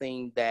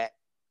something that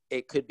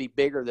it could be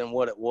bigger than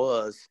what it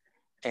was.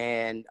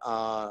 And,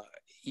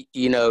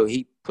 you know,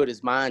 he put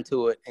his mind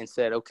to it and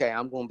said, okay,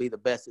 I'm going to be the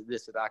best at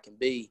this that I can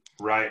be.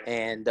 Right.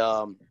 And,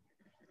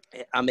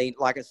 I mean,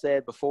 like I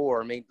said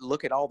before, I mean,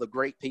 look at all the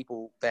great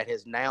people that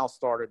has now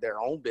started their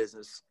own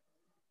business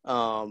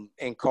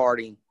in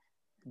karting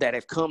that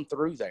have come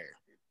through there.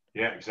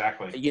 Yeah,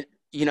 exactly.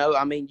 You know,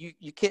 I mean,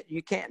 you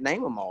can't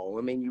name them all.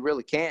 I mean, you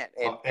really can't.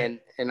 And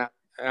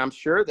I'm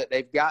sure that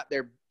they've got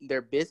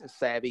their business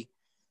savvy.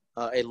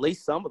 At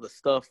least some of the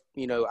stuff,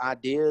 you know,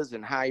 ideas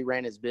and how he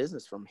ran his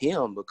business from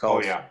him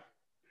because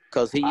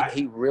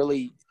he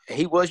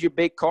was your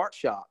big kart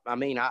shop. I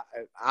mean,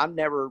 I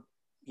never,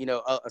 you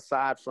know,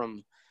 aside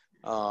from,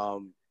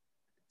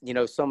 you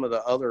know, some of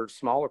the other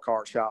smaller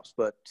kart shops,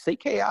 but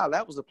CKI,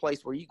 that was the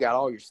place where you got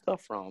all your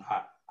stuff from.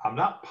 I'm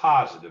not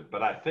positive,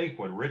 but I think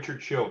when Richard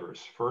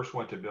Childress first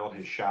went to build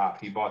his shop,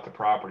 he bought the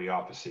property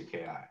off of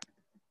CKI.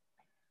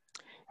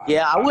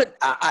 Yeah,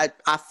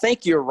 I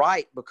think you're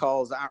right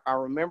because I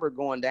remember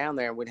going down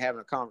there and we'd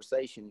having a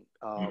conversation,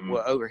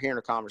 overhearing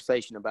a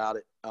conversation about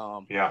it.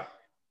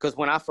 Because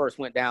when I first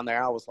went down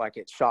there, I was like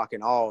at shock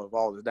and awe of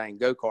all the dang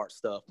go-kart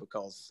stuff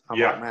because I'm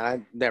like, man,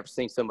 I've never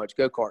seen so much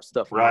go-kart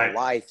stuff in my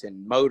life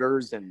and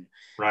motors and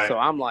so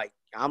I'm like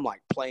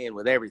playing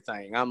with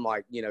everything. I'm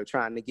like, you know,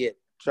 trying to get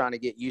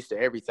used to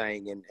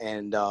everything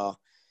and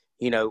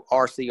you know,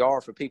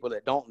 RCR for people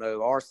that don't know,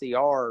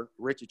 RCR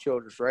Richard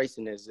Childress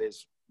Racing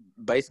is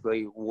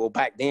basically, well,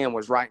 back then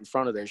was right in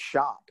front of their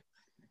shop.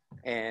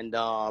 And,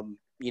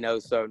 you know,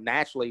 so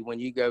naturally when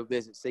you go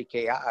visit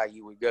CKI,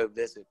 you would go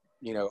visit,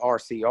 you know,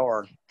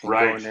 RCR and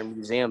go in their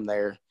museum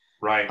there.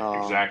 Right.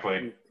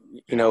 Exactly.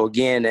 You know,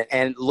 again,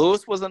 and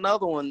Lewis was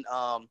another one.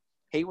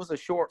 He was a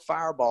short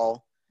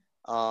fireball.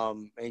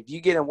 If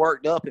you get him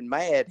worked up and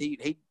mad,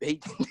 he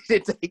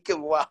did take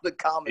him a while to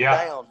calm him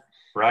down.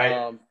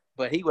 Right.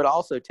 But he would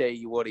also tell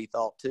you what he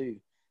thought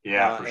too.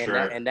 Yeah, for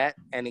sure.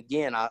 And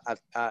again, I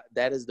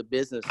that is the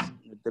business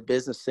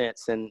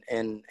sense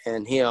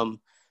and him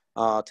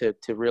to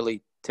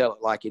really tell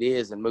it like it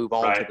is and move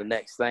on to the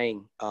next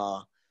thing.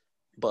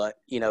 But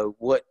you know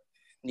what,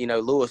 you know,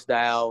 Lewis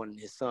Dow and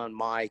his son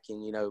Mike,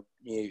 and you know,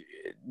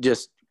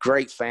 just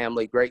great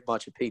family, great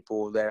bunch of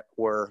people that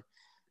were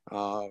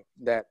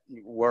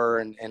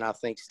and I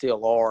think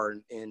still are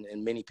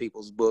in many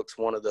people's books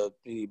one of the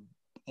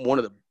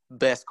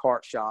best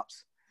kart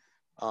shops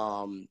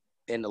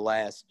in the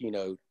last, you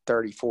know,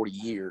 30, 40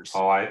 years.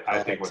 Oh,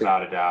 I think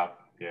without a doubt.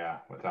 Yeah,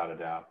 without a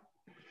doubt.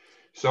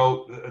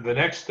 So the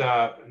next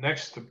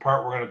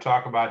part we're going to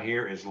talk about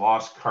here is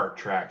lost kart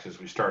tracks as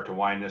we start to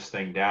wind this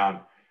thing down.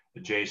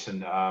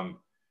 Jason, I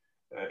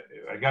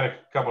got a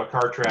couple of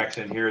kart tracks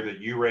in here that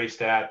you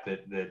raced at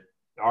that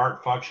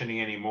aren't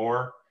functioning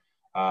anymore,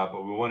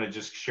 but we want to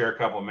just share a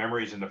couple of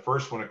memories. And the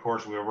first one, of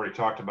course, we already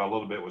talked about a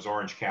little bit was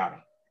Orange County.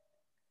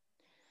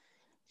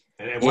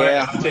 And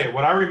I'll tell you,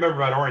 what I remember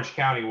about Orange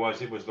County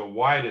was it was the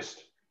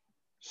widest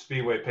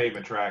speedway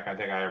pavement track I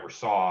think I ever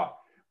saw,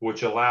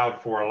 which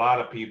allowed for a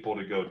lot of people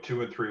to go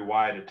 2 and 3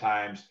 wide at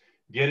times,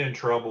 get in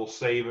trouble,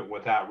 save it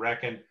without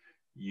wrecking.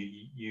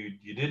 You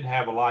didn't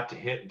have a lot to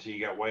hit until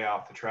you got way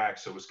off the track.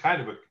 So it was kind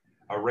of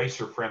a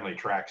racer-friendly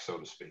track, so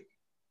to speak.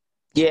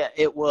 Yeah,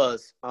 it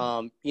was.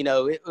 You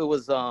know, it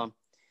was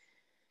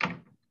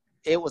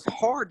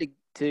hard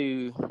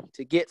to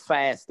get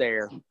fast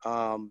there.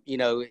 You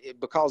know,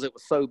 because it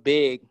was so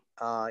big.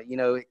 You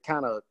know, it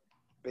kind of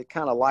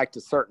liked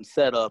a certain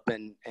setup,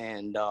 and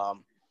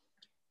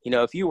you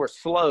know, if you were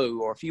slow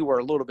or if you were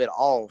a little bit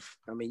off,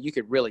 I mean, you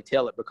could really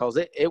tell it because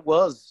it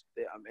was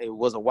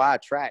a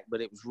wide track,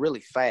 but it was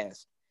really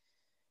fast.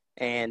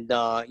 And,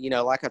 you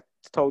know, like I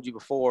told you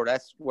before,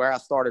 that's where I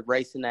started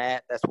racing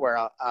at. That's where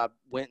I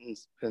went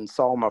and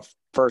saw my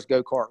first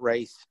go-kart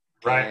race.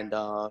 Right. And,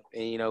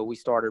 you know, we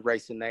started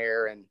racing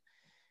there and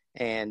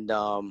in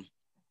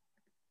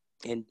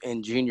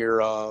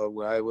junior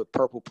with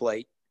Purple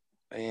Plate.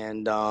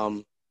 And,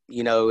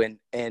 you know,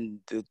 and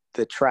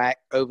the track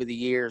over the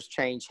years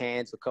changed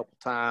hands a couple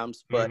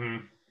times, but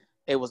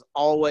it was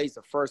always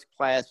a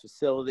first-class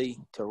facility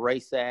to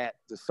race at.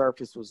 The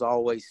surface was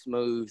always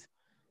smooth.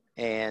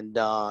 And,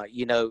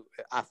 you know,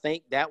 I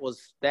think that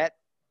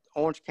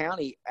Orange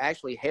County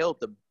actually held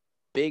the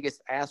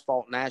biggest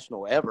asphalt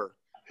national ever.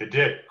 It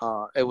did.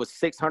 It was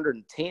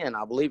 610,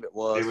 I believe it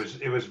was.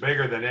 It was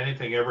bigger than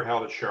anything ever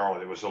held at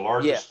Charlotte. It was the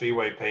largest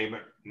speedway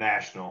pavement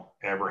national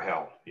ever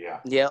held. Yeah.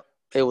 Yep.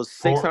 It was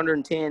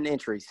 610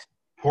 entries.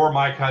 Poor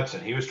Mike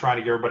Hudson. He was trying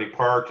to get everybody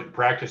parked, and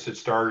practice had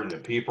started,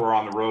 and people are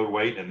on the road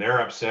waiting, and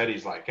they're upset.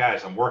 He's like,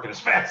 guys, I'm working as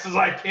fast as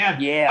I can.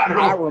 Yeah. I don't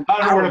know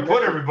where to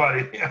put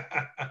everybody.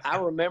 I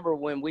remember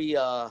when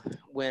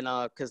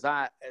because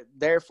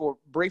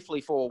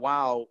briefly for a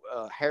while,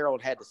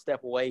 Harold had to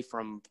step away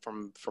from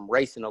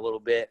racing a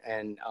little bit,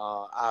 and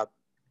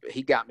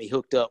he got me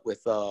hooked up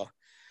with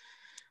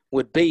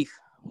Beef,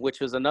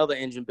 which was another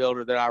engine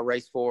builder that I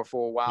raced for a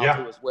while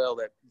too as well,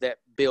 that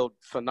built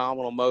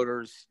phenomenal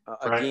motors.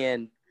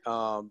 Again,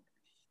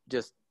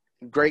 just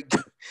great,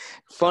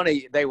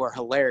 funny. They were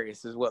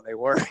hilarious is what they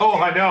were. Oh,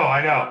 I know.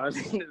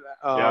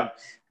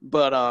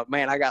 But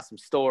man, I got some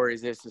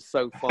stories. It's just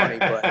so funny.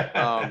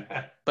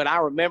 But I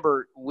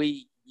remember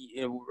I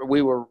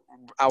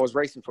was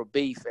racing for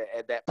Beef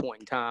at that point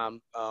in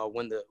time,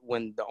 when the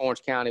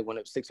Orange County, when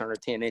it was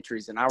 610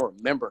 entries. And I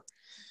remember,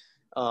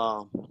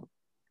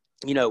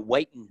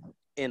 waiting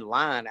in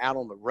line out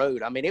on the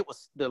road. I mean,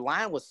 the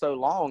line was so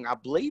long. I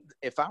believe,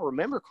 if I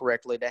remember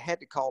correctly, they had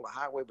to call the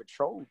highway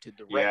patrol to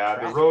direct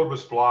traffic. The road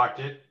was blocked.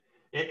 And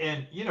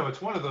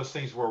it's one of those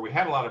things where we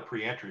had a lot of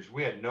pre-entries.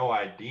 We had no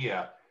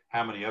idea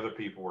how many other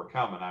people were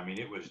coming. I mean,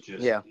 it was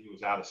just, it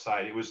was out of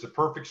sight. It was the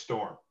perfect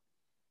storm.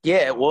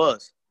 Yeah, it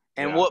was.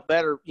 And what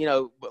better,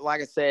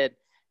 like I said,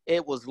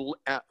 it was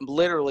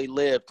literally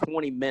lived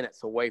 20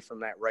 minutes away from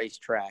that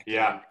racetrack.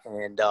 Yeah.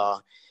 And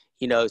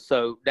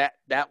so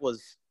that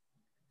was,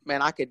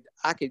 man, I could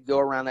go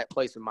around that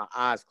place with my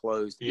eyes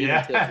closed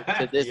even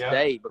to this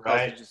day, because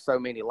there's just so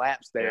many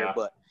laps there. Yeah.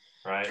 But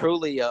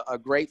truly a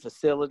great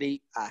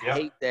facility. I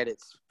hate that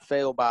it's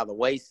fell by the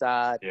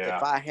wayside. Yeah.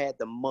 If I had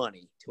the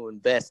money to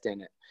invest in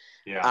it,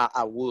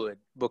 I would,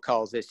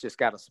 because it's just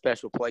got a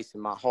special place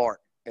in my heart.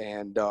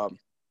 And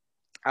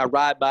I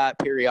ride by it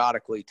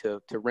periodically to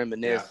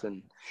reminisce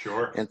and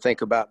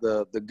think about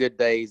the good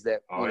days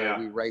that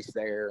we raced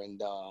there. And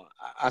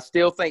I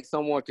still think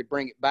someone could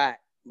bring it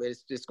back, but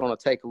it's just going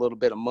to take a little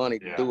bit of money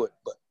to do it.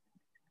 But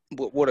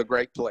what a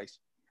great place.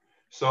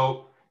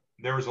 So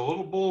there was a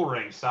little bull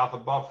ring south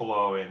of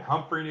Buffalo in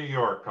Humphrey, New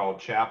York, called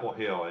Chapel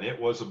Hill, and it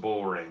was a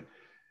bull ring.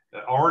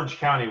 Orange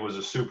County was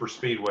a super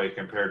speedway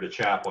compared to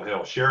Chapel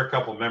Hill. Share a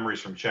couple memories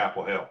from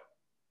Chapel Hill.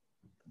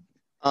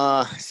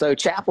 So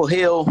Chapel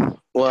Hill,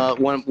 well,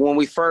 when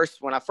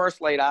I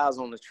first laid eyes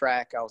on the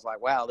track, I was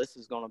like, wow, this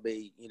is going to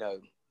be,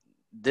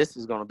 this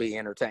is going to be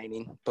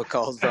entertaining,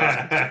 because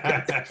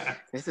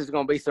this is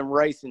going to be some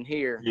racing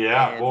here.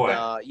 Yeah, and, boy.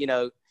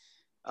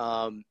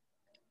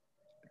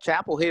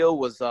 Chapel Hill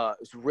was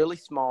really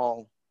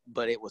small,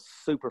 but it was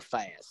super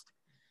fast.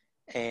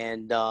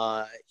 And,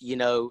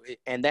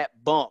 and that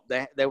bump,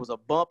 there was a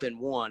bump in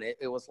one.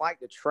 It was like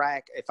the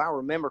track, if I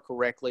remember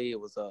correctly, it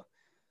was a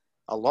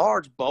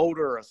large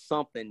boulder or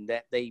something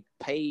that they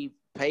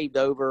paved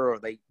over, or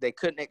they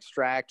couldn't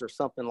extract or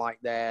something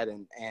like that.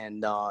 And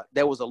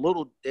there was I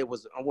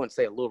wouldn't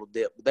say a little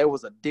dip, but there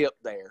was a dip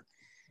there.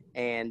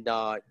 And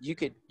you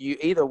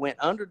either went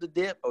under the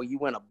dip or you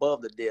went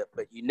above the dip,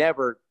 but you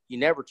never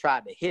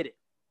tried to hit it.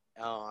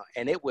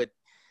 And it would,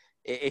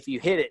 if you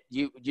hit it,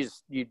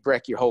 you'd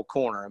wreck your whole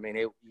corner. I mean,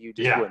 you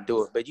just wouldn't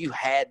do it, but you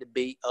had to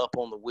be up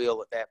on the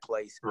wheel at that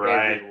place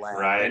every lap.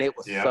 Right. And it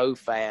was so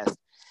fast.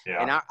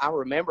 Yeah. And I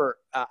remember,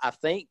 I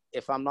think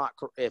if I'm not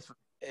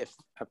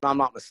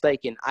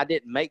mistaken, I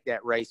didn't make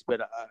that race,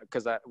 but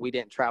because we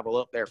didn't travel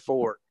up there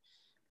for it.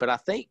 But I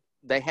think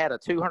they had a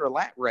 200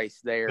 lap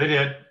race there. They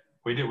did.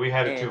 We did. We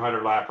had a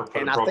 200 lapper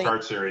for the Pro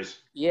Kart Series.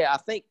 Yeah, I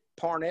think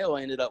Parnell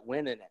ended up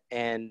winning it.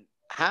 And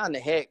how in the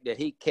heck did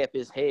he kept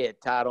his head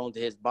tied onto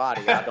his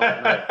body? I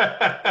don't know.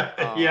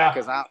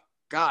 Because I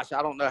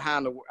don't know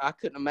how I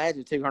couldn't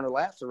imagine 200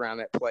 laps around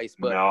that place.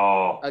 But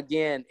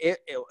again, it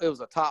was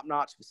a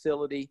top-notch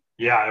facility.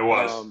 Yeah, it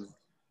was.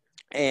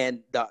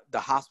 And the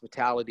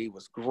hospitality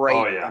was great.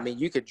 Oh, yeah. I mean,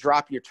 you could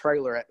drop your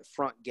trailer at the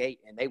front gate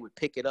and they would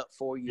pick it up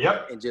for you.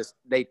 Yep. And just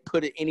they'd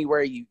put it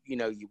anywhere you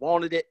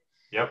wanted it.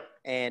 Yep.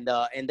 And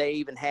they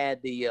even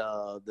had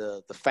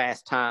the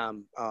fast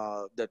time,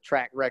 the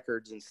track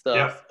records and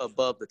stuff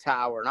above the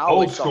tower. And I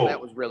always thought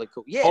that was really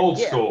cool. Yeah. Old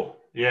school.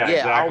 Yeah,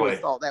 exactly. I always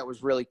thought that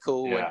was really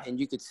cool. Yeah. And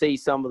you could see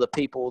some of the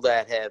people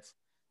that have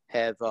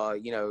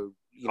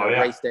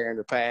raced there in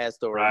the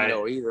past, or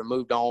either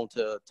moved on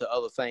to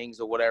other things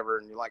or whatever.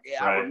 And you're like,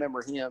 I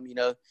remember him.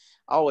 I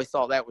always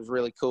thought that was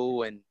really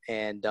cool. And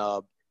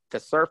the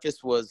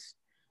surface was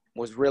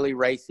really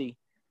racy.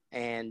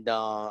 And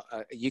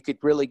you could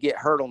really get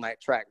hurt on that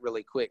track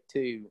really quick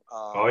too.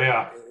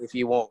 If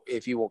you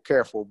weren't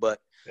careful. But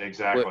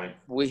exactly,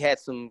 we had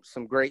some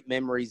great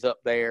memories up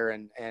there,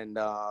 and it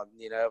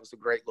was a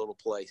great little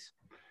place.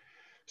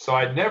 So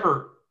I'd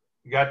never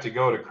got to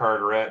go to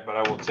Carteret, but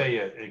I will tell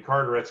you,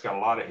 Carteret's got a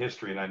lot of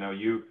history, and I know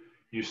you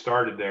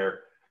started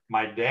there.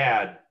 My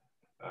dad,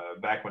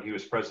 back when he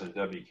was president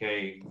of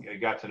WK,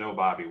 got to know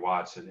Bobby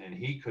Watson, and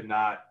he could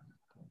not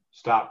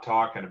stop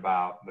talking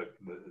about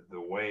the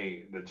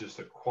way, just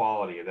the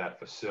quality of that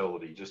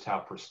facility, just how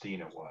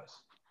pristine it was.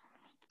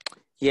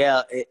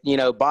 Yeah,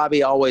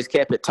 Bobby always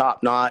kept it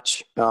top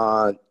notch.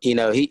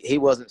 He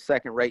wasn't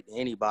second rate to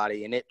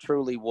anybody, and it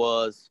truly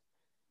was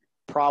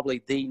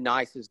probably the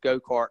nicest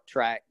go-kart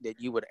track that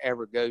you would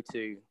ever go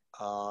to.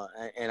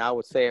 And I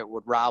would say it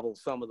would rival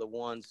some of the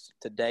ones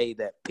today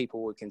that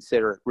people would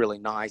consider it really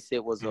nice.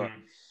 It was a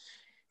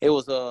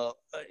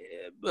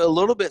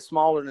little bit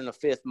smaller than a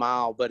Fifth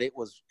Mile, but it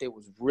was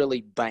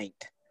really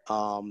banked.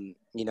 I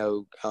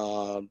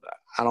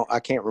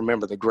can't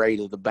remember the grade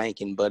of the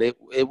banking, but it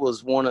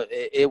was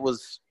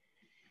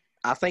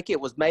I think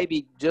it was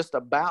maybe just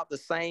about the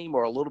same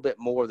or a little bit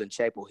more than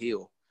Chapel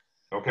Hill.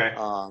 Okay.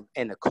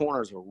 And the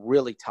corners were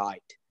really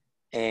tight,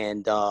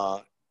 and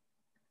the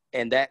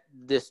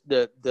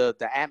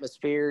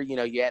atmosphere,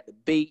 you had the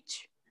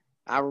beach.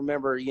 I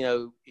remember,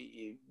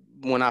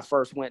 when I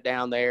first went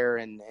down there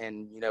and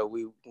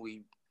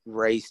we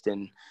raced,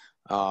 and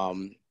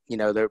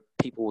there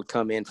people would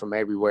come in from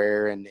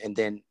everywhere, and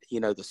then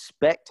the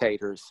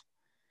spectators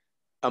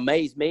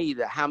amazed me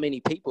that how many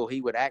people he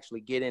would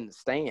actually get in the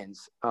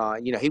stands.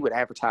 He would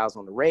advertise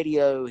on the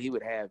radio. He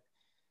would have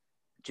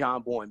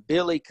John Boy and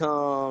Billy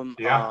come,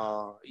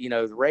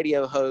 the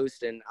radio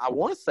host. And I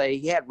want to say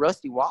he had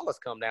Rusty Wallace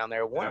come down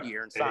there one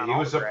year and sign He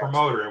was autographs. a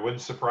promoter. It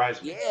wouldn't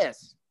surprise me.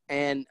 Yes.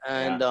 And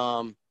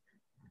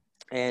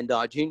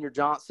Junior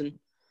Johnson,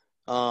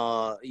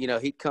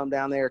 he'd come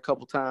down there a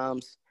couple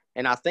times.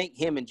 And I think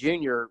him and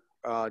Junior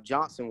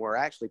Johnson were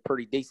actually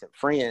pretty decent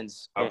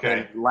friends in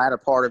the latter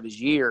part of his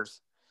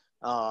years.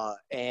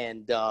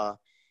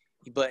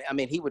 But I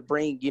mean, he would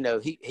bring,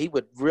 he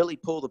would really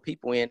pull the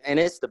people in, and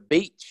it's the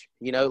beach,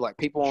 like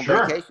people on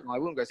vacation, like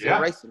we're going to go see a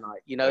race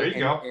tonight, There you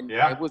go. And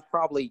it was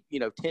probably,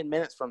 10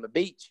 minutes from the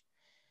beach.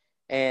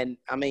 And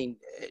I mean,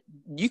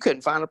 you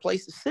couldn't find a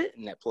place to sit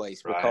in that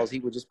place because he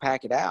would just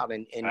pack it out.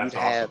 And you'd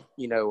have,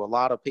 a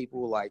lot of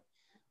people like,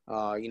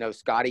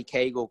 Scotty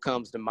Cagle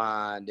comes to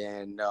mind,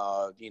 and,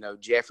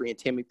 Jeffrey and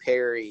Timmy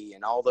Perry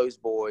and all those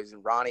boys,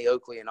 and Ronnie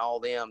Oakley and all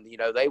them,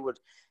 they would,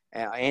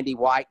 Andy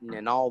Whiten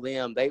and all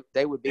them,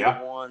 they would be the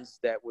ones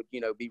that would,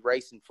 be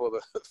racing for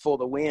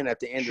the win at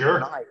the end of the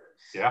night.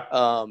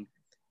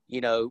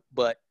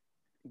 But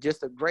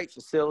just a great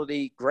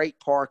facility, great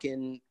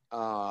parking.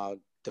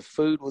 The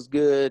food was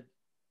good,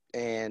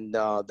 and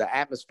the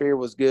atmosphere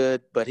was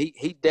good. But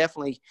he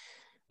definitely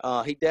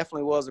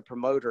was a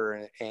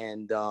promoter,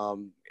 and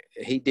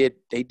he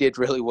did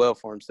really well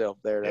for himself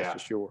there. That's for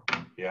sure.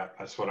 Yeah,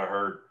 that's what I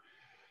heard.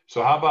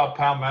 So how about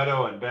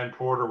Palmetto and Ben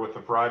Porter with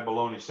the fried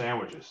bologna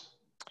sandwiches?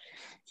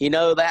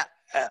 That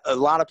a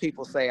lot of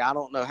people say, I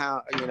don't know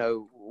how,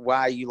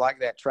 why you like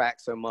that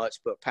track so much,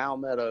 but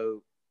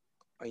Palmetto,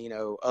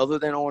 other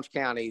than Orange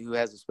County, who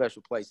has a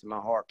special place in my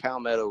heart,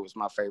 Palmetto was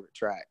my favorite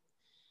track.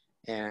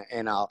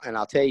 And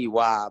I'll tell you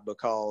why,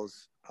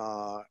 because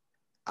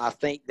I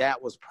think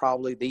that was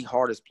probably the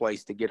hardest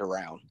place to get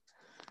around.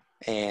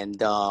 And,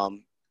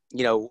 one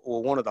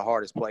of the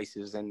hardest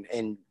places,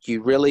 and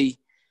you really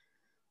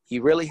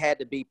had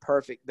to be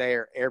perfect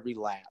there every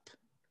lap.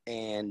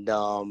 And,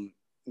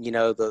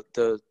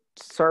 the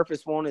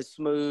surface wasn't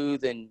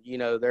smooth, and,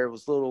 there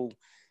was little,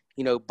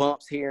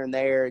 bumps here and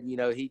there, and,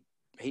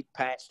 he'd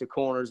patch the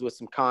corners with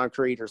some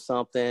concrete or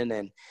something.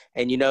 And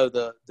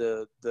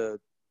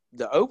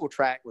the oval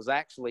track was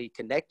actually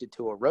connected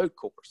to a road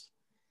course.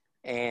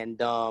 And,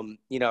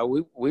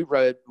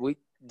 we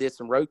did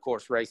some road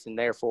course racing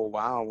there for a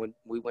while when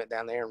we went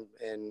down there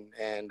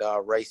and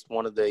raced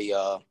one of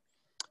the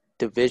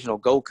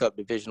Gold Cup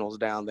divisionals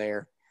down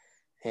there.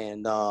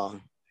 And, I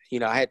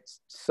had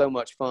so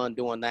much fun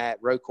doing that.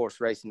 Road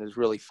course racing is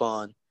really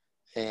fun.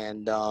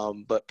 And,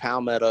 but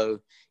Palmetto,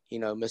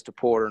 Mr.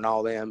 Porter and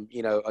all them,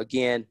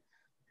 again,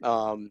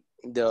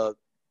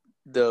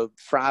 the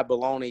fried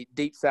bologna,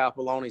 deep south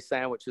bologna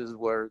sandwiches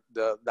were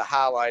the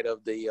highlight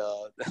of the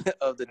deal.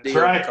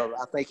 Right. Because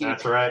I think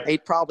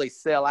he'd probably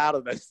sell out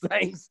of those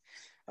things.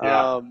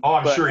 Yeah.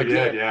 I'm sure he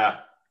did. Yeah.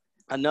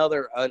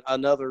 Another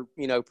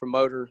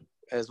promoter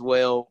as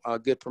well, a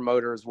good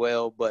promoter as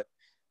well, but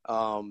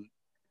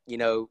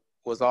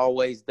was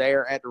always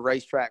there at the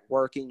racetrack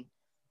working.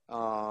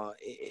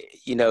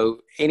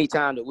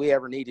 Anytime that we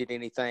ever needed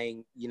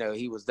anything,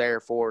 he was there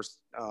for us.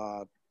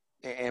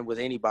 And with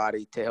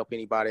anybody to help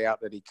anybody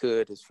out that he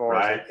could, as far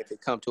as if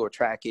it come to a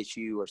track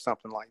issue or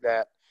something like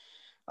that.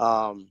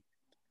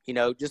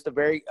 Just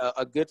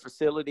a good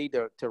facility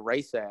to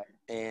race at,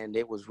 and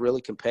it was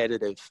really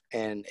competitive,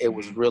 and it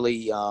was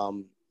really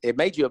it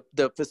made you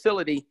the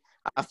facility.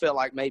 I felt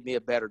like made me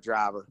a better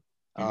driver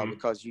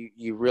because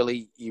you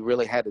really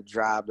had to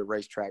drive the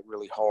racetrack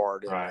really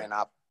hard, and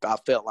I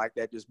felt like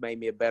that just made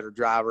me a better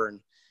driver. And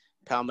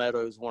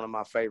Palmetto is one of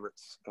my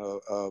favorites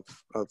of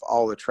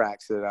all the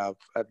tracks that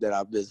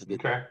I've visited.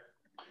 Okay.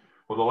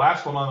 Well, the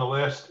last one on the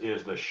list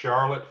is the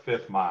Charlotte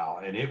 5th Mile,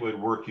 and it would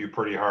work you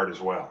pretty hard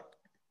as well.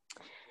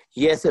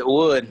 Yes, it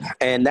would.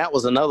 And that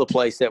was another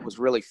place that was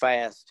really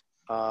fast.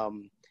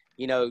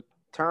 You know,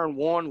 turn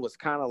one was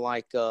kind of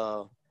like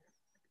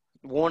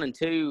 1 and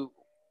 2.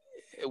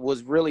 It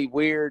was really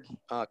weird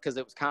because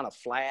it was kind of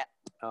flat.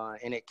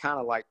 And it kind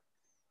of like,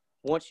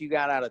 once you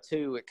got out of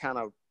 2, it kind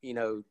of, you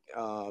know,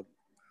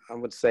 I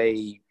would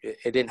say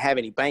it didn't have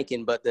any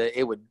banking, but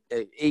it would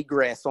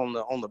egress on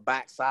the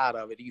back side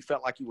of it. You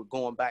felt like you were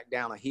going back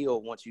down a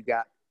hill once you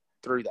got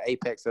through the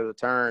apex of the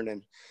turn.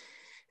 And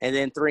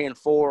then 3 and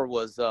 4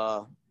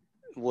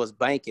 was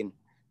banking.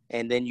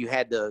 And then you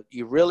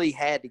really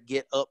had to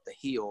get up the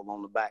hill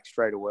on the back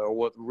straightaway, or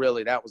what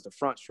really that was the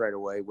front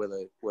straightaway where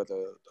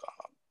the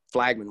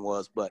flagman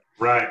was. But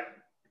right.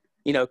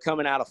 You know,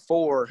 coming out of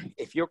 4,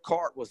 if your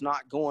cart was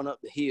not going up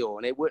the hill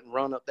and it wouldn't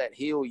run up that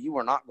hill, you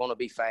were not going to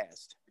be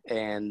fast.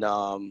 And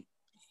that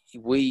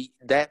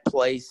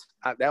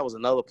was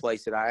another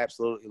place that I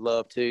absolutely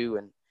loved too.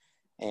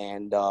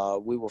 And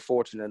we were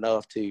fortunate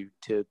enough to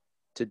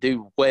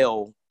do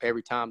well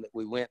every time that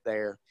we went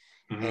there.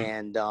 Mm-hmm.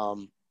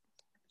 And,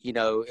 you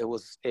know, it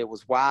was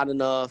wide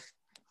enough.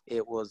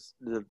 It was,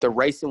 the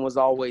racing was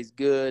always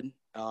good.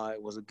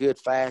 It was a good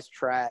fast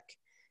track.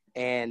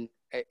 And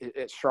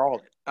at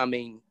Charlotte, I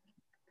mean,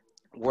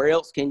 where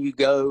else can you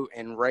go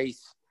and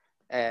race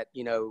at,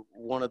 you know,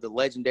 one of the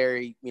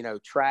legendary, you know,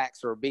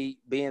 tracks, or be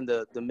in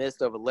the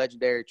midst of a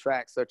legendary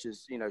track such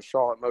as, you know,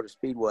 Charlotte Motor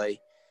Speedway.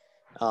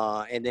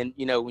 And then,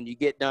 you know, when you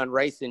get done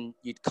racing,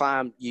 you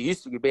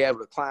used to be able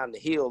to climb the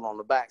hill on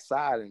the back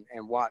side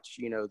and watch,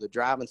 you know, the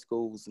driving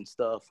schools and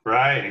stuff.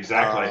 Right.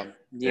 Exactly.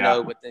 You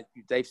know, but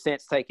they've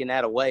since taken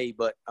that away.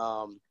 But,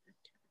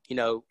 you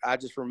know, I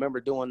just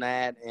remember doing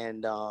that.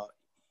 And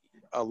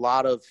a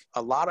lot of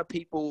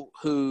people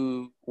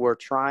who were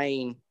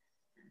trying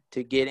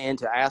to get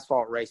into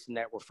asphalt racing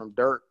that were from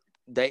dirt,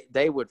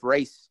 they would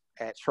race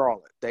at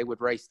Charlotte. They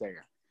would race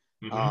there.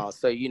 Mm-hmm.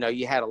 So, you know,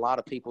 you had a lot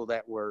of people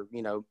that were,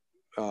 you know,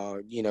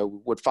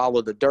 would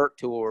follow the dirt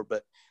tour.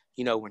 But,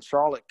 you know, when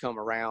Charlotte come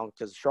around,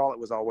 because Charlotte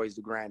was always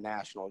the Grand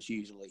Nationals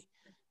usually.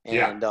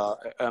 And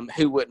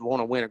who wouldn't want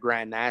to win a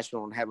Grand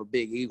National and have a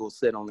big eagle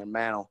sit on their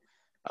mantle?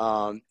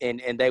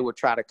 And they would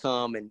try to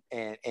come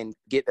and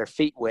get their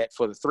feet wet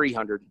for the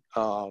 300,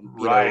 you know,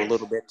 a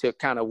little bit to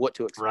kind of what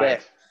to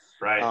expect.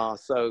 Right.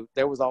 So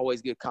there was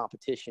always good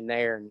competition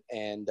there.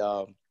 And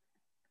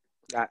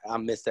I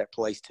miss that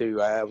place too.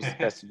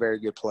 That's a very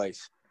good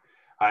place.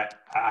 I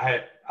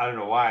don't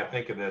know why I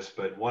think of this,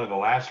 but one of the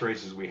last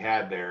races we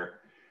had there,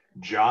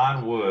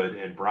 John Wood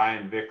and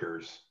Brian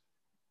Vickers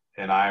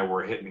and I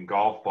were hitting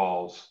golf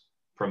balls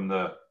from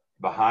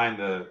behind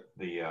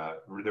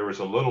there was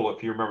a little,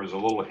 if you remember, there's a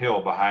little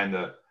hill behind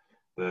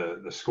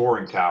the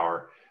scoring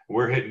tower.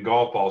 We're hitting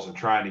golf balls and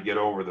trying to get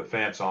over the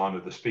fence onto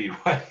the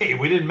speedway.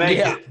 We didn't make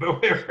it, but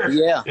we were,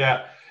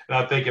 yeah. And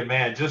I'm thinking,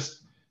 man,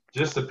 just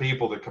the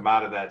people that come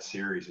out of that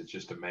series, it's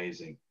just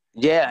amazing.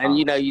 Yeah, and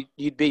you know,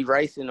 you'd be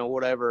racing or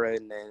whatever,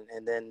 and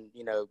then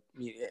you know,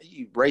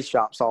 you race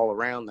shops all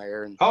around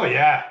there. And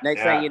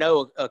next thing you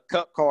know, a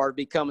cup car would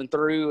be coming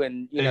through,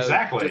 and you know,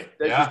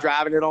 just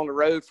driving it on the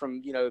road from,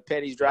 you know,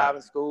 Petty's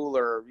driving school,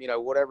 or you know,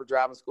 whatever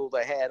driving school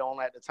they had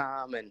on at the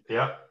time. And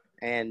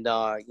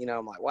you know,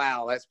 I'm like,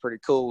 wow, that's pretty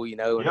cool, you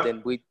know. And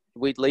then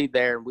we'd leave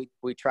there and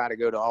we try to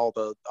go to all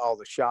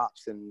the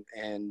shops, and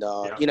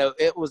you know,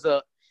 it was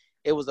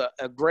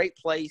a great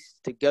place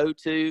to go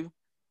to.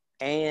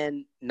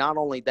 And not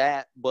only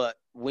that, but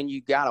when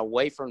you got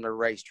away from the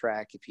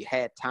racetrack, if you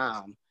had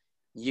time,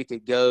 you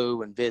could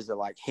go and visit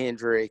like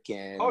Hendrick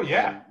and,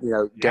 and you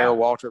know, Darrell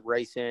Waltrip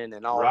Racing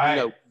and all, you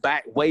know,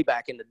 way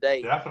back in the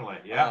day. Definitely,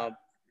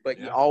 but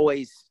you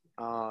always,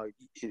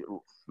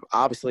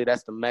 obviously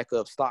that's the mecca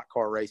of stock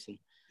car racing.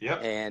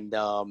 Yep. And,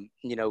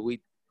 you know,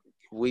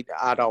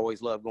 I'd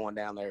always love going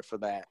down there for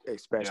that,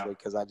 especially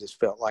because I just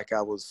felt like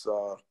I was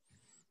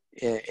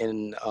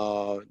in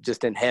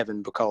just in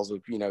heaven because of,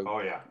 you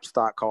know,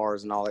 stock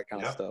cars and all that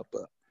kind of stuff.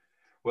 But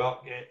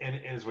well, and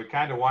as we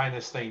kind of wind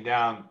this thing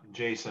down,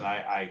 Jason,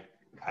 I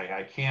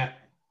can't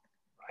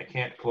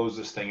close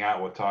this thing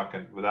out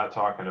without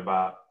talking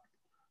about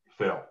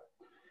Phil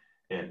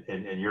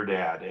and your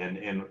dad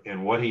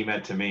and what he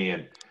meant to me.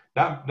 And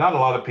not a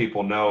lot of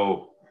people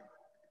know,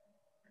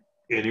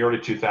 in the early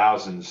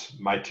 2000s,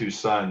 my 2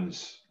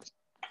 sons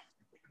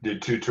did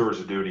 2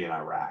 tours of duty in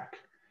Iraq.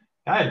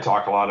 I didn't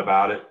talk a lot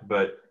about it,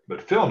 but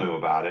Phil knew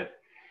about it.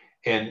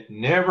 And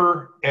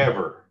never,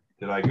 ever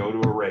did I go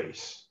to a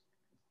race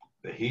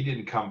that he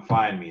didn't come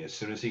find me as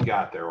soon as he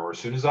got there, or as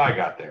soon as I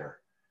got there.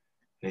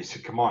 And he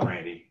said, come on,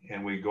 Randy.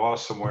 And we'd go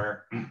out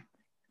somewhere,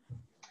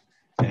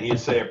 and he'd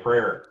say a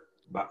prayer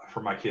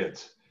for my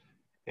kids.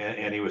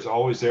 And he was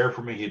always there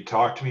for me. He'd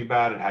talk to me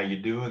about it. How you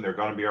doing? They're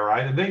going to be all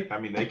right. And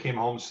they came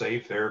home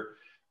safe.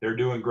 They're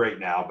doing great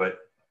now. But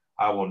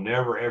I will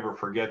never, ever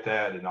forget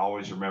that, and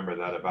always remember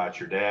that about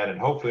your dad. And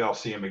hopefully I'll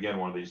see him again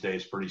one of these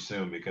days pretty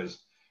soon, because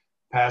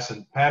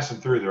passing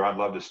through there, I'd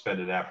love to spend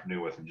an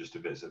afternoon with him just to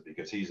visit,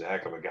 because he's a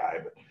heck of a guy.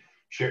 But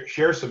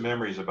share some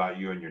memories about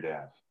you and your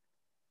dad.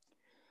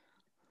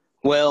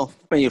 Well,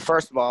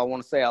 first of all, I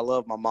want to say I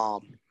love my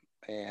mom,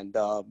 and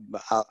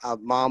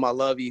Mom, I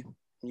love you.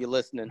 You're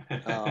listening.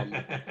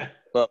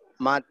 But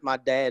my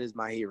dad is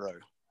my hero.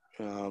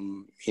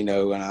 And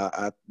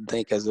I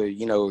think as a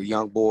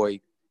young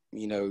boy,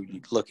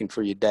 looking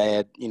for your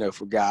dad,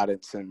 for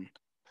guidance, and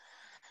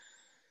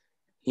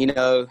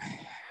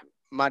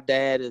my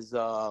dad is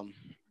for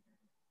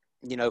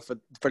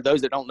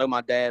those that don't know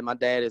my dad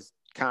is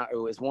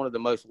one of the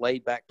most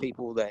laid back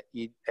people that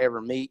you'd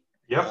ever meet.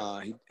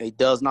 Yep. He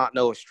does not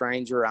know a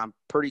stranger. I'm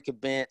pretty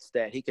convinced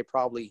that he could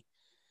probably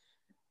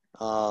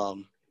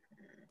go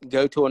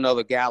to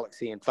another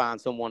galaxy and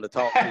find someone to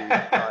talk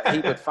to.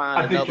 He would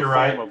find another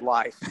form of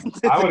life.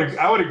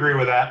 I would agree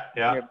with that.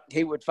 Yeah.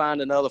 He would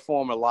find another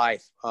form of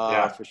life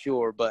for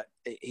sure. But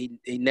he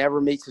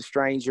never meets a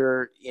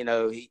stranger.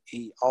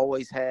 He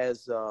always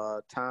has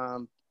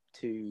time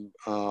to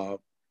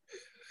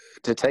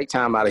take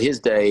time out of his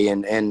day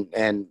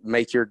and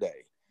make your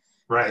day.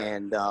 Right.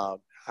 And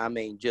I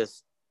mean,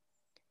 just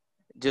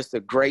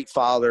a great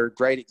father,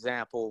 great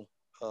example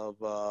of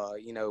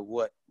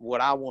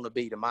what I want to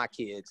be to my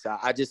kids.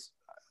 I just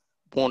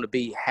want to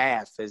be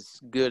half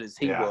as good as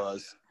he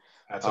was.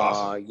 That's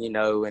awesome. He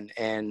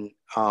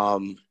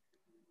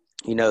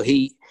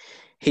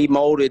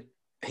molded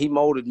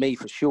me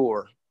for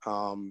sure.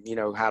 How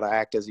to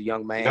act as a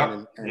young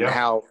man and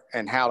how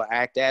to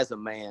act as a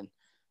man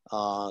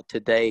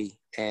today.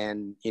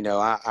 And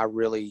I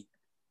really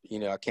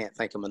I can't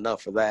thank him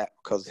enough for that,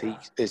 because he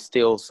is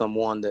still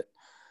someone that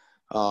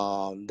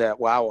I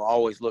will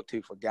always look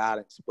to for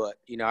guidance. But,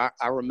 I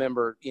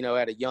remember,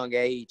 at a young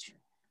age,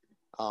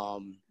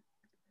 he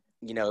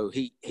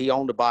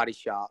owned a body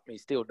shop. He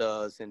still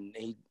does. And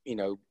he,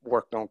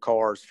 worked on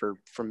cars for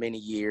many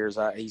years.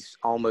 He's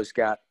almost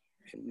got,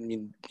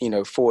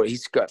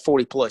 he's got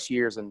 40 plus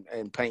years in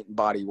paint and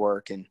body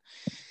work. And,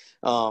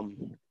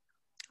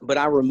 but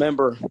I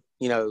remember,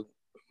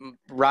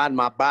 riding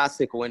my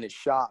bicycle in his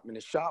shop, and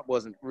his shop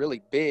wasn't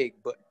really big,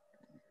 but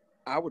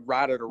I would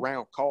ride it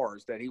around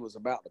cars that he was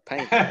about to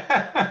paint.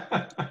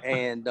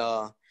 And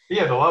he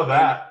had to love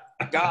that.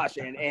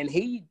 And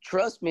he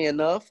trusts me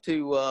enough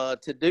to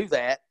do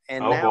that.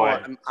 And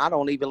now I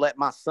don't even let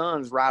my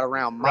sons ride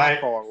around my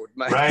car with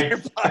my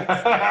bike.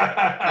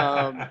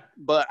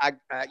 But I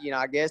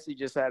guess he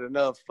just had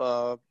enough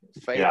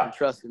faith and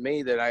trust in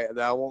me that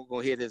I won't go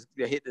hit his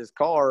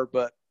car.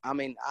 But I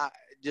mean, I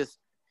just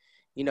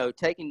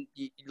letting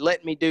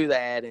me do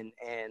that and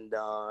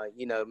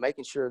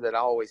making sure that I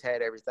always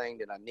had everything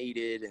that I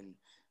needed. And,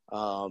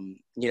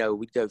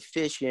 we'd go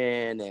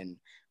fishing and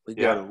we'd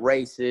go to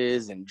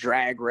races and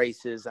drag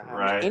races. I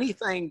mean,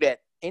 anything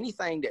that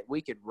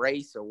we could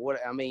race or what,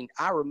 I mean,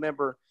 I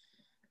remember,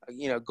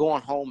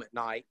 going home at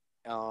night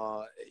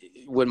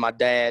with my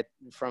dad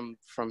from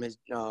his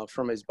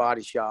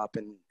body shop,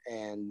 and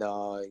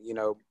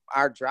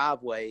our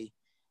driveway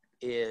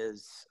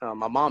is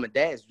my mom and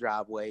dad's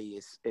driveway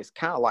is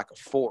kind of like a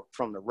fork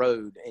from the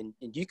road, and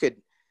you can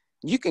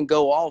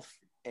go off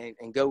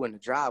and go in the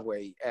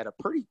driveway at a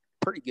pretty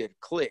good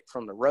click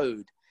from the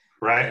road.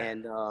 Right.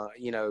 And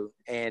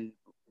and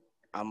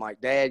I'm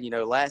like, Dad,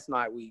 last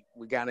night we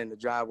got in the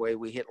driveway,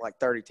 we hit like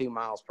 32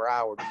 miles per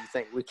hour. Do you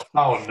think we can?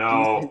 Oh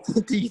no.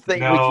 Do you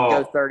think we can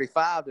go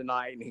 35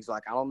 tonight? And he's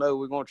like, I don't know.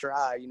 We're gonna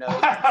try.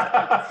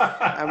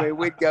 I mean,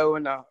 we'd go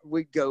in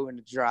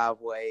the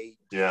driveway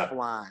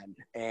flying,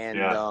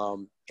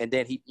 and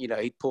then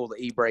he'd pull the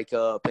e-brake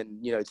up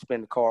and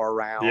spin the car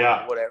around.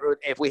 Or whatever.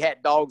 If we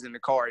had dogs in the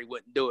car, he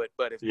wouldn't do it.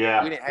 But if we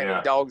didn't have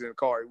any dogs in the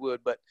car, he would.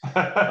 But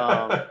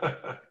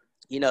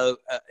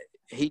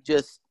he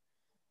just.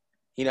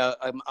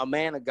 A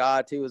man of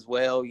God too, as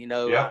well,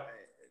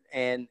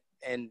 and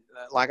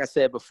like I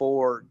said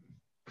before,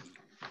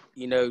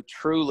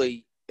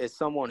 truly is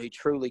someone who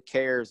truly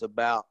cares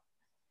about,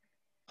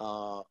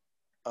 like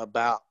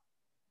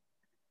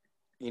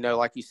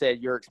you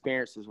said, your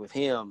experiences with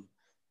him,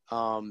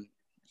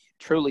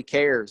 truly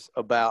cares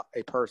about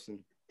a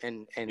person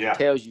and he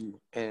tells you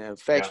and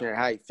affectionate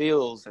how he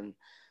feels. And,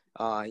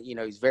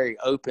 he's very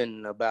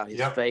open about his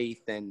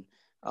faith and,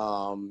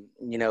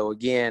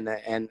 again,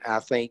 and I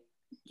think,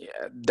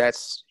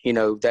 that's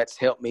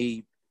helped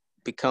me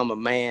become a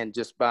man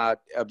just by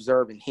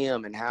observing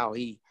him and how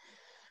he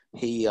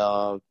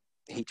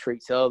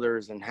treats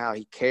others and how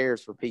he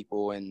cares for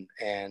people. And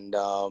in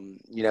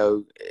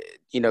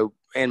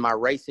my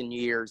racing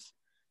years,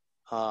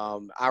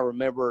 I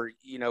remember,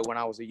 when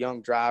I was a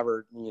young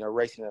driver,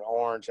 racing at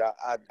Orange,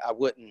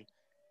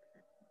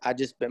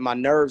 my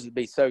nerves would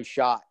be so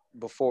shot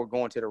before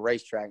going to the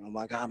racetrack. I'm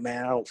like, oh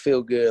man, I don't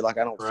feel good. Like,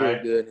 I don't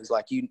feel good.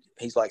 And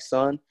he's like,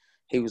 son,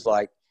 he was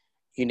like,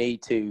 you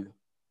need to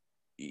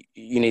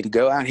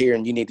go out here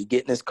and you need to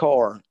get in this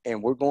car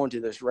and we're going to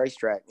this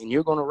racetrack and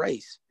you're going to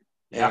race.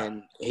 Yeah.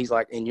 And he's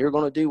like, and you're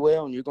going to do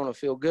well and you're going to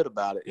feel good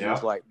about it. Yeah. He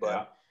was like,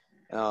 but,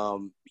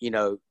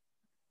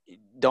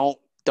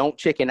 don't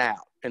chicken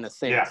out in a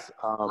sense.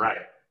 Yeah.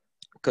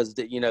 Because,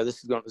 this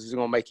is going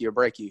to make you or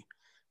break you.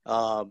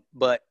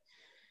 But,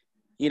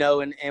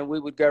 and we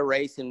would go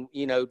race and,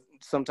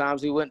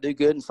 sometimes we wouldn't do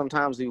good and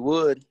sometimes we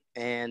would.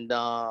 And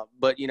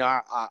but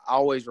I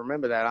always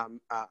remember that.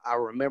 I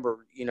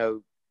remember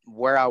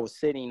where I was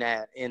sitting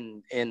at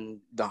in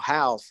the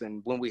house,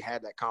 and when we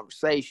had that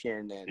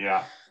conversation, and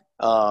Yeah.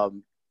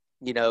 And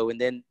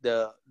then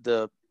the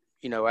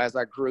as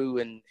I grew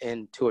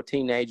into a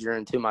teenager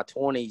into my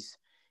 20s,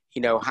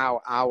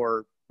 how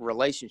our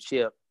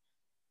relationship.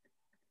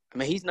 I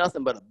mean, he's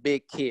nothing but a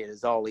big kid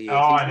is all he is.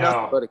 Oh, He's I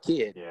nothing know. but a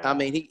kid. Yeah. I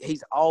mean,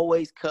 he's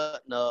always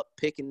cutting up,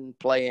 picking,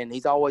 playing.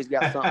 He's always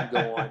got something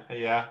going.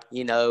 Yeah.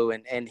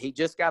 And he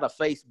just got a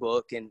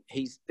Facebook, and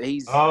he's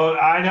Oh,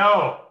 I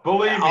know.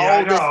 Believe me,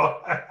 I know.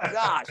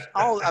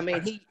 I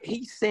mean,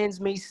 he sends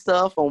me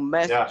stuff on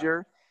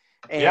Messenger.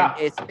 Yeah.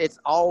 And it's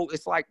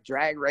like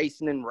drag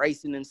racing and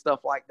racing and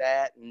stuff like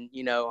that. And,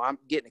 I'm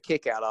getting a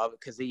kick out of it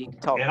because he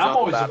talks. And I'm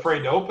always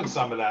afraid to open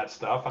some of that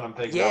stuff. And I'm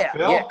thinking,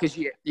 Phil, because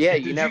you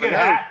never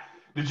know.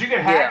 Did you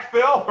get hacked,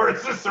 Phil? Or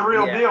is this the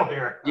real deal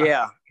here?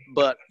 Yeah.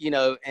 But,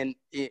 and,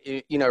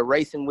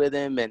 racing with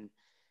him, and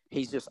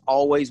he's just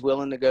always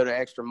willing to go the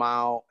extra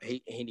mile.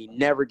 He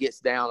never gets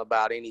down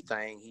about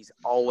anything. He's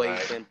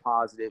always been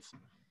positive.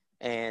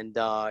 And,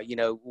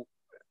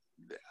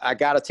 I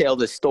got to tell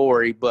this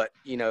story, but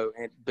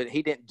but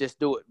he didn't just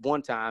do it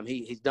one time.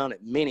 He's done it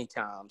many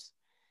times.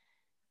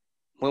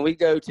 When we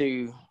go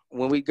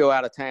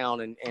out of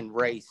town and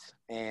race,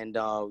 and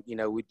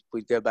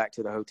we'd go back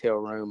to the hotel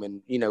room,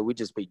 and we'd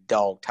just be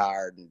dog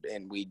tired,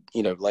 and we'd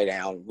lay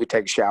down, we'd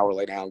take a shower,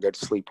 lay down, go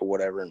to sleep or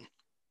whatever,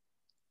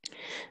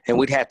 and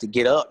we'd have to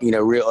get up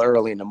real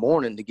early in the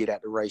morning to get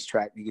at the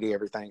racetrack to get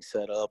everything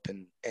set up,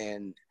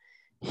 and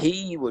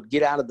he would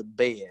get out of the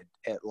bed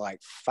at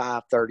like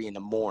 5:30 in the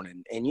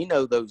morning. And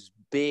those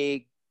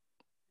big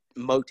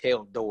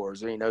motel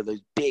doors,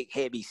 those big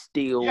heavy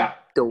steel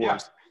doors. Yeah.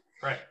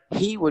 Right.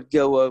 He would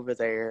go over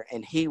there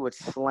and he would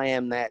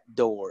slam that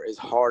door as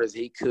hard as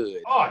he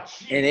could. Oh,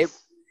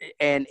 jeez.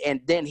 And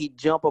then he'd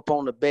jump up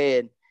on the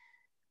bed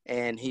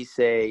and he'd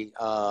say,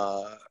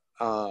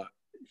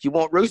 you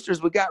want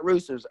roosters? We got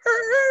roosters.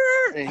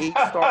 And he'd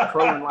start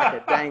crowing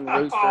like a dang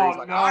rooster. He's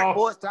like, all right,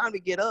 boy, it's time to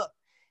get up.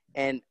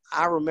 And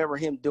I remember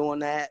him doing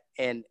that,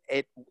 and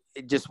it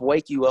just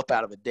wake you up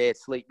out of a dead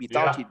sleep. You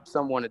thought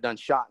someone had done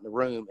shot in the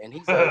room, and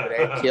he's over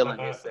there killing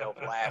himself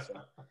laughing.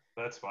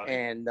 That's funny.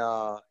 And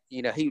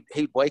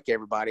he'd wake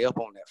everybody up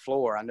on that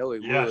floor. I know he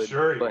would.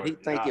 Sure but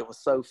he'd think it was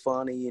so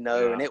funny,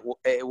 and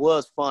it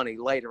was funny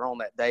later on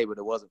that day, but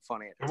it wasn't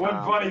funny at the time. It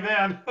wasn't funny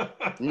then.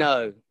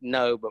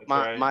 No. But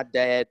my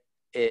dad,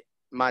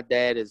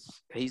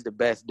 he's the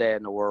best dad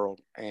in the world,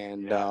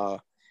 and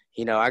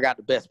I got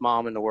the best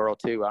mom in the world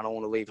too. I don't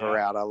want to leave her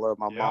out. I love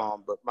my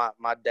mom, but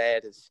my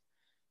dad is,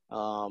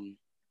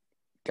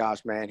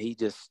 gosh, man, he's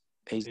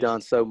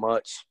done so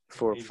much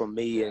for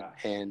me,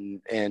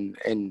 and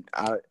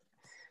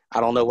I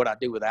don't know what I'd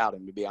do without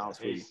him, to be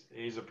honest with you.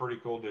 He's a pretty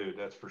cool dude,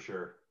 that's for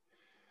sure.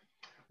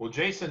 Well,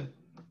 Jason,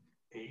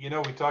 we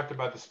talked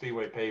about the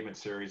Speedway Pavement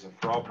Series, and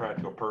for all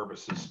practical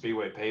purposes,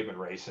 Speedway Pavement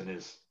racing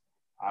is,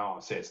 I don't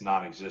want to say it's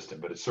non-existent,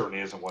 but it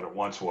certainly isn't what it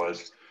once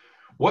was.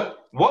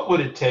 What would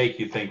it take,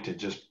 you think, to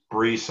just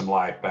breathe some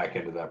life back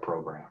into that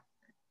program?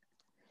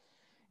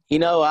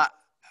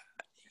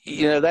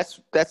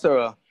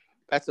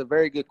 That's a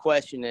very good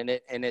question, and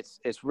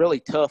it's really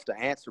tough to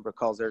answer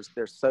because there's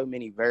so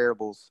many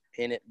variables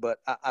in it. But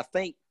I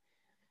think,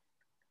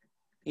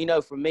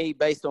 for me,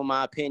 based on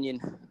my opinion,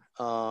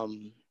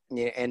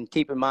 and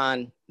keep in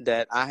mind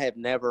that I have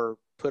never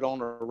put on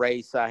a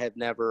race, I have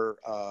never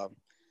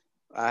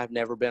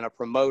been a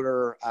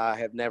promoter. I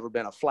have never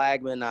been a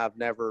flagman. I've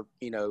never,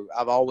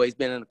 I've always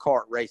been in a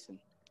kart racing.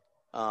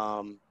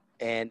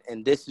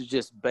 And this is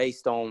just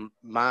based on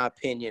my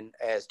opinion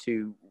as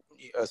to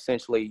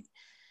essentially,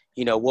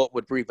 what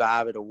would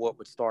revive it or what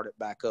would start it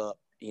back up.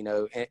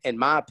 In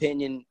my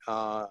opinion,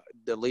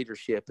 the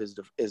leadership is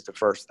the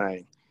first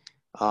thing.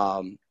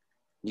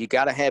 You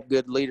got to have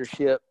good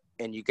leadership,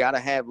 and you got to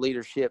have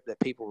leadership that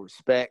people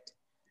respect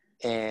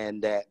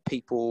and that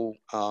people,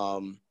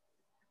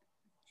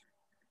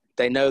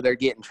 they know they're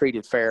getting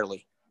treated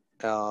fairly,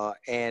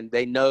 and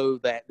they know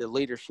that the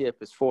leadership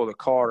is for the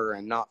karter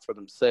and not for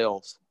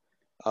themselves.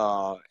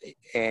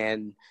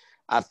 And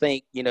I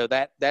think,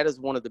 that is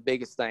one of the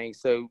biggest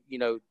things. So,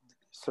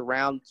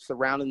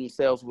 surrounding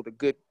themselves with a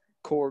good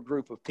core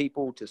group of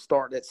people to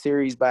start that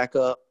series back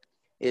up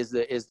is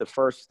the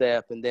first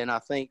step. And then I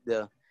think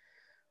the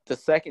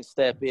second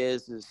step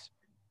is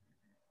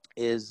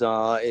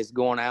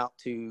going out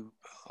to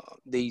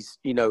these,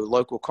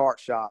 local kart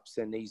shops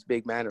and these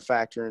big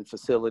manufacturing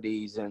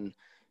facilities and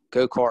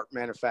go-kart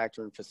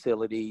manufacturing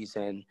facilities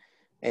and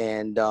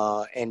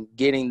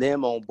getting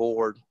them on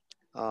board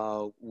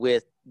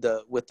with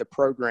the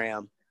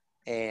program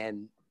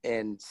and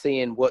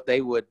seeing what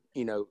they would,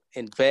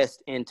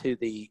 invest into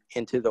the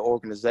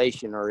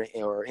organization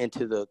or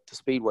into the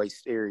Speedway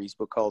series.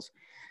 Because,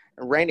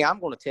 Randy, I'm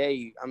going to tell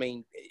you, I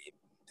mean,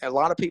 a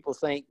lot of people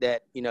think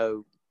that,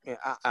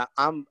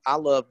 I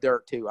love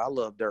dirt too. I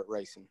love dirt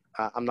racing.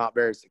 I'm not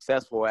very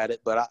successful at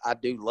it, but I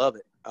do love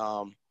it.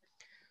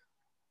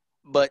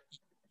 But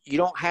you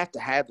don't have to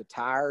have the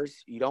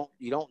tires. You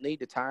don't need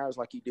the tires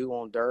like you do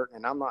on dirt.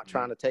 And I'm not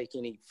trying to take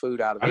any food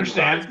out of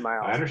anybody's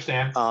mouth. I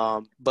understand.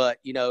 But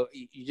you don't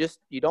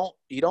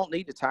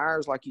need the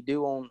tires like you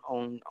do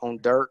on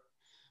dirt.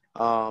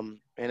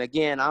 And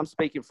again, I'm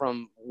speaking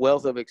from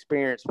wealth of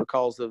experience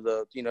because of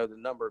the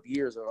number of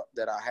years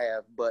that I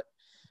have. But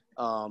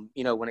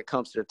when it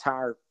comes to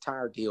the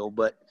tire deal,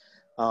 but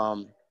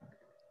I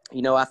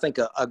think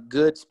a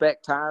good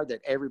spec tire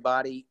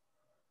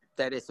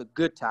that it's a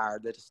good tire,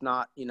 that it's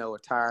not, a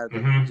tire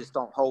that just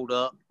don't hold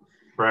up.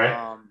 Right.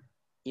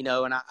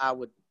 And I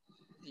would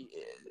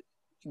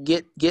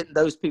getting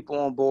those people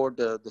on board,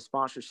 the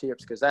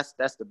sponsorships, because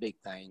that's the big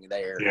thing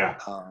there. Yeah.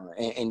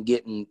 And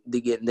getting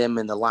them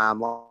in the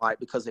limelight,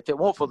 because if it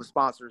weren't for the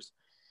sponsors,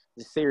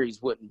 the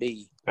series wouldn't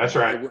be. That's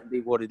right. It wouldn't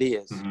be what it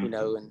is,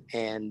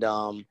 and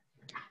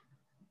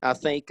I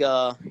think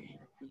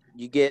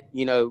you get,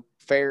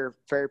 fair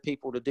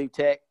people to do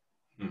tech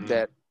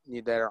that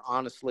are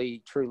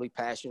honestly, truly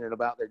passionate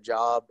about their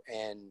job,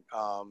 and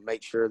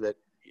make sure that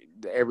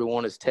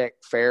everyone is tech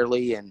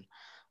fairly, and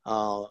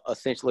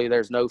essentially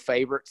there's no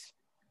favorites.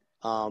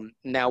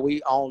 Now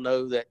we all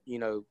know that,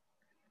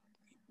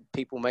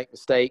 people make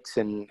mistakes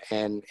and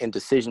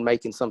decision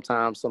making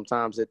sometimes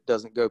it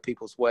doesn't go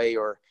people's way,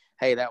 or,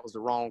 hey, that was the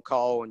wrong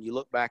call. And you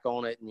look back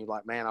on it and you're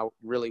like, man, I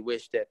really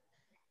wish that,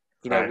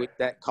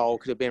 that call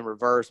could have been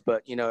reversed.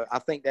 But, I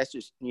think that's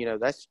just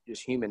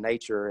human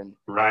nature, and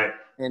right.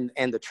 And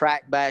the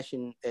track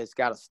bashing has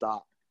got to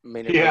stop. I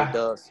mean, it really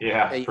does.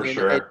 Yeah, for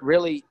sure. It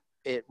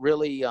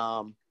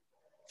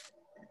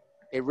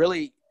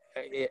really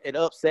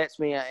upsets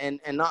me, and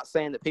not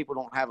saying that people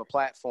don't have a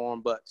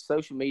platform, but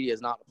social media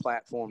is not the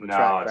platform to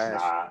track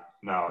bash.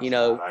 No, it's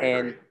not. I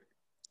agree.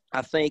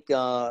 I think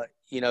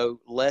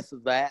less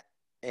of that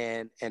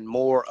and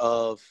more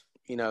of,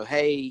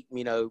 hey,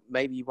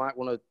 maybe you might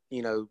want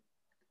to,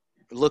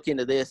 look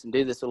into this and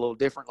do this a little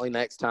differently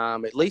next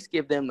time. At least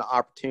give them the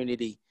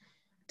opportunity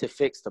to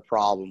fix the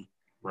problem.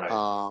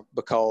 Right.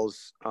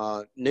 Because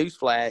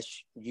newsflash,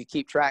 you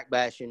keep track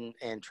bashing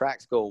and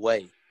tracks go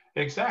away.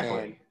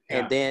 Exactly.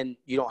 And then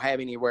you don't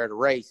have anywhere to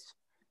race.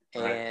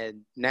 And right.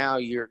 Now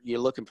you're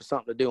looking for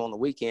something to do on the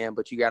weekend,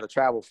 but you got to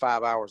travel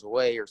 5 hours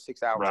away or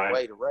 6 hours right.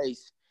 away to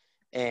race.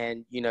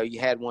 And, you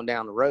had one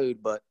down the road,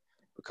 but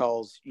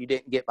because you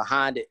didn't get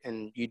behind it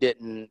and you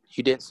didn't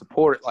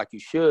support it like you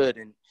should.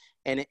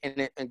 And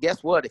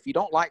guess what? If you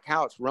don't like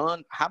how it's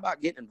run, how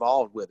about getting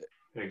involved with it?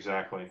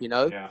 Exactly.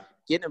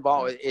 Getting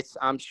involved.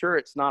 I'm sure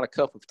it's not a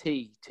cup of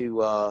tea to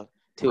right.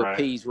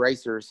 appease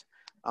racers.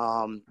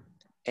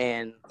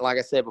 And like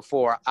I said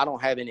before, I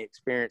don't have any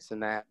experience in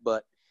that,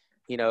 but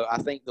I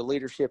think the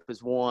leadership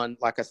is one.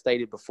 Like I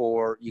stated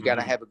before, you got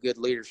to have a good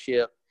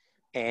leadership,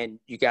 and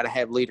you got to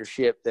have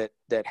leadership that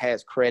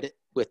has credit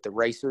with the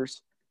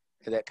racers,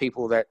 and that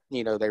people that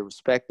they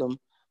respect them,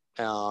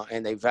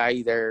 and they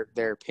value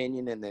their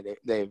opinion, and that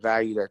they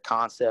value their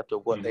concept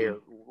of what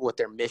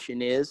their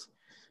mission is.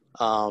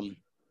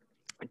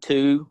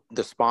 To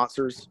the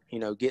sponsors,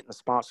 getting the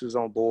sponsors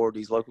on board,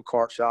 these local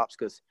kart shops,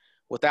 because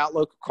without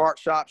local kart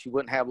shops, you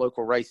wouldn't have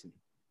local racing,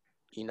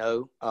 getting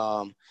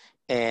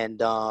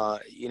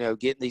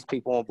these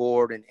people on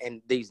board,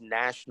 and these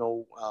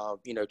national,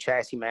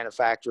 chassis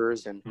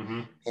manufacturers, and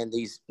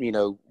these,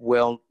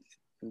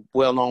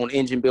 well-known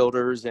engine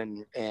builders,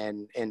 and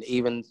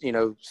even,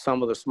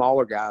 some of the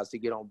smaller guys to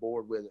get on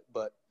board with it.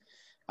 But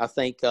I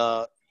think,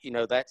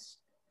 that's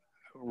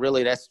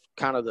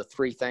kind of the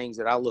three things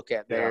that I look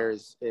at there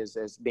is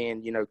as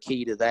being,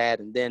 key to that.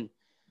 And then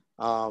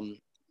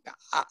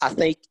I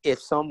think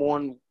if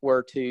someone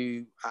were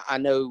to, I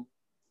know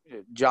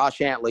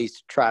Josh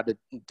Antley's tried to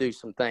do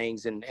some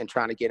things and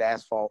trying to get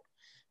asphalt.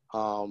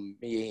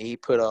 He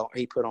put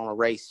on a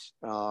race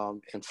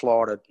in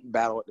Florida,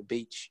 Battle at the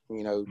Beach,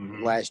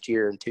 last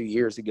year and 2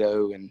 years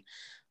ago, and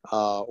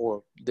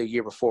or the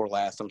year before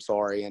last, I'm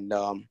sorry. And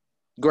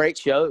great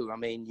show. I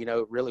mean,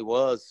 it really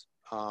was.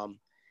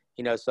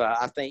 So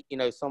I think,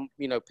 some,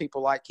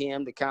 people like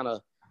him to kind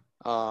of,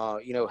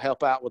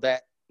 help out with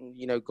that,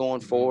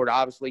 going forward.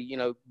 Obviously,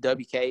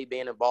 WK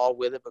being involved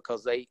with it,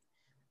 because they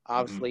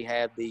obviously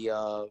have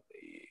the,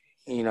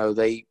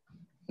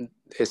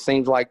 it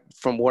seems like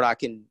from what I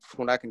can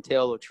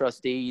tell, the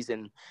trustees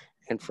and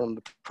from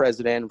the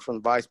president and from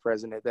the vice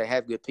president, they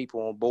have good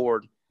people on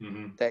board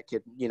that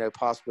could,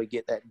 possibly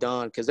get that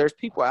done. Because there's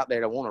people out there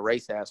that want to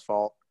race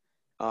asphalt.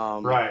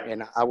 Right.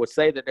 And I would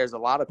say that there's a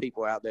lot of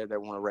people out there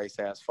that want to race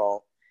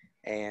asphalt,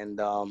 and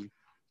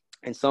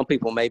some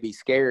people may be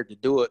scared to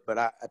do it. But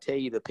I tell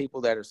you, the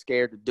people that are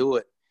scared to do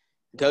it,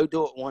 go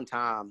do it one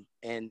time,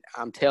 and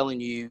I'm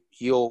telling you,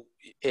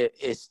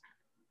 it's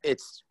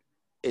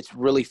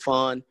really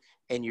fun,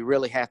 and you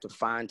really have to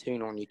fine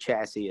tune on your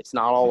chassis. It's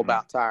not all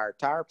about tire.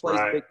 Tire plays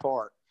a big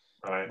part,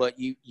 but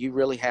you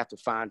really have to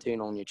fine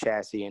tune on your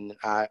chassis, and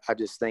I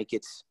just think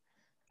it's.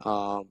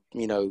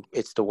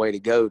 It's the way to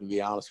go, to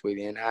be honest with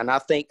you. And I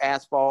think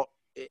asphalt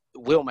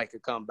will make a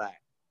comeback.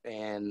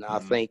 And I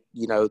think,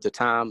 the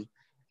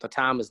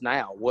time is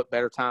now. What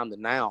better time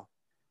than now?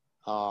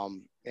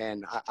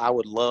 I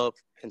would love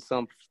in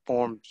some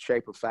form,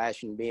 shape, or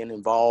fashion being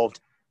involved,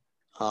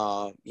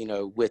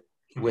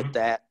 with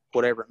that,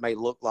 whatever it may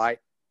look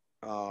like.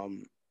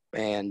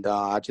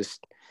 I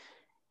just,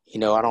 I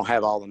don't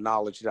have all the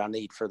knowledge that I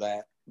need for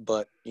that,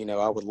 but,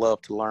 I would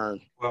love to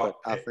learn. Well,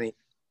 but I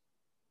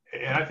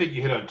think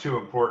you hit on two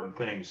important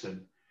things.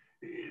 And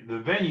the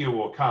venue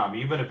will come,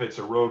 even if it's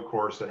a road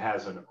course that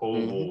has an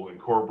oval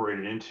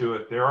incorporated into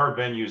it. There are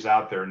venues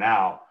out there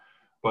now,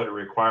 but it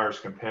requires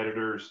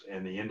competitors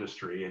and the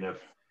industry. And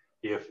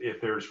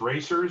if there's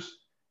racers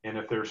and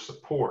if there's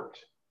support,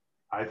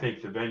 I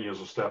think the venues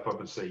will step up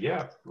and say,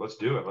 yeah, let's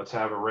do it. Let's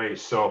have a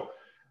race. So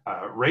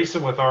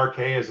Racing with RK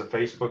is a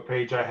Facebook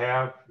page I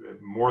have.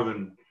 More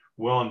than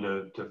willing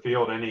to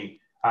field any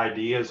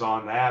ideas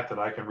on that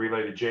I can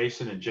relay to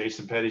Jason, and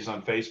Jason Petty's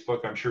on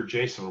Facebook. I'm sure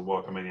Jason would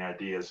welcome any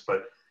ideas,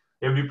 but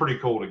it would be pretty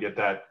cool to get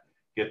that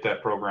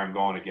program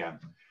going again.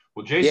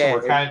 Well, Jason,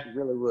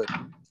 really would.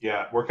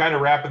 Yeah, we're kind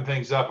of wrapping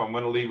things up. I'm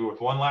going to leave you with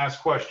one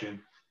last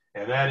question,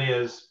 and that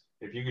is,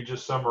 if you could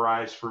just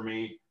summarize for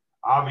me.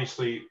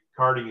 Obviously,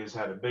 karting has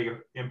had a big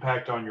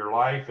impact on your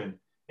life, and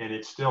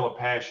it's still a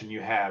passion you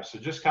have. So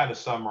just kind of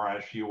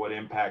summarize for you what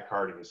impact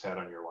karting has had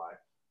on your life.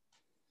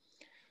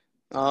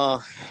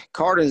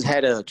 Karting's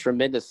had a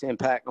tremendous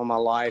impact on my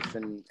life,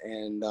 and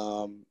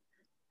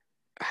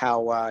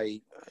how I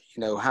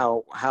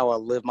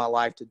live my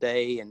life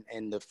today,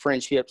 and the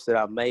friendships that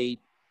I've made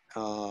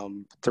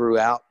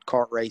throughout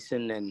kart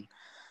racing, and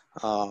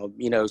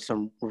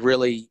some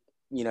really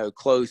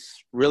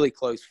close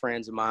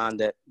friends of mine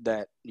that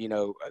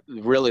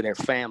really they're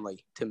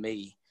family to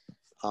me.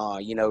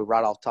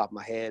 Right off the top of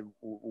my head,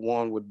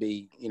 one would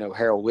be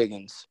Harold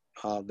Wiggins.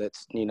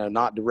 That's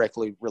not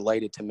directly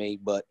related to me,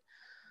 but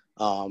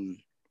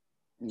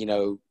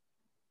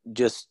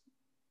just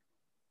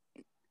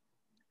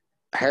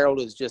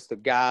Harold is just a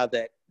guy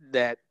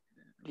that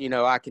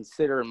I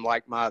consider him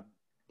like my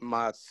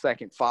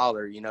second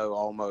father,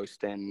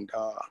 almost. And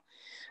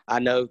I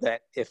know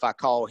that if I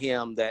call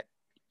him, that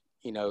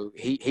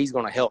he's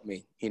going to help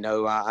me.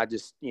 I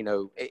just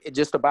it's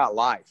just about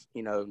life.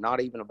 Not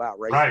even about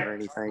racing or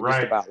anything,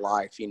 just about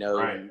life.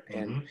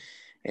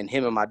 And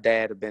him and my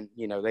dad have been,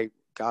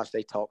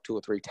 they talk 2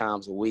 or 3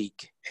 times a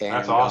week. And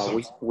that's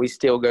awesome. We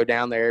still go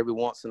down there every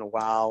once in a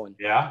while, and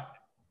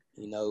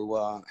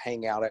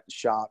hang out at the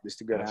shop just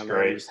to go down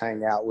there and just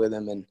hang out with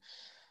him. And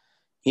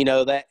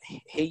that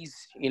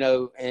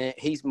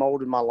he's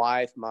molded my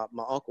life. My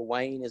Uncle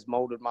Wayne has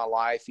molded my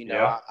life.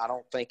 I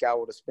don't think I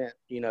would have spent,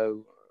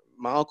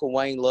 my Uncle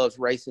Wayne loves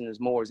racing as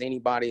more as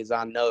anybody as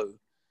I know.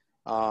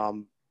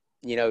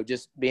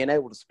 Just being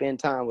able to spend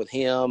time with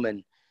him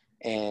and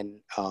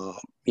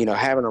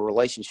having a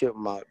relationship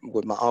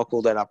with my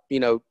uncle that I,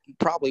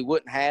 probably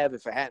wouldn't have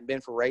if it hadn't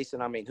been for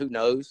racing. I mean, who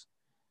knows?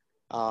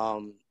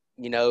 And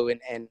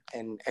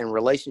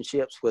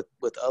relationships with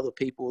other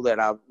people that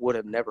I would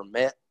have never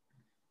met.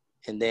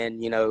 And then,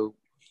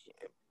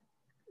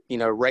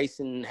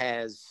 racing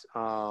has,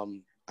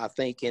 I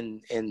think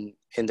in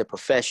the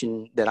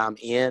profession that I'm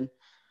in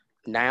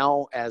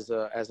now as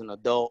an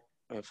adult,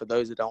 and for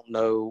those that don't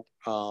know,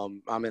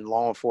 I'm in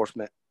law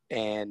enforcement,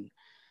 and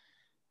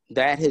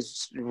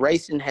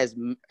racing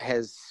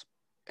has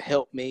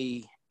helped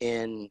me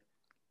in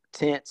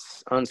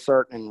tense,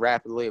 uncertain, and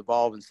rapidly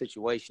evolving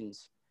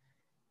situations.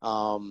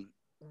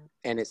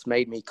 And it's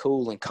made me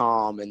cool and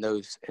calm in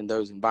those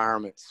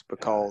environments,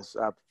 because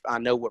I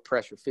know what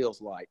pressure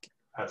feels like.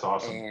 That's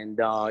awesome. And,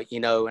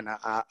 and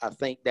I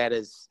think that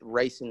is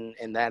racing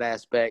in that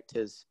aspect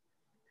has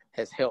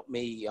helped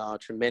me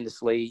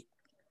tremendously.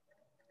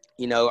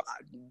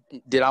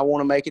 Did I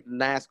want to make it to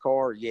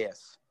NASCAR?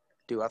 Yes.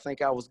 Do I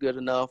think I was good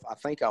enough? I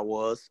think I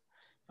was.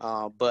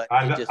 But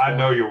I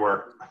know you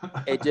were.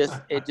 it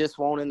just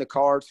won't in the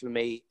cards for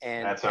me,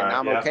 and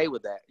I'm okay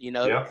with that,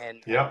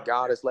 and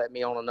God has let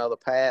me on another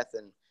path,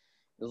 and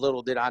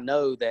little did I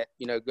know that,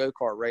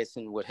 go-kart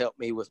racing would help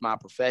me with my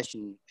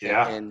profession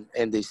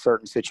in these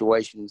certain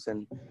situations.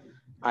 And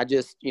I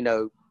just,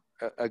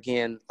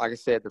 again, like I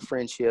said, the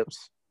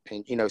friendships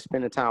and,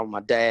 spending time with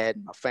my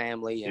dad, my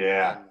family,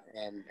 and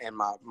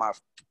my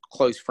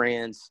close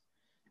friends,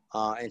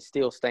 and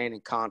still staying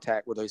in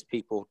contact with those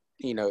people,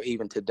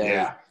 even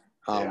today.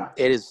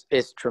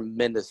 It's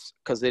tremendous,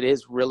 because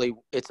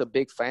it's a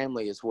big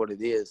family is what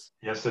it is.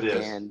 Yes, it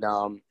is.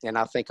 And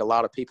I think a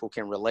lot of people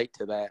can relate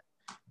to that.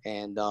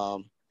 And, I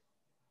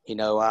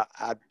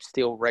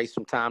still race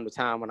from time to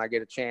time when I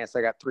get a chance.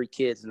 I got 3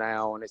 kids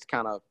now, and it's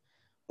kind of,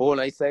 boy,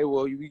 they say,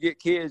 well, you get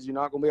kids, you're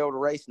not going to be able to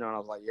race now. And I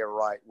was like, yeah,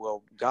 right.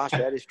 Well, gosh,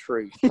 that is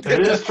true. It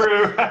is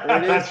true.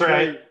 That's true.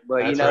 Right.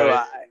 But,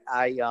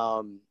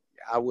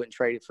 I wouldn't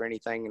trade it for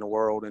anything in the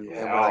world. And,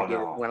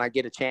 when I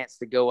get a chance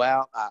to go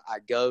out, I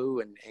go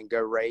and go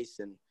race.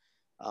 And,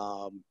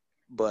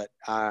 but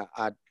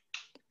I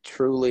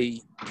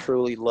truly,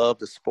 truly love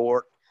the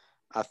sport.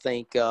 I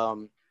think,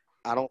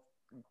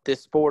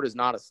 this sport is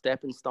not a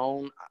stepping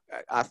stone.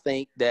 I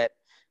think that,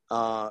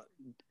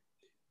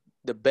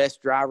 the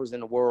best drivers in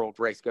the world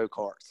race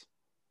go-karts,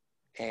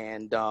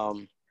 and,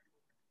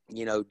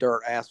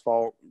 dirt,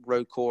 asphalt,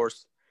 road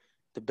course.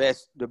 the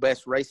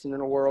best racing in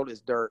the world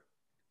is dirt,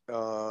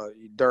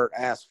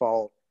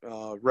 asphalt,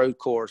 road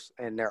course,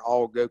 and they're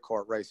all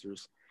go-kart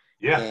racers.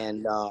 Yeah.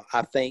 And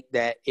I think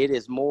that it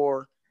is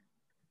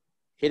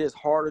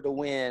harder to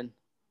win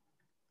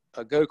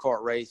a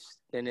go-kart race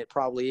than it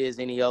probably is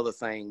any other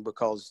thing,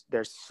 because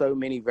there's so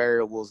many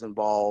variables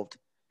involved.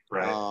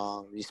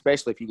 Right.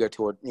 Especially if you go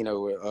to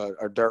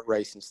a dirt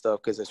race and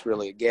stuff, because it's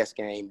really a guess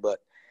game. But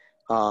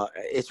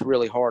it's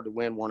really hard to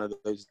win one of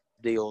those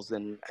deals.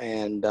 And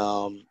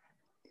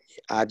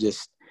I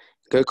just,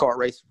 go-kart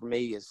racing for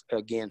me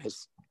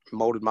has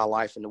molded my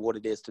life into what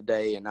it is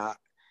today. And I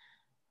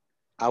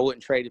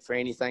wouldn't trade it for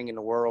anything in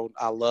the world.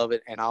 I love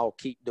it, and I'll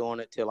keep doing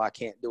it till I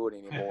can't do it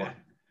anymore.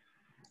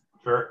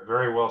 Very,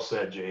 very well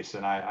said,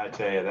 Jason. I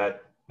tell you,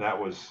 that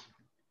was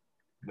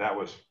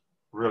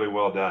really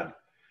well done.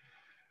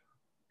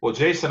 Well,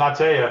 Jason, I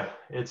tell you,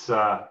 it's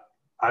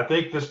I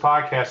think this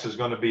podcast is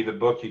going to be the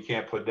book you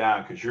can't put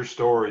down, because your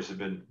stories have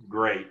been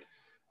great.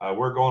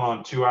 We're going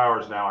on 2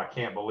 hours now. I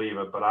can't believe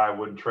it, but I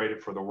wouldn't trade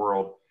it for the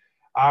world.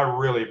 I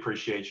really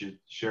appreciate you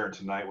sharing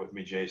tonight with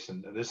me,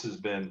 Jason. This has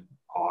been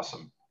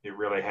awesome. It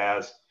really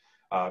has.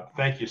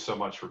 Thank you so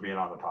much for being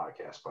on the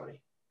podcast, buddy.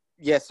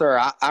 Yes, sir.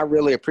 I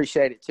really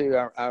appreciate it too.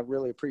 I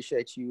really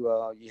appreciate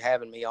you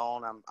having me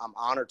on. I'm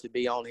honored to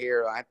be on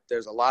here.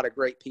 There's a lot of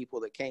great people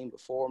that came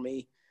before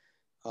me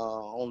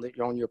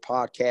on your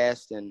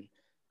podcast, and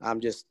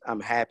I'm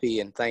happy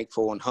and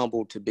thankful and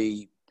humbled to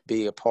be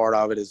a part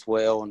of it as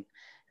well.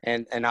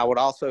 And I would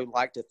also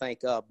like to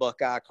thank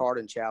Buckeye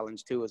Karting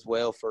Challenge too as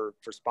well for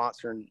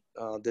sponsoring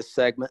this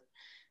segment,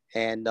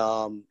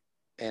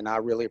 and I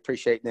really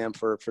appreciate them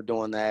for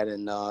doing that.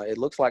 And it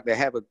looks like they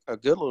have a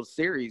good little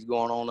series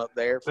going on up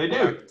there. They do.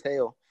 I can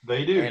tell.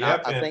 They do. And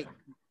yep. I think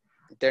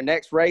their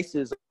next race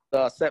is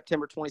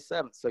September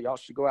 27th. So y'all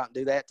should go out and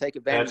do that. Take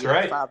advantage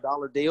of that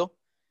 $5 deal.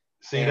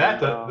 See that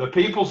the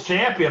people's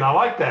champion. I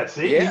like that.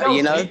 See,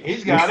 yeah,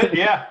 he's got it.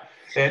 Yeah.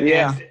 And,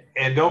 yeah.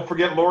 And don't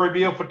forget Lori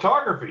Beal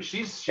Photography.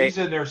 She's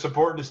in there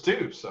supporting us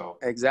too. So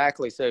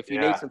exactly. So if you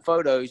need some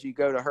photos, you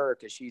go to her,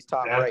 because she's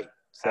top rate.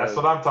 So. That's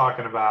what I'm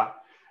talking about.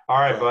 All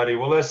right, buddy.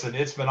 Well, listen,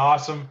 it's been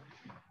awesome.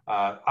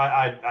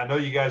 I know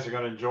you guys are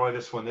going to enjoy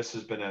this one. This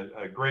has been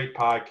a great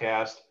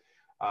podcast.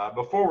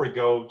 Before we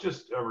go,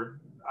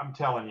 I'm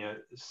telling you,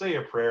 say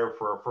a prayer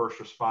for our first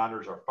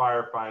responders, our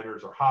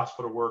firefighters, our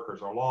hospital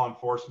workers, our law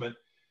enforcement.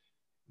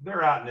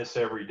 They're out in this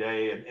every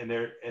day, and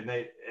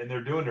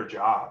they're doing their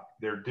job.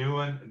 They're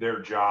doing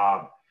their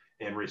job,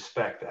 and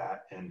respect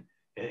that, and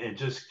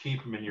just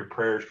keep them in your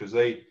prayers, because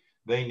they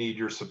need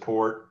your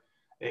support.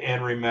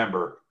 And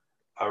remember,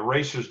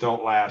 racers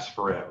don't last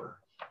forever,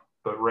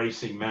 but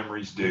racing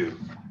memories do.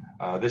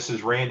 This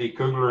is Randy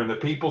Kugler and the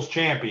People's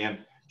Champion,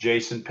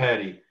 Jason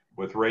Petty,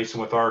 with Racing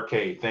with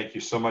RK. Thank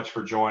you so much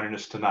for joining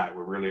us tonight.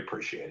 We really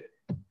appreciate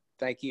it.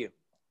 Thank you.